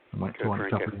I went to one a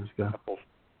couple years ago. Couple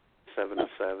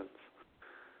 7-7s.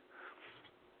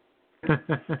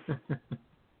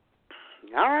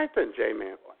 All right then,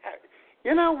 J-Man.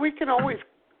 We can always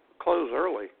close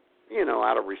early,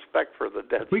 out of respect for the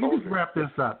dead We can soldiers. just wrap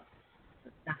this up.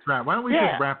 That's right. Why don't we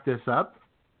just wrap this up?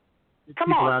 Get Come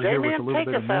people on, out of here with a J-Man, little take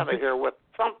bit us of out of music. here with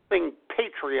something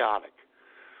patriotic.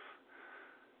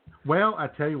 Well, I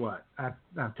tell you what, I've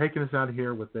taken us out of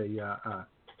here with a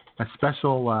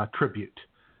special tribute,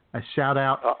 a shout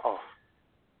out. Uh-oh.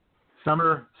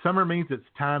 Summer means it's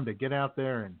time to get out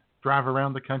there and drive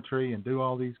around the country and do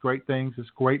all these great things. This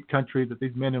great country that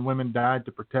these men and women died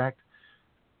to protect,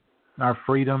 our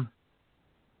freedom,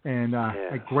 and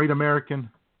a great American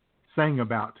sang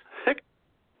about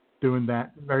doing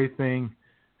that very thing,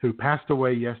 who passed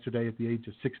away yesterday at the age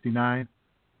of 69.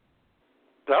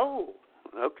 Oh,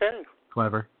 okay.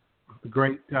 Clever. The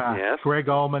great Greg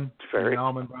Allman, the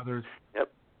Allman Brothers.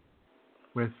 Yep.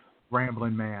 With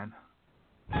Ramblin' Man.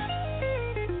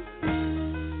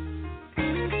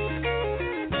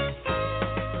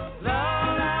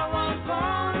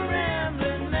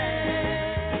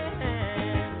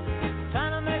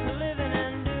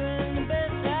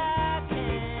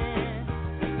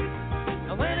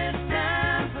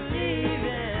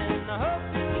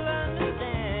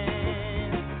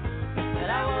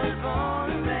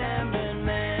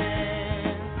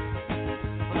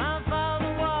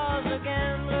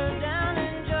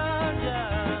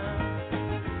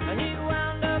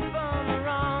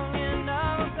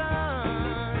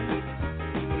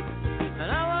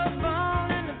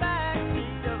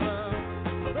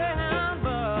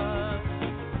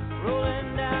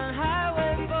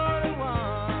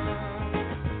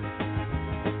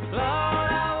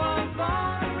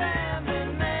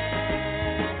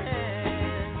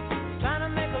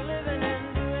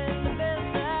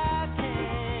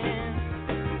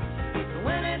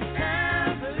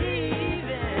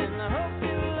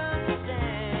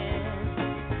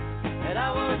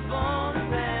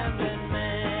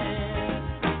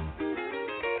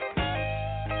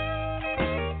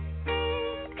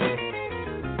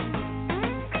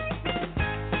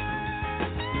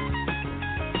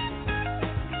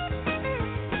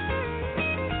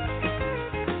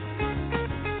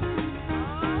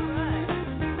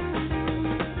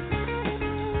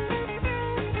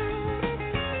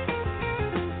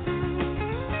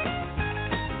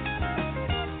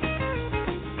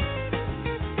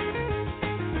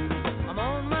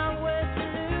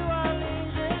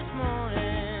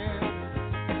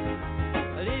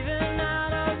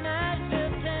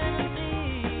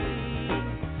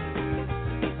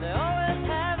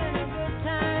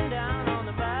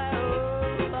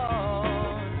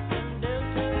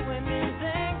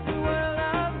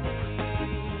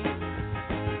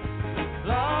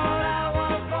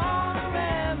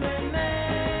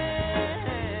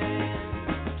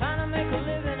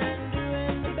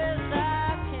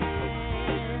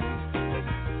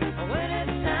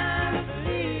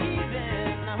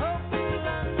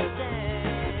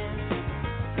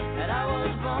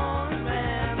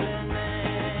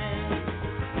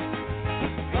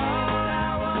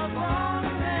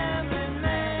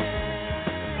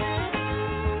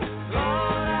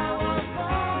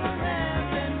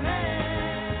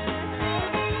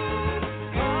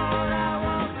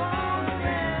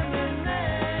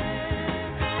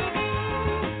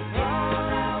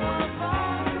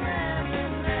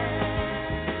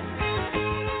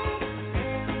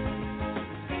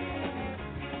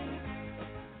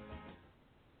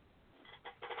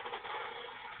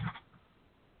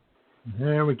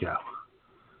 There we go.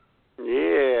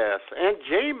 Yes. And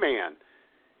J-Man,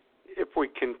 if we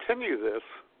continue this,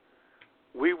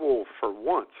 we will, for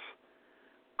once,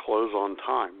 close on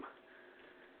time.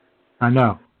 I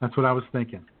know. That's what I was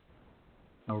thinking.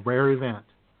 A rare event.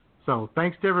 So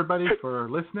thanks to everybody for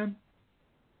listening.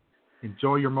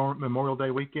 Enjoy your Memorial Day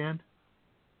weekend.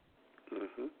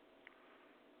 Mm-hmm.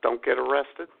 Don't get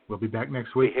arrested. We'll be back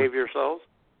next week. Behave yourselves.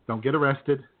 Don't get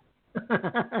arrested.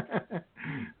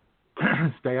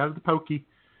 Stay out of the pokey.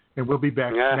 And we'll be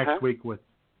back next week with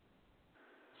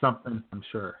something, I'm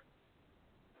sure.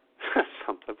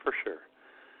 Something for sure.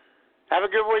 Have a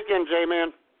good weekend,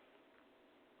 J-Man.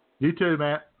 You too,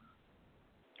 Matt.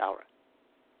 All right.